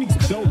 Bitch, you need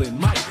some Dola and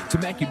Mike to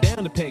mac you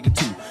down a peg or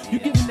two. You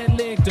giving that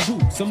leg to who?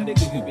 Some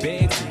nigga who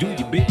begs to do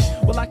your bit.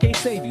 Well, I can't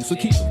save you, so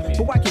keep him.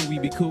 But why can't we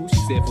be cool? She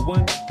said, for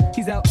one,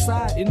 he's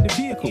outside in the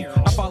vehicle.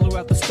 I follow her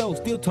out the stove,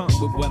 still taunting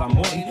with what I'm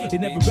on. It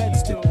never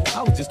registered.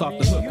 I was just off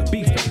the hook, a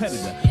beast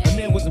competitor. A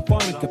man wasn't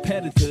farming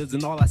competitors,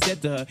 and all I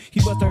said to her, he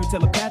must have heard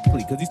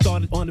telepathically, cause he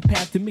started on the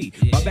path to me.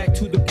 My back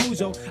to the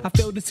Peugeot, I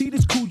failed to see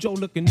this Cujo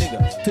looking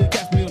nigga. Till he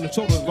taps me on the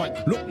shoulder,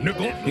 like, look,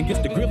 nigga, and gets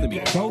to grilling me.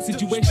 The whole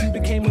situation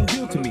became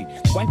unreal to me.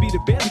 White beater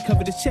barely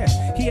covered his chest.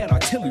 He had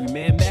artillery,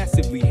 man,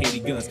 massively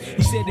hated guns.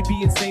 He said it'd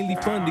be insanely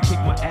fun to kick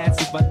my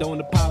ass if I don't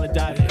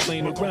apologize and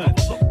claim to run.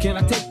 Can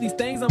I take these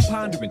things? I'm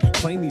pondering.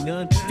 Plainly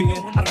none. Fear,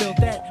 I felt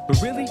that,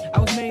 but really, I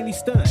was mainly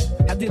stunned.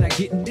 How did I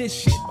get in this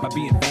shit? By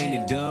being vain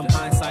and dumb.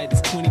 Hindsight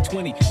is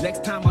 20/20.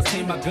 Next time I'll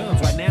tame my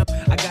gums. Right now,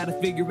 I gotta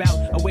figure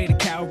out a way to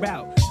cower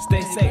out.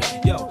 Stay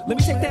safe. Yo, let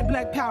me take that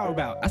black power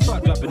out. I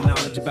start dropping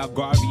knowledge about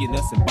Garvey and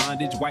us in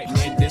bondage. White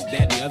man, this, that,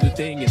 and the other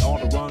thing, and all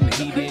the wrong that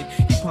he did.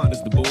 He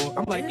ponders the bull.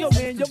 I'm like, yo,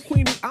 man, your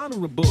queen is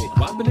honorable.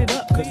 Mopping it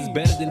up, cause it's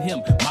better than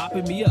him.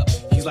 Mopping me up.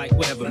 He's like,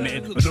 whatever,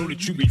 man, but don't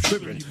let you be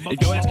tripping.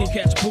 If your ass can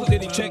catch a pull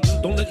that he check,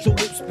 don't let your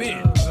lips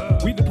spin.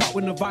 We depart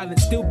with no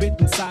violence, still bent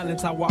in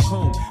silence. I walk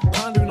home,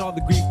 pondering all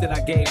the grief that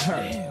I gave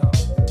her.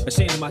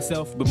 Ashamed of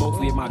myself, but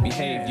mostly of my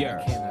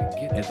behavior.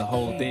 As the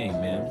whole thing,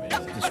 man,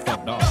 just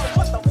fucked off.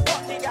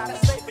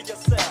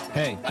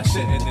 Hey, I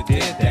shouldn't have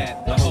did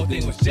that. The whole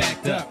thing was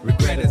jacked up.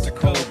 Regret is a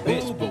cold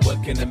bitch, but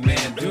what can a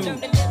man do?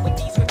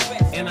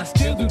 And I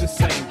still do the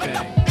same thing.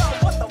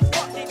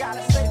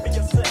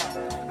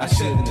 I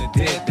shouldn't have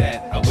did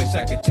that. I wish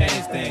I could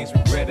change things.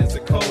 Regret is a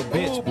cold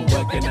bitch, but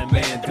what can a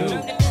man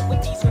do?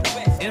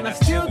 And I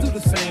still do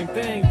the same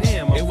thing.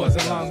 Damn, it was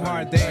a long,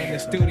 hard day in the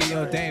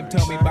studio. Dame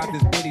told me about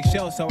this bitty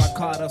show, so I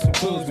called up some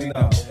clues we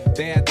know.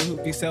 They had the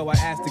hoopty, so I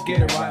asked to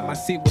get it right. My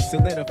seat was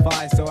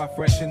solidified, so I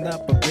freshened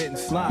up a bit and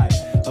slide.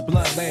 A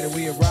blunt Long later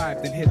we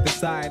arrived and hit the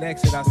side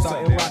exit. I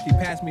saw Iraqi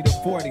pass me the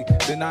 40,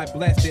 then I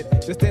blessed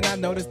it. Just then I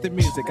noticed the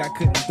music, I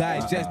couldn't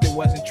digest it.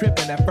 Wasn't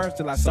tripping at first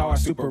till I saw our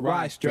Super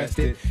Rye stressed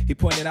it. He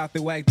pointed out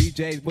the whack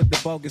DJs with the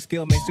bogus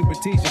skill, made super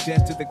t-shirts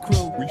just to the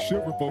crew. We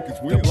should focus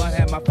wheels. The blood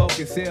had my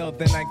focus sealed,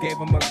 then I gave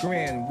him a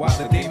grin. While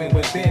the demon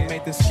within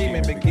made the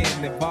scheming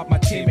begin, involved my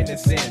team in the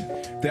sin.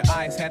 Their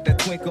eyes had that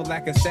twinkle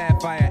like a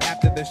sapphire.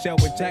 After the show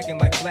we're jacking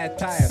like flat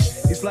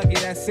tires. He's lucky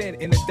that's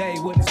it, in the day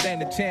wouldn't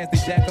stand a chance. They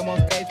jack him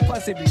on stage,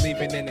 plus he'd be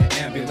leaving in an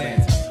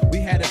ambulance. We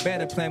had a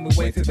better plan, we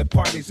wait till the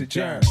party's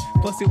adjourned.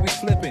 Plus if we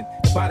slipping,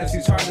 about us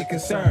he's hardly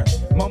concerned.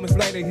 Moments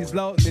later he's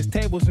loading his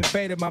tables and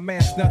faded. My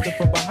man snuck him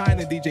from behind,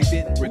 the DJ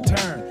didn't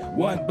return.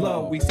 One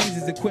blow, we seized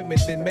his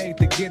equipment, then made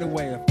the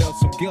getaway. I felt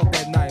some guilt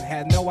that night,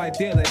 had no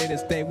idea that it'd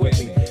stay with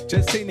me.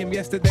 Just seen him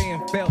yesterday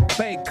and felt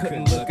fake,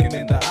 couldn't look him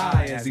in the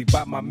eye as he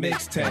bought my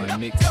mixtape.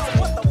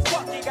 What the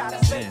fuck you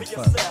gotta say for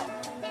yourself?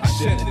 I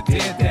shouldn't have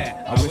did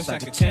that. I wish I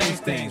could change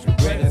things.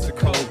 Regret is a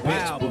cold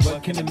bitch, but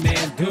what can a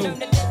man do?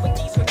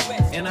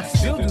 And I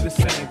still do the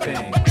same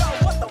thing.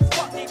 What the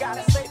fuck you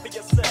gotta say for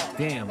yourself?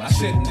 Damn, I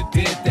shouldn't have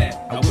did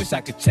that. I wish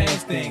I could change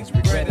things.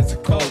 Regret is a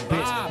cold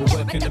bitch, but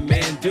what can a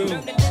man do?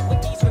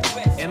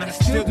 And I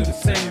still do the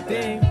same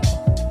thing.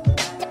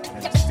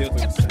 And I still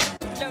do the same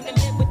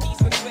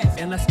thing.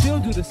 And I still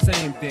do the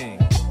same thing.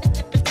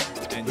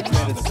 And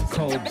regret is a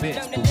cold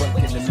bitch, but what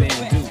can a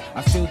man do?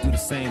 I still do the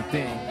same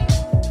thing.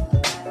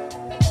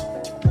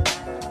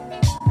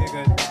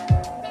 Nigga,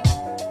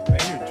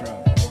 man, you're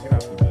drunk. Get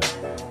off the bus.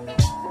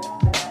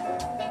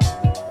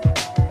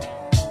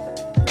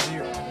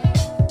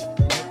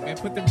 Man,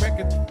 put the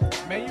record.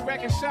 Man, you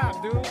record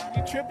shop, dude.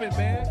 You tripping,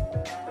 man.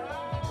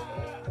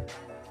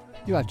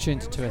 You are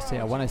tuned to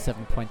 2SER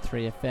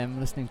 107.3 FM,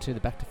 listening to the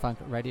Back to Funk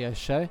radio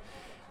show.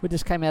 We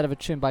just came out of a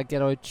tune by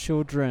Ghetto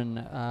Children,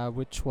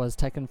 which was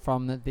taken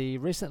from the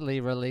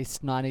recently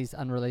released 90s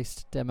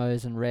unreleased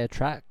demos and rare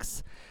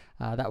tracks.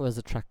 That was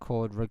a track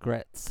called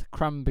Regrets.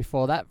 Crumb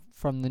before that,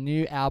 from the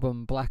new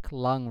album Black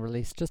Lung,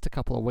 released just a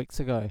couple of weeks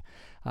ago.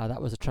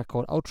 That was a track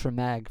called Ultra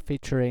Mag,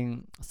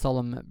 featuring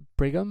Solemn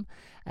Brigham,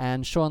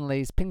 and Sean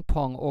Lee's Ping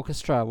Pong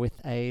Orchestra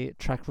with a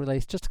track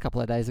released just a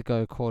couple of days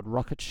ago called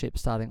Rocket Ship,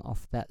 starting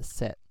off that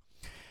set.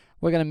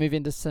 We're going to move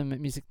into some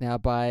music now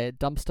by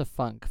Dumpster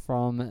Funk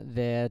from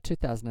their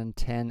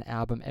 2010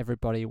 album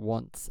Everybody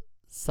Wants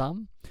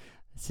Some.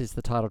 This is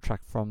the title track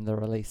from the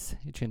release.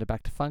 You're tuned to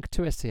Back to Funk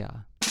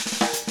 2SER.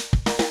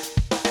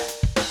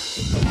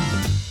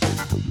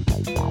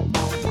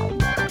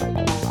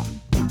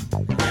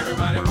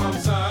 Everybody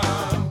wants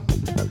some.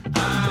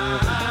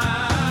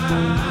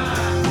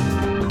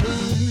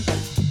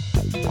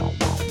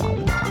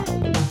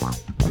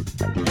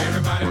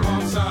 Everybody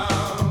wants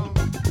some.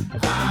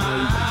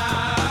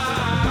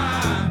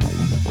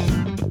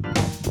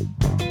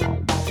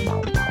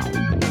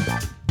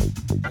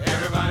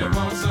 Everybody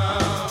wants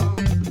some.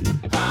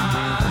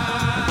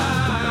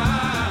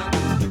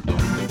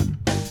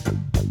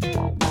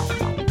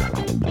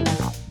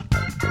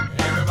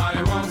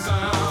 Everybody wants some.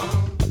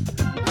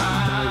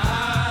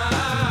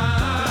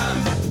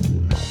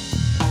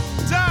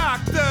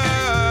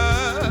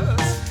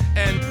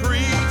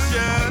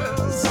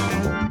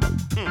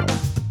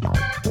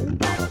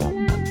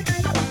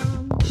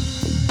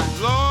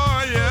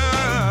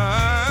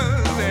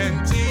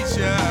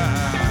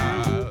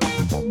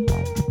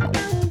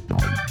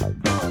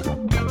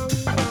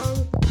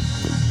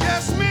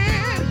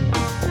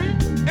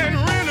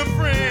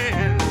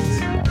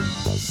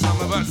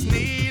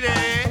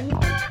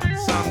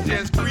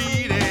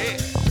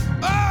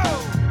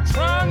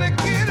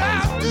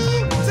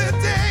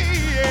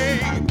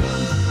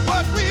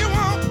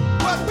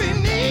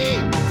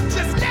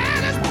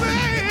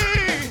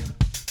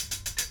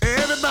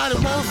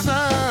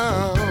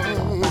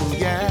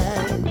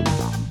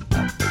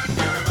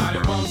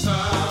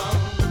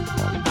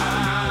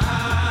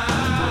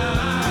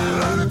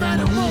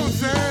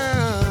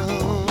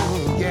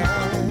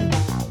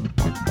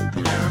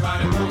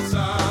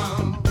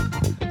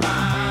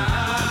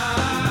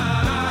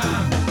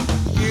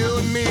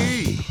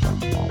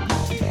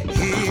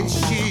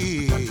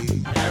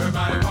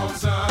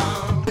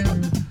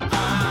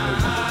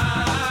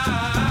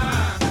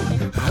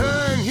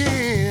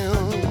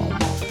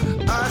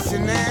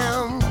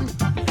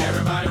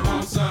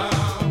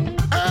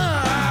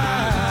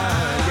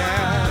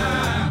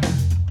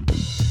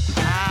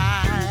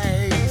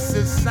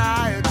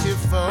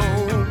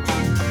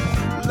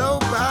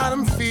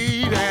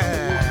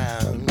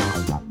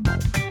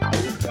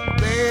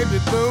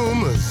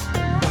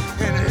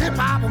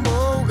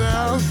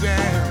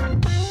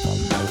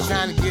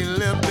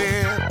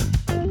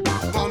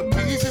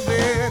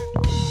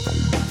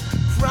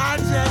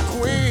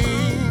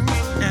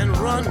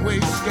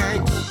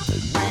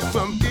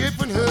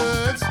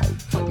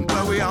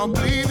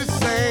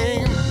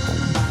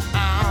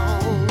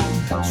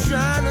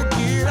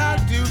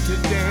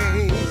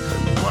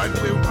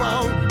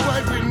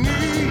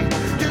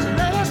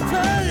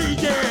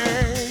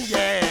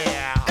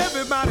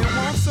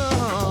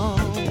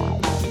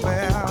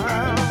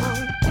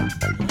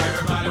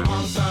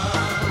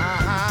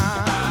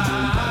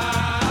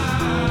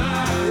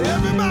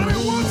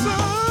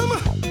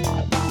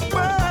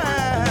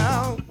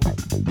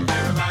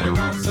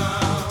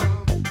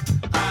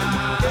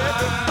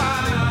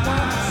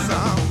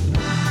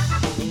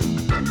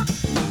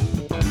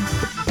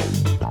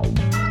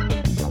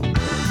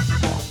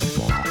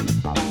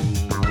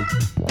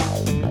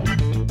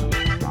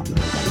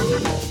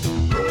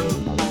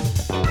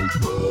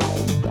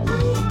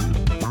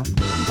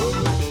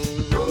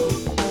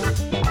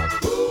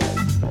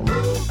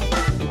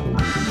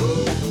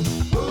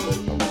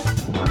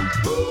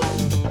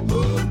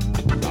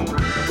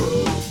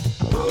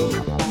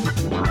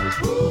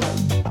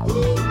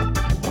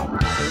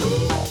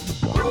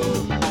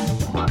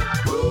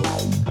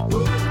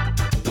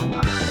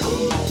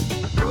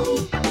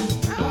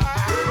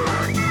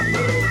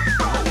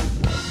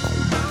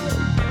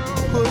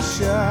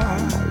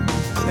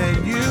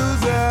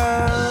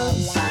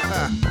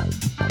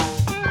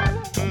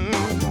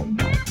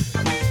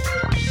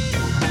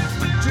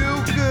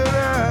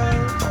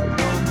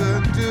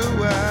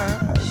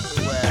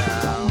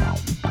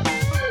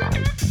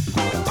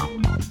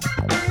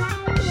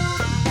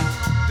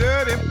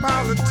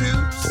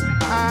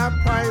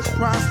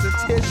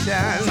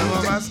 sunshine. Some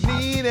of us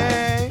need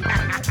it,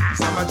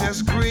 some are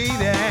just greedy.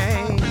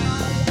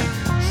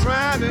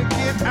 Trying to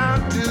get our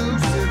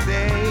dues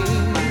today.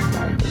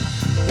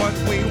 What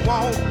we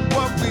want,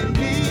 what we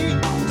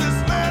need,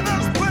 just let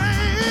us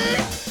play.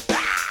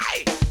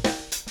 Hey!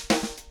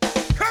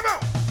 Come on!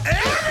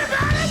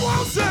 Everybody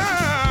wants some.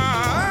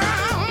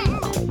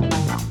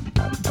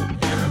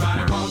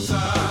 Everybody wants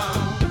some.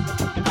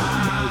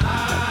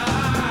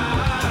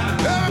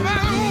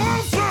 Everybody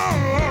wants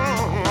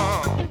some.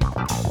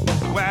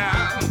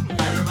 Well,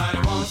 Everybody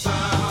wants some.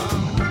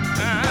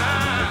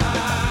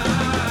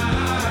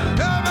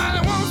 everybody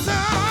wants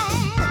some.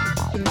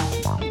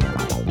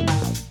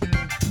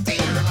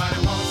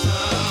 Everybody wants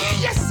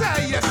some. Yes, sir.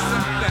 Yes, sir.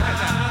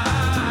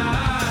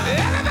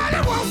 Everybody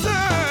wants some.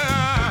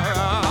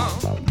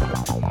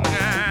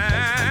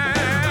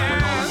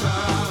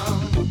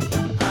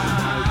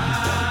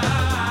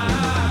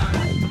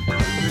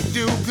 The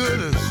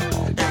do-gooders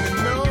and the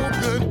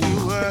no-good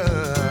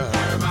doers.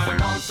 Everybody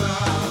wants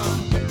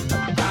some.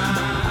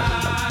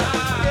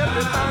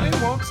 Everybody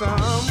wants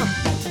some.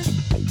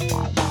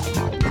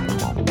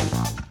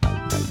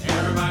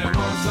 Everybody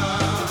wants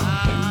some.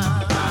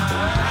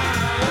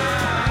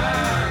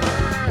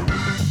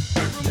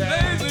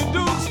 Lazy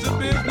Dukes to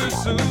business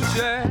suits,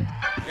 yeah.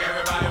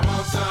 Everybody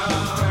wants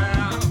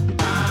some.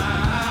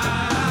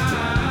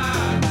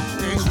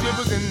 There's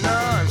strippers and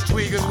nuns,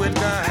 tweakers with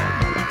guns.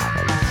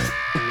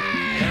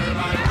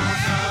 Everybody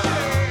wants some.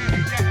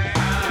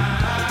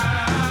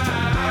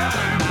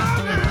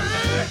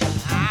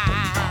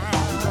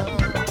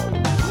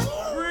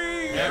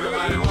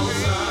 Everybody wants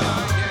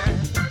some.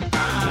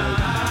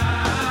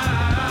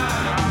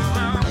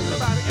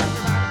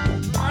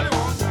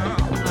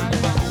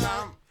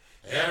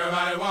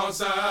 Everybody wants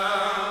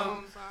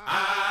some.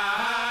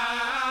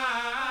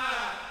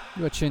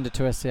 You are tuned to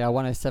 2SCR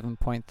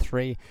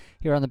 107.3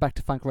 here on the Back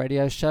to Funk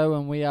radio show,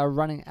 and we are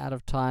running out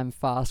of time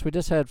fast. We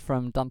just heard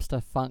from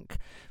Dumpster Funk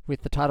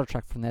with the title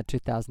track from their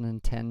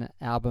 2010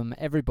 album,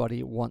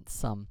 Everybody Wants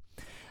Some.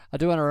 I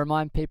do want to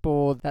remind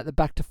people that the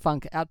Back to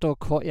Funk Outdoor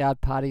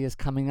Courtyard Party is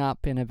coming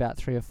up in about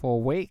 3 or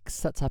 4 weeks.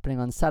 That's happening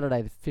on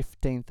Saturday, the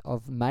 15th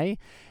of May,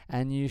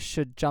 and you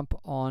should jump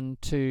on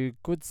to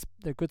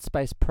the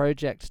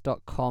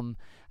goodspaceproject.com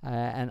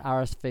and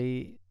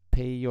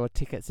RSVP your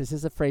tickets. This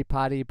is a free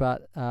party,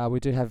 but we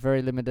do have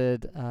very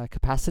limited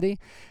capacity,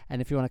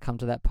 and if you want to come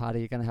to that party,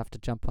 you're going to have to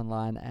jump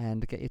online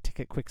and get your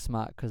ticket quick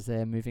smart because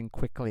they're moving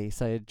quickly.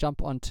 So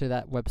jump onto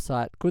that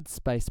website,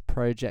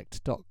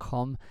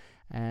 goodspaceproject.com,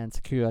 and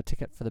secure a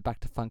ticket for the Back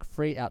to Funk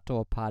free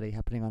outdoor party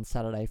happening on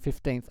Saturday,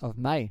 15th of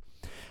May.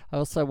 I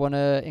also want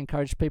to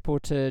encourage people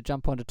to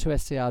jump onto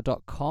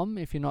 2scr.com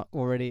if you're not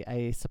already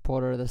a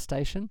supporter of the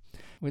station.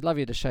 We'd love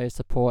you to show your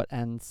support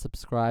and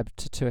subscribe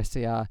to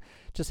 2SCR.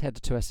 Just head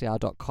to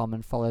 2scr.com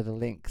and follow the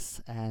links,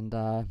 and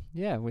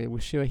we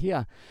wish you were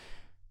here.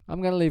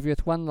 I'm going to leave you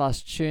with one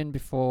last tune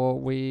before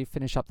we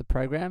finish up the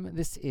program.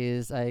 This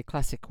is a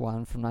classic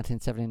one from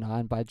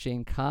 1979 by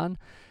Gene Khan.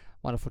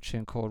 Wonderful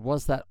tune called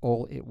Was That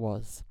All It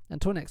Was?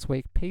 Until next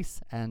week,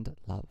 peace and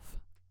love.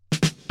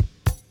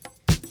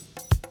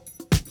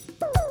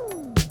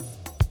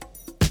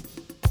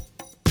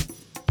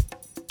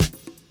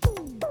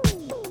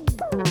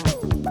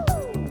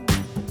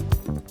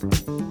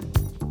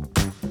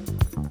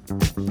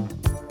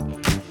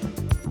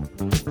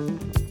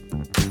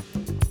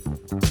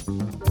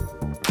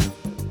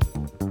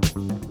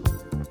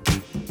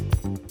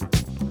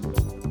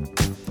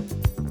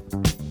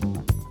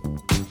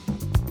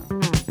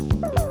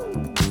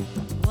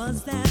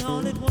 Was that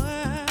all it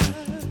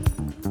was?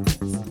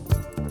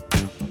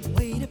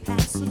 Way to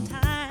pass some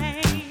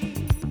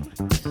time.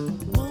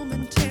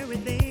 Momentary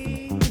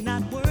thing,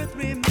 not worth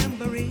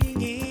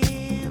remembering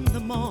in the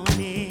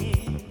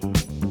morning.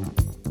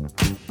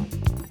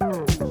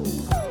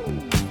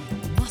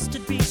 Must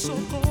it be so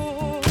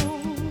cold?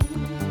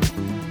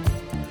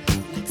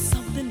 Like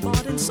something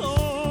bought and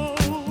sold?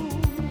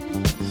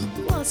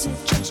 Was it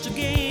just a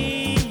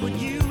game? Would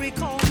you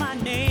recall my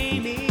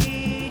name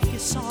if you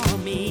saw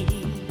me?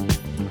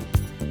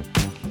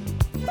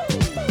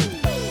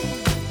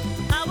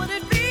 How would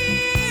it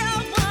be,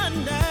 I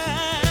wonder,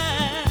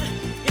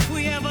 if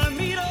we ever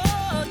meet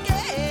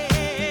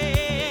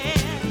again?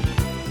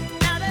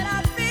 Now that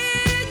I've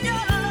been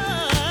your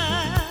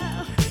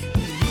love,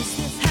 is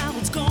this how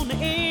it's gonna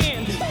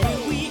end?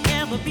 Will we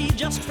ever be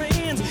just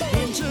friends,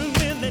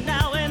 intimately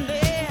now and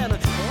then? Was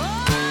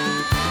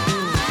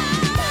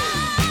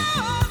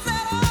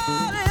that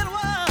all it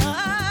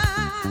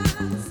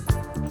was?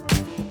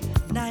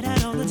 Night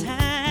out on the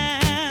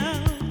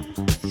town,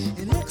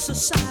 an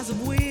exercise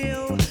of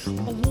will,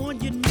 a one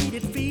you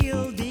needed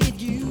feel.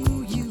 Did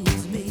you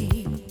use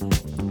me?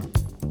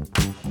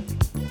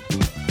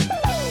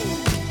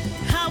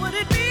 How would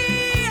it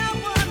be, I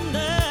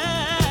wonder,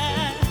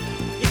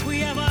 if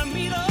we ever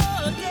meet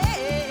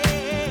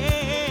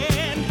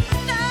again?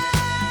 Now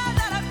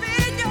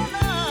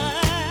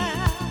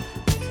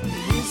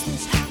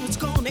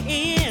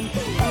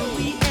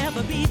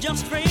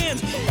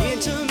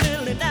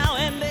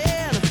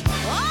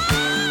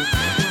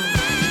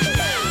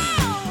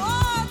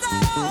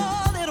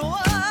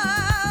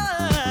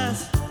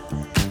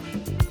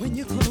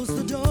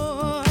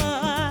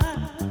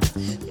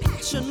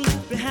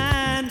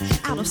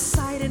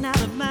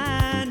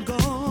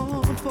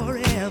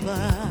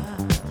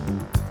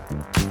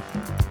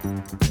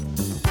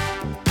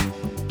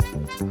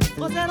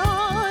was at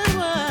all.